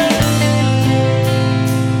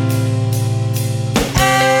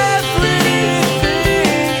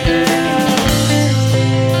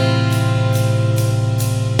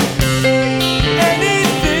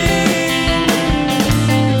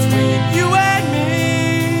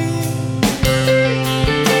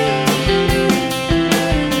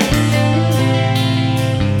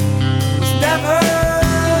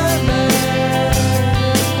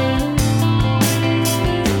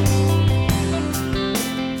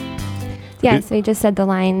Yeah, so he just said the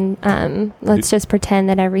line, let's just pretend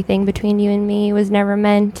that everything between you and me was never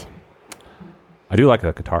meant. I do like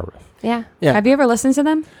that guitar riff. Yeah. Yeah. Have you ever listened to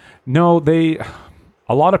them? No,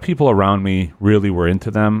 a lot of people around me really were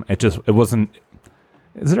into them. It wasn't.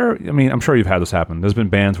 I'm sure you've had this happen. There's been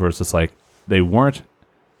bands where it's just like they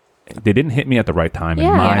didn't hit me at the right time in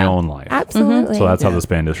my own life. Absolutely. So that's how this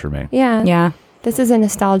band is for me. Yeah. Yeah. This is a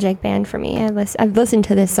nostalgic band for me. I've listened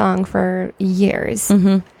to this song for years.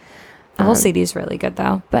 The whole CD is really good,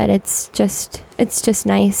 though. But it's just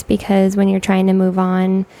nice because when you're trying to move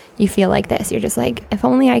on, you feel like this. You're just like, if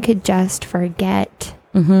only I could just forget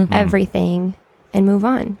everything and move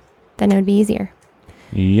on, then it would be easier.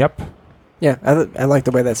 Yep. Yeah, I like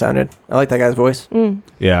the way that sounded. I like that guy's voice.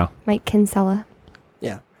 Yeah. Mike Kinsella.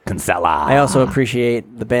 Yeah. Kinsella. I also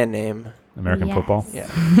appreciate the band name. American Yes. football. Yeah.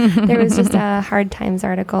 There was just a Hard Times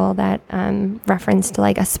article that referenced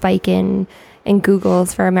like a spike in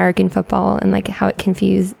Googles for American football and like how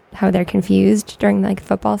they're confused during like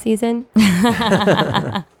football season.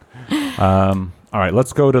 All right,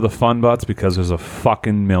 let's go to the fun butts because there's a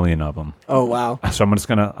fucking million of them. Oh, wow. So I'm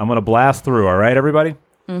gonna blast through. All right, everybody.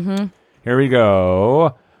 Here we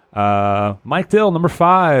go. Mike Dill, number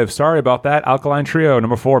 5. Sorry about that. Alkaline Trio.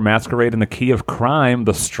 Number 4, Masquerade in the Key of Crime.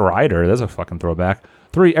 The Strider. There's a fucking throwback.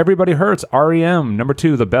 3, Everybody Hurts. REM. Number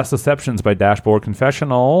 2, The Best Deceptions by Dashboard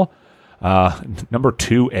Confessional. Number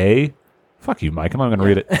 2A. Fuck you, Mike. I'm not going to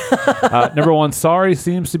read it. Number 1, Sorry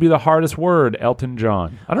Seems to Be the Hardest Word. Elton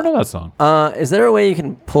John. I don't know that song. Is there a way you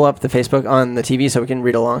can pull up the Facebook on the TV so we can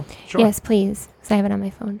read along? Sure. Yes, please, because I have it on my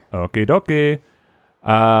phone. Okie dokie.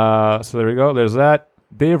 So there we go. There's that.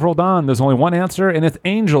 Dave Roldan, there's only one answer, and it's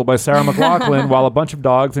Angel by Sarah McLachlan, while a bunch of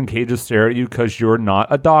dogs in cages stare at you because you're not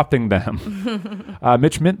adopting them.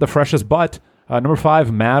 Mitch Mint, The Freshest Butt. Number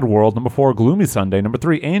 5, Mad World. Number 4, Gloomy Sunday. Number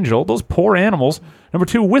 3, Angel. Those poor animals. Number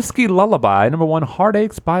 2, Whiskey Lullaby. Number 1,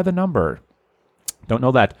 Heartaches by the Number. Don't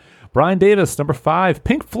know that. Brian Davis, number 5,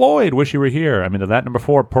 Pink Floyd, Wish You Were Here. I'm into that. Number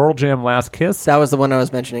 4, Pearl Jam, Last Kiss. That was the one I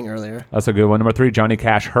was mentioning earlier. That's a good one. Number 3, Johnny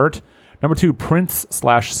Cash, Hurt. Number 2,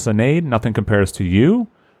 Prince/Sinead, Nothing Compares to You.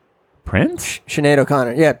 Prince? Sinead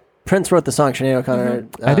O'Connor. Yeah, Prince wrote the song. Sinead O'Connor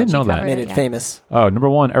I didn't know that. made it famous. Oh, number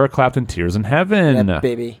 1, Eric Clapton, Tears in Heaven. Yeah,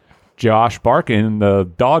 baby. Josh Barkin,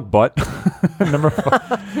 the dog butt.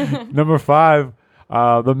 Number 5,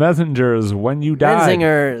 The Messengers, When You Died.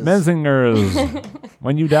 Menzingers.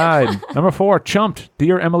 When You Died. Number 4, Chumped,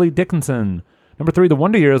 Dear Emily Dickinson. Number 3, The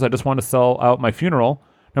Wonder Years, I Just Want to Sell Out My Funeral.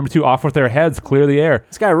 Number 2, Off With Their Heads, Clear the Air.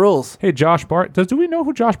 This guy rules. Hey, Josh Barkin. Do we know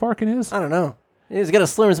who Josh Barkin is? I don't know. He's got a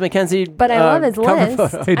Slimmers Mackenzie. But I love his cover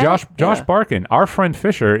list. photo. Hey, Josh Barkin. Our friend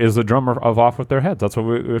Fisher is the drummer of Off With Their Heads. That's what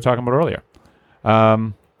we were talking about earlier.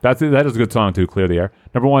 That is a good song, too, Clear the Air.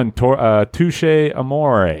 Number 1, Touche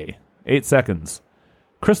Amore, 8 Seconds.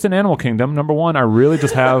 Kristen Animal Kingdom, number 1, I really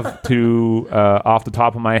just have to, off the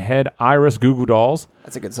top of my head, Iris Goo Goo Dolls.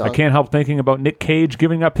 That's a good song. I can't help thinking about Nick Cage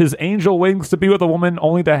giving up his angel wings to be with a woman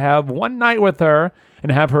only to have one night with her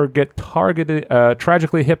and have her get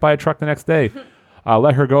tragically hit by a truck the next day.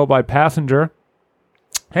 Let Her Go by Passenger.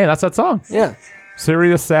 Hey, that's that song. Yeah.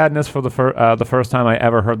 Serious Sadness for the first time I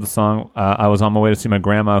ever heard the song. I was on my way to see my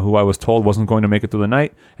grandma, who I was told wasn't going to make it through the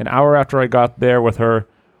night. An hour after I got there with her,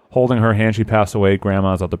 holding her hand, she passed away.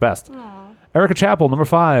 Grandmas are the best. Aww. Erica Chappell, number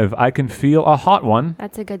 5, I Can Feel a Hot One.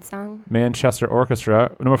 That's a good song. Manchester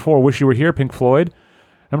Orchestra. Number 4, Wish You Were Here, Pink Floyd.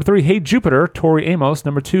 Number 3, Hey Jupiter, Tori Amos.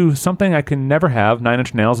 Number 2, Something I Can Never Have, 9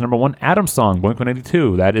 Inch Nails. Number 1, Adam's Song,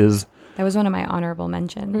 Blink-182. That was one of my honorable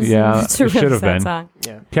mentions. Yeah, It's a it should really have sad been. song.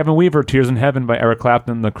 Yeah. Kevin Weaver, Tears in Heaven by Eric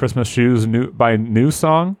Clapton. The Christmas Shoes by New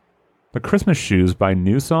Song. The Christmas Shoes by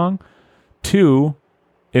New Song. 2,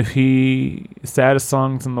 Saddest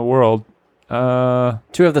Songs in the World. 2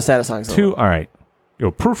 of the saddest songs. 2, all right.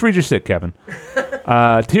 Yo, proofread your shit, Kevin.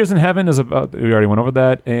 Tears in Heaven is about, we already went over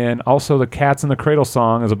that. And also the Cats in the Cradle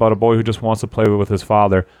song is about a boy who just wants to play with his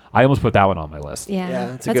father. I almost put that one on my list. Yeah,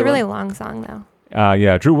 that's that's a really long song, though.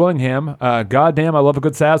 Yeah, Drew Willingham. Goddamn, I love a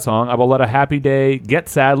good sad song. I will let a happy day get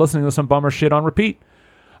sad listening to some bummer shit on repeat.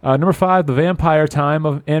 Number 5, The Vampire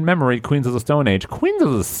Time and Memory, Queens of the Stone Age. Queens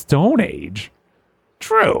of the Stone Age?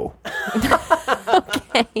 Drew.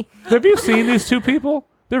 Okay. Have you seen these two people?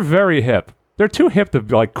 They're very hip. They're too hip to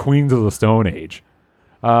be like Queens of the Stone Age.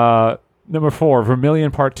 Number 4,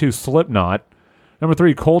 Vermilion Part 2, Slipknot. Number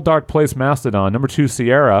 3, Cold Dark Place, Mastodon. Number 2,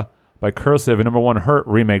 Sierra by Cursive. And number 1, Hurt,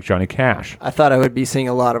 remake, Johnny Cash. I thought I would be seeing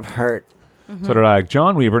a lot of Hurt. So did I.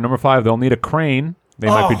 John Weaver, number 5, They'll Need a Crane. They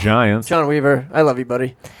Might Be Giants. John Weaver, I love you,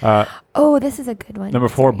 buddy. Oh, this is a good one. Number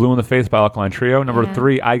 4, Blue in the Face by Alkaline Trio. Number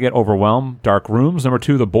 3, I Get Overwhelmed, Dark Rooms. Number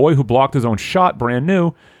 2, The Boy Who Blocked His Own Shot, brand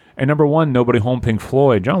new. And number 1, Nobody Home, Pink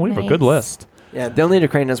Floyd. John Weaver, good Nice. list. Yeah, The Only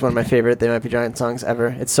Crane is one of my favorite They Might Be Giant songs ever.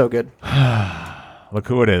 It's so good. Look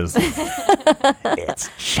who it is. It's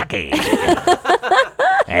Chucky.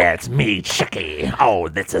 It's me, Chucky. Oh,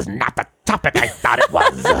 this is not the topic I thought it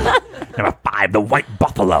was. Number 5, The White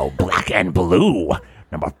Buffalo, Black and Blue.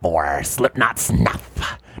 Number 4, Slipknot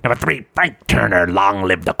Snuff. Number 3, Frank Turner, Long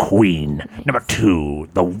Live the Queen. Number 2,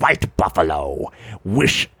 The White Buffalo,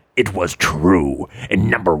 Wish It Was True. And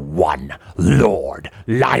number 1, Lord,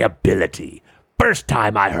 Liability. First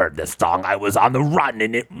time I heard this song, I was on the run,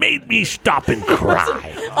 and it made me stop and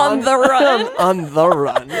cry. On the run On the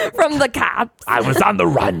run. from the cops. I was on the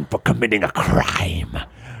run for committing a crime.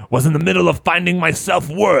 Was in the middle of finding my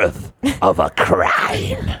self-worth of a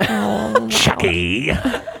crime. Chucky.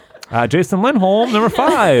 Jason Lindholm, number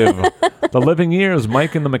 5. The Living Years,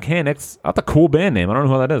 Mike and the Mechanics. That's a cool band name. I don't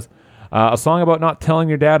know who that is. A song about not telling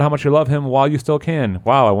your dad how much you love him while you still can.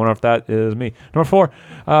 Wow, I wonder if that is me. Number 4,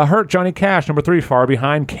 Hurt, Johnny Cash. Number 3, Far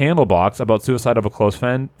Behind, Candlebox, about suicide of a close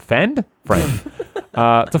friend. It's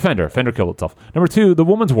a Fender. Fender killed itself. Number 2, The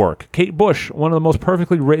Woman's Work, Kate Bush, one of the most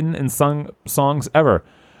perfectly written and sung songs ever.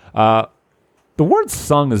 The word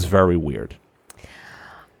sung is very weird.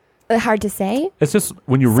 Hard to say. It's just,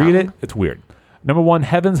 when you read it, it's weird. Number 1,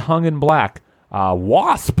 Heavens Hung in Black.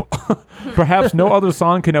 Wasp. Perhaps no other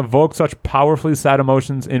song can evoke such powerfully sad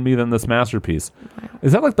emotions in me than this masterpiece. Wow.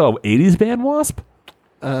 Is that like the 80s band Wasp?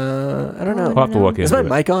 I don't know. I'll have to look Is into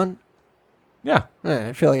my it. mic on? Yeah.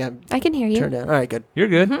 I feel like I'm I can hear you. turned down. All right, good. You're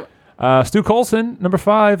good. Stu Colson, number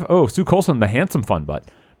 5. Oh, Stu Colson, the handsome fun butt.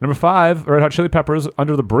 Number 5, Red Hot Chili Peppers,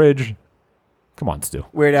 Under the Bridge. Come on, Stu.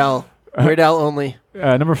 Weird Al. Weird Al only.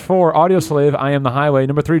 Number 4, Audio Slave, I Am the Highway.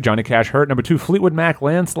 Number 3, Johnny Cash, Hurt. Number 2, Fleetwood Mac,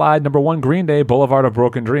 Landslide. Number 1, Green Day, Boulevard of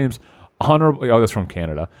Broken Dreams. That's from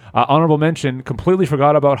Canada. Honorable mention, completely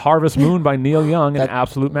forgot about Harvest Moon by Neil Young, an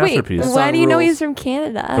absolute Wait, masterpiece. why do you know rules. he's from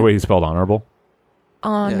Canada? The way he spelled honorable.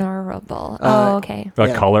 Honorable. Oh, okay.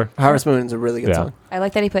 Like color. Harvest Moon is a really good Yeah. song. I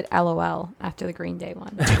like that he put LOL after the Green Day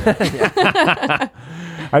one.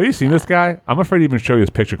 Have you seen this guy? I'm afraid to even show you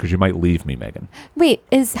his picture because you might leave me, Megan. Wait,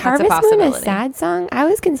 is a Harvest Moon a possibility. sad song? I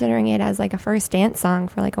was considering it as like a first dance song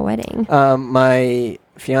for like a wedding. My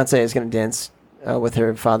fiance is going to dance with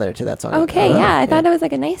her father to that song. Okay, yeah, I thought it was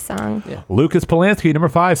like a nice song. Yeah. Lucas Polanski, number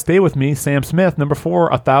 5, Stay With Me, Sam Smith. Number 4,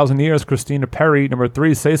 1,000 Years, Christina Perri. Number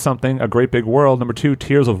 3, Say Something, A Great Big World. Number 2,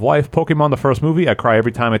 Tears of Life, Pokemon the first movie. I cry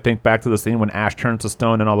every time I think back to the scene when Ash turns to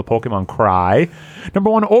stone and all the Pokemon cry. Number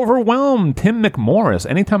 1, Overwhelmed, Tim McMorris.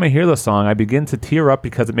 Anytime I hear this song, I begin to tear up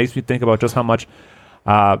because it makes me think about just how much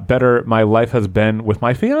better my life has been with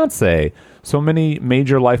my fiance. So many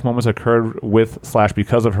major life moments occurred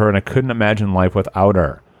with/because of her, and I couldn't imagine life without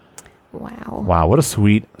her. Wow. Wow, what a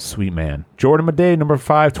sweet, sweet man. Jordan Madej, number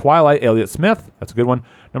 5, Twilight, Elliott Smith. That's a good one.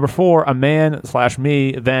 Number 4, A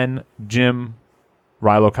Man/Me, then Jim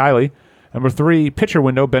Rilo Kiley. Number 3, Picture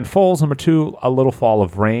Window, Ben Folds. Number 2, A Little Fall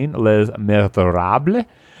of Rain, Les Miserables.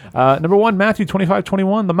 Number 1, Matthew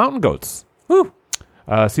 25:21, The Mountain Goats. Woo!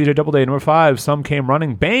 CJ Doubleday, number 5, Some Came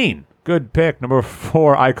Running, Bane. Good pick. Number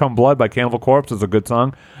 4, I Come Blood by Cannibal Corpse is a good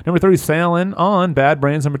song. Number 3, Sailin' On, Bad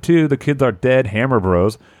Brains. Number 2, The Kids Are Dead, Hammer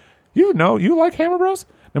Bros. You like Hammer Bros?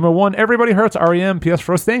 Number 1, Everybody Hurts, R.E.M., P.S.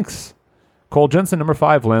 Fro Stinks. Cole Jensen, number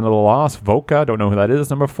 5, Land of the Lost, Voca, don't know who that is.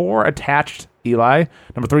 Number 4, Attached, Eli.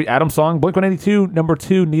 Number 3, Adam Song, Blink-182. Number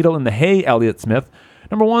 2, Needle in the Hay, Elliott Smith.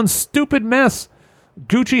 Number 1, Stupid Mess,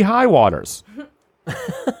 Gucci High Waters.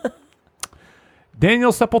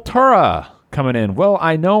 Daniel Sepultura coming in. Well,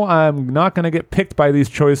 I know I'm not going to get picked by these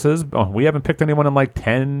choices. Oh, we haven't picked anyone in like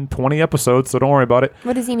 10, 20 episodes, so don't worry about it.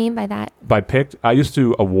 What does he mean by that? By picked, I used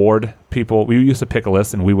to award people. We used to pick a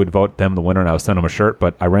list and we would vote them the winner and I would send them a shirt,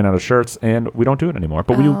 but I ran out of shirts and we don't do it anymore.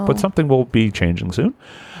 But something will be changing soon.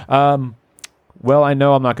 Well, I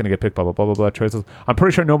know I'm not going to get picked, blah, blah, blah, blah, blah, choices. I'm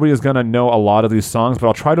pretty sure nobody is going to know a lot of these songs, but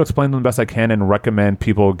I'll try to explain them the best I can and recommend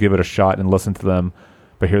people give it a shot and listen to them.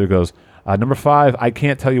 But here it goes. Number 5, I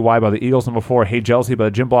Can't Tell You Why by the Eagles. Number 4, Hey Jealousy by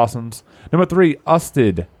the Gin Blossoms. Number 3,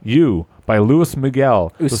 Usted, You by Luis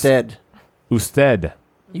Miguel. Usted. Usted.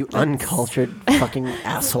 You uncultured fucking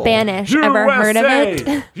asshole. Spanish. Ever heard of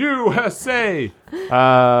it? USA.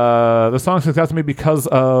 The song sticks out to me because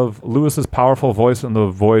of Luis's powerful voice, and the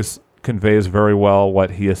voice conveys very well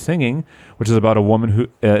what he is singing, which is about a woman who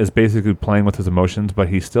is basically playing with his emotions, but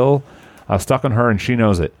he's still stuck on her and she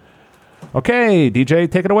knows it. Okay, DJ,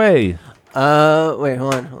 take it away. Wait,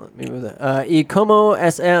 hold on. Let me move that. Y como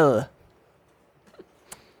es él?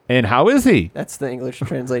 And how is he? That's the English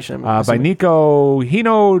translation. By Nico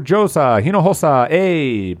Hinojosa,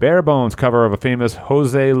 a bare bones cover of a famous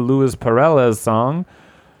Jose Luis Perez song.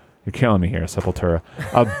 You're killing me here, Sepultura.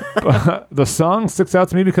 The song sticks out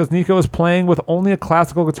to me because Nico is playing with only a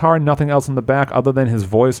classical guitar and nothing else in the back other than his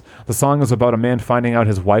voice. The song is about a man finding out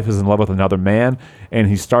his wife is in love with another man, and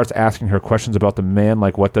he starts asking her questions about the man,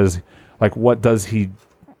 like what does he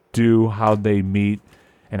do, how they meet,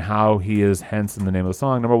 and how he is, hence in the name of the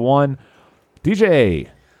song. Number 1, DJ.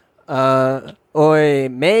 Oi,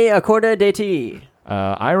 me acorda de ti.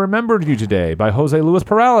 I Remembered You Today by Jose Luis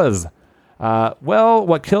Perales. Well,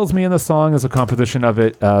 what kills me in the song is the composition of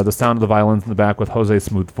it, the sound of the violins in the back with Jose's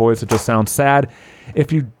smooth voice. It just sounds sad.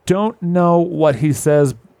 If you don't know what he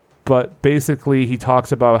says, but basically he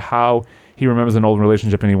talks about how he remembers an old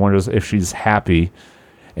relationship and he wonders if she's happy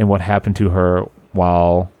and what happened to her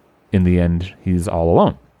while in the end he's all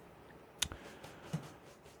alone.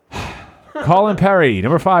 Colin Perry,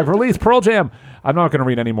 number 5, Release, Pearl Jam. I'm not going to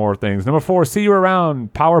read any more things. Number 4, See You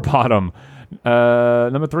Around, Power Bottom.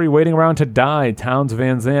 Number 3, Waiting Around to Die, Townes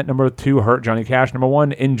Van Zandt. Number 2, Hurt, Johnny Cash. Number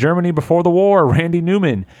 1, In Germany Before the War, Randy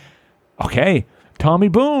Newman. Okay, Tommy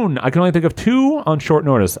Boone. I can only think of 2 on short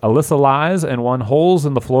notice. Alyssa Lies and 1, Holes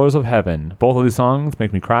in the Floors of Heaven. Both of these songs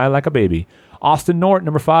make me cry like a baby. Austin Norton,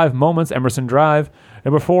 number 5, Moments, Emerson Drive.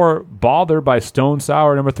 Number 4, Bother by Stone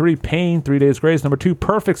Sour. Number 3, Pain, 3 Days Grace. Number 2,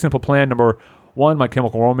 Perfect Simple Plan. Number 1, My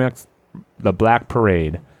Chemical Romance, The Black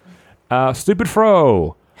Parade. Stupid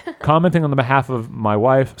Fro, commenting on the behalf of my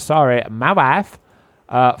wife. Sorry, my wife.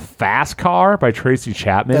 Fast Car by Tracy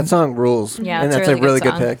Chapman. That song rules. Yeah, and it's that's a a really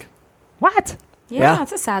good good song. pick. What? Yeah,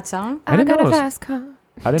 it's a sad song. I didn't got know a it was- fast car.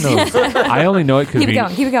 I didn't know. I only know it because Keep it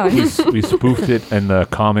going, keep it going. we spoofed it in the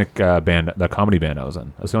comic band, the comedy band I was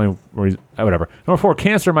in. That's the only reason. Whatever. Number 4,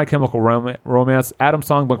 Cancer, My Chemical Romance. Adam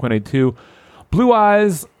Song, Blink-182. Blue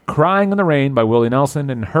Eyes, Crying in the Rain by Willie Nelson,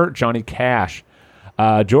 and Hurt, Johnny Cash.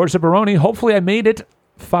 George Zimmeroni, Hopefully I Made It.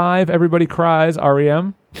 5, Everybody Cries,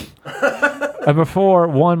 REM. Number 4,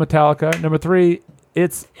 1, Metallica. Number 3,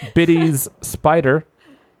 It's Biddy's Spider.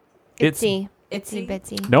 Itsy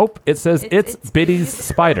bitsy. Nope. It says it's Biddy's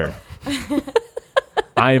Spider.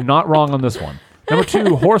 I am not wrong on this one. Number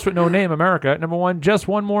 2, Horse with No Name, America. Number 1, Just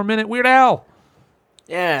One More Minute, Weird Al.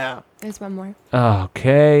 Yeah. There's one more.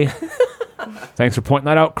 Okay. Thanks for pointing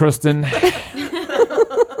that out, Kristen.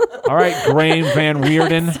 All right, Graham Van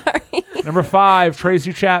Weerden. Number 5,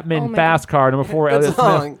 Tracy Chapman, Fast Car. Number 4, Good Elliot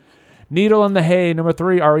song. Smith. Needle in the Hay. Number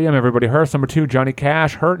 3, REM, Everybody Hurts. Number 2, Johnny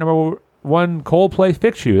Cash, Hurt. Number 1, Coldplay,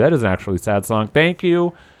 Fix You. That is an actually sad song. Thank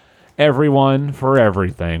you, everyone, for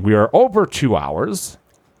everything. We are over 2 hours.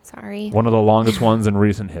 Sorry. One of the longest ones in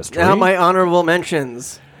recent history. Now my honorable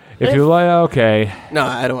mentions. If you like, okay. No,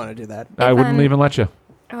 I don't want to do that. I wouldn't even let you.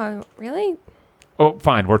 Oh, really? Oh,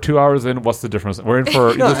 fine. We're 2 hours in. What's the difference? We're in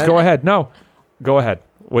for. No, just go ahead. No, go ahead.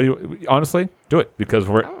 What do you, honestly, do it because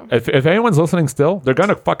we're. If anyone's listening still, they're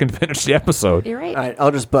gonna fucking finish the episode. You're right. All right,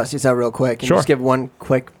 I'll just bust these out real quick and Sure. just give one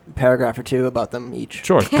quick paragraph or 2 about them each.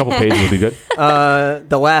 Sure, a couple pages would be good.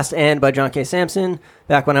 The Last And by John K. Sampson.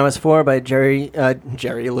 Back When I Was 4 by Jeffrey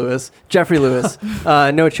Lewis.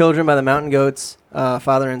 No Children by the Mountain Goats.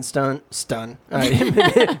 Father and Stun. All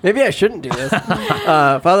right. Maybe I shouldn't do this.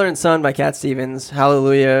 Father and Son by Cat Stevens.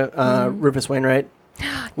 Hallelujah. Rufus Wainwright.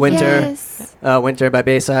 Winter. Yes. Winter by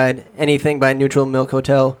Bayside. Anything by Neutral Milk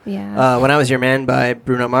Hotel. Yeah. When I Was Your Man by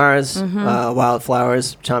Bruno Mars.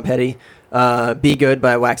 Wildflowers, Tom Petty. Be Good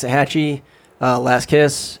by Waxahachie. Last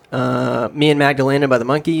Kiss. Me and Magdalena by the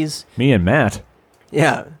Monkees. Me and Matt.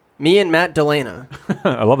 Yeah. Me and Matt Delana.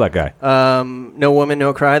 I love that guy. No Woman,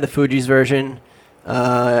 No Cry, the Fugees version.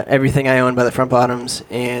 Everything I Own by the Front Bottoms.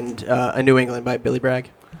 And A New England by Billy Bragg.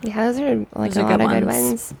 Yeah, those are like Those a are lot good of good ones.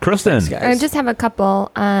 ones. Kristen. Thanks, guys. I just have a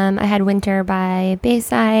couple. I had Winter by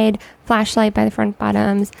Bayside, Flashlight by the Front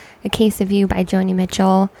Bottoms, A Case of You by Joni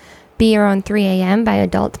Mitchell, Be Your Own 3 a.m. by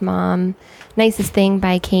Adult Mom, Nicest Thing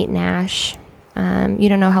by Kate Nash, You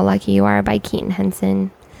Don't Know How Lucky You Are by Keaton Henson.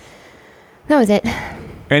 That was it.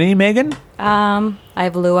 Any Megan? I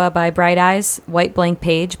have Lua by Bright Eyes, White Blank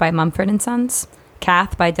Page by Mumford & Sons,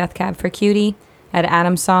 Kath by Death Cab for Cutie, I had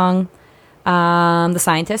Adam Song, The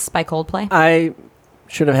Scientists by Coldplay. I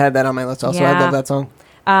should have had that on my list also. I Yeah. love that song.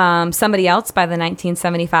 Somebody Else by the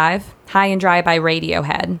 1975, High and Dry by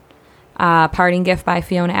Radiohead, Parting Gift by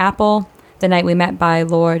Fiona Apple, The Night We Met by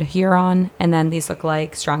Lord Huron, and then These Look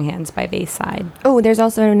Like Strong Hands by Bayside. Oh, there's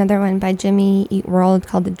also another one by Jimmy Eat World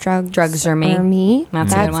called The Drugs Are Me.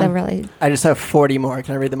 That's a good a one. really... I just have 40 more.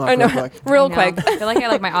 Can I read them off real quick? real I know. quick. I feel like I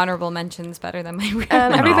like my honorable mentions better than my real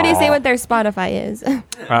Everybody say what their Spotify is.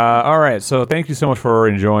 All right. So thank you so much for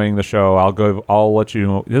enjoying the show. I'll let you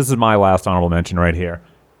know. This is my last honorable mention right here.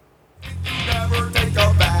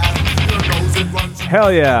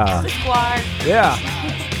 Hell yeah. Yeah.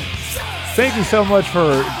 Thank you so much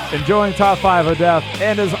for enjoying Top 5 of Death.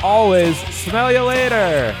 And as always, smell you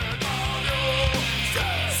later.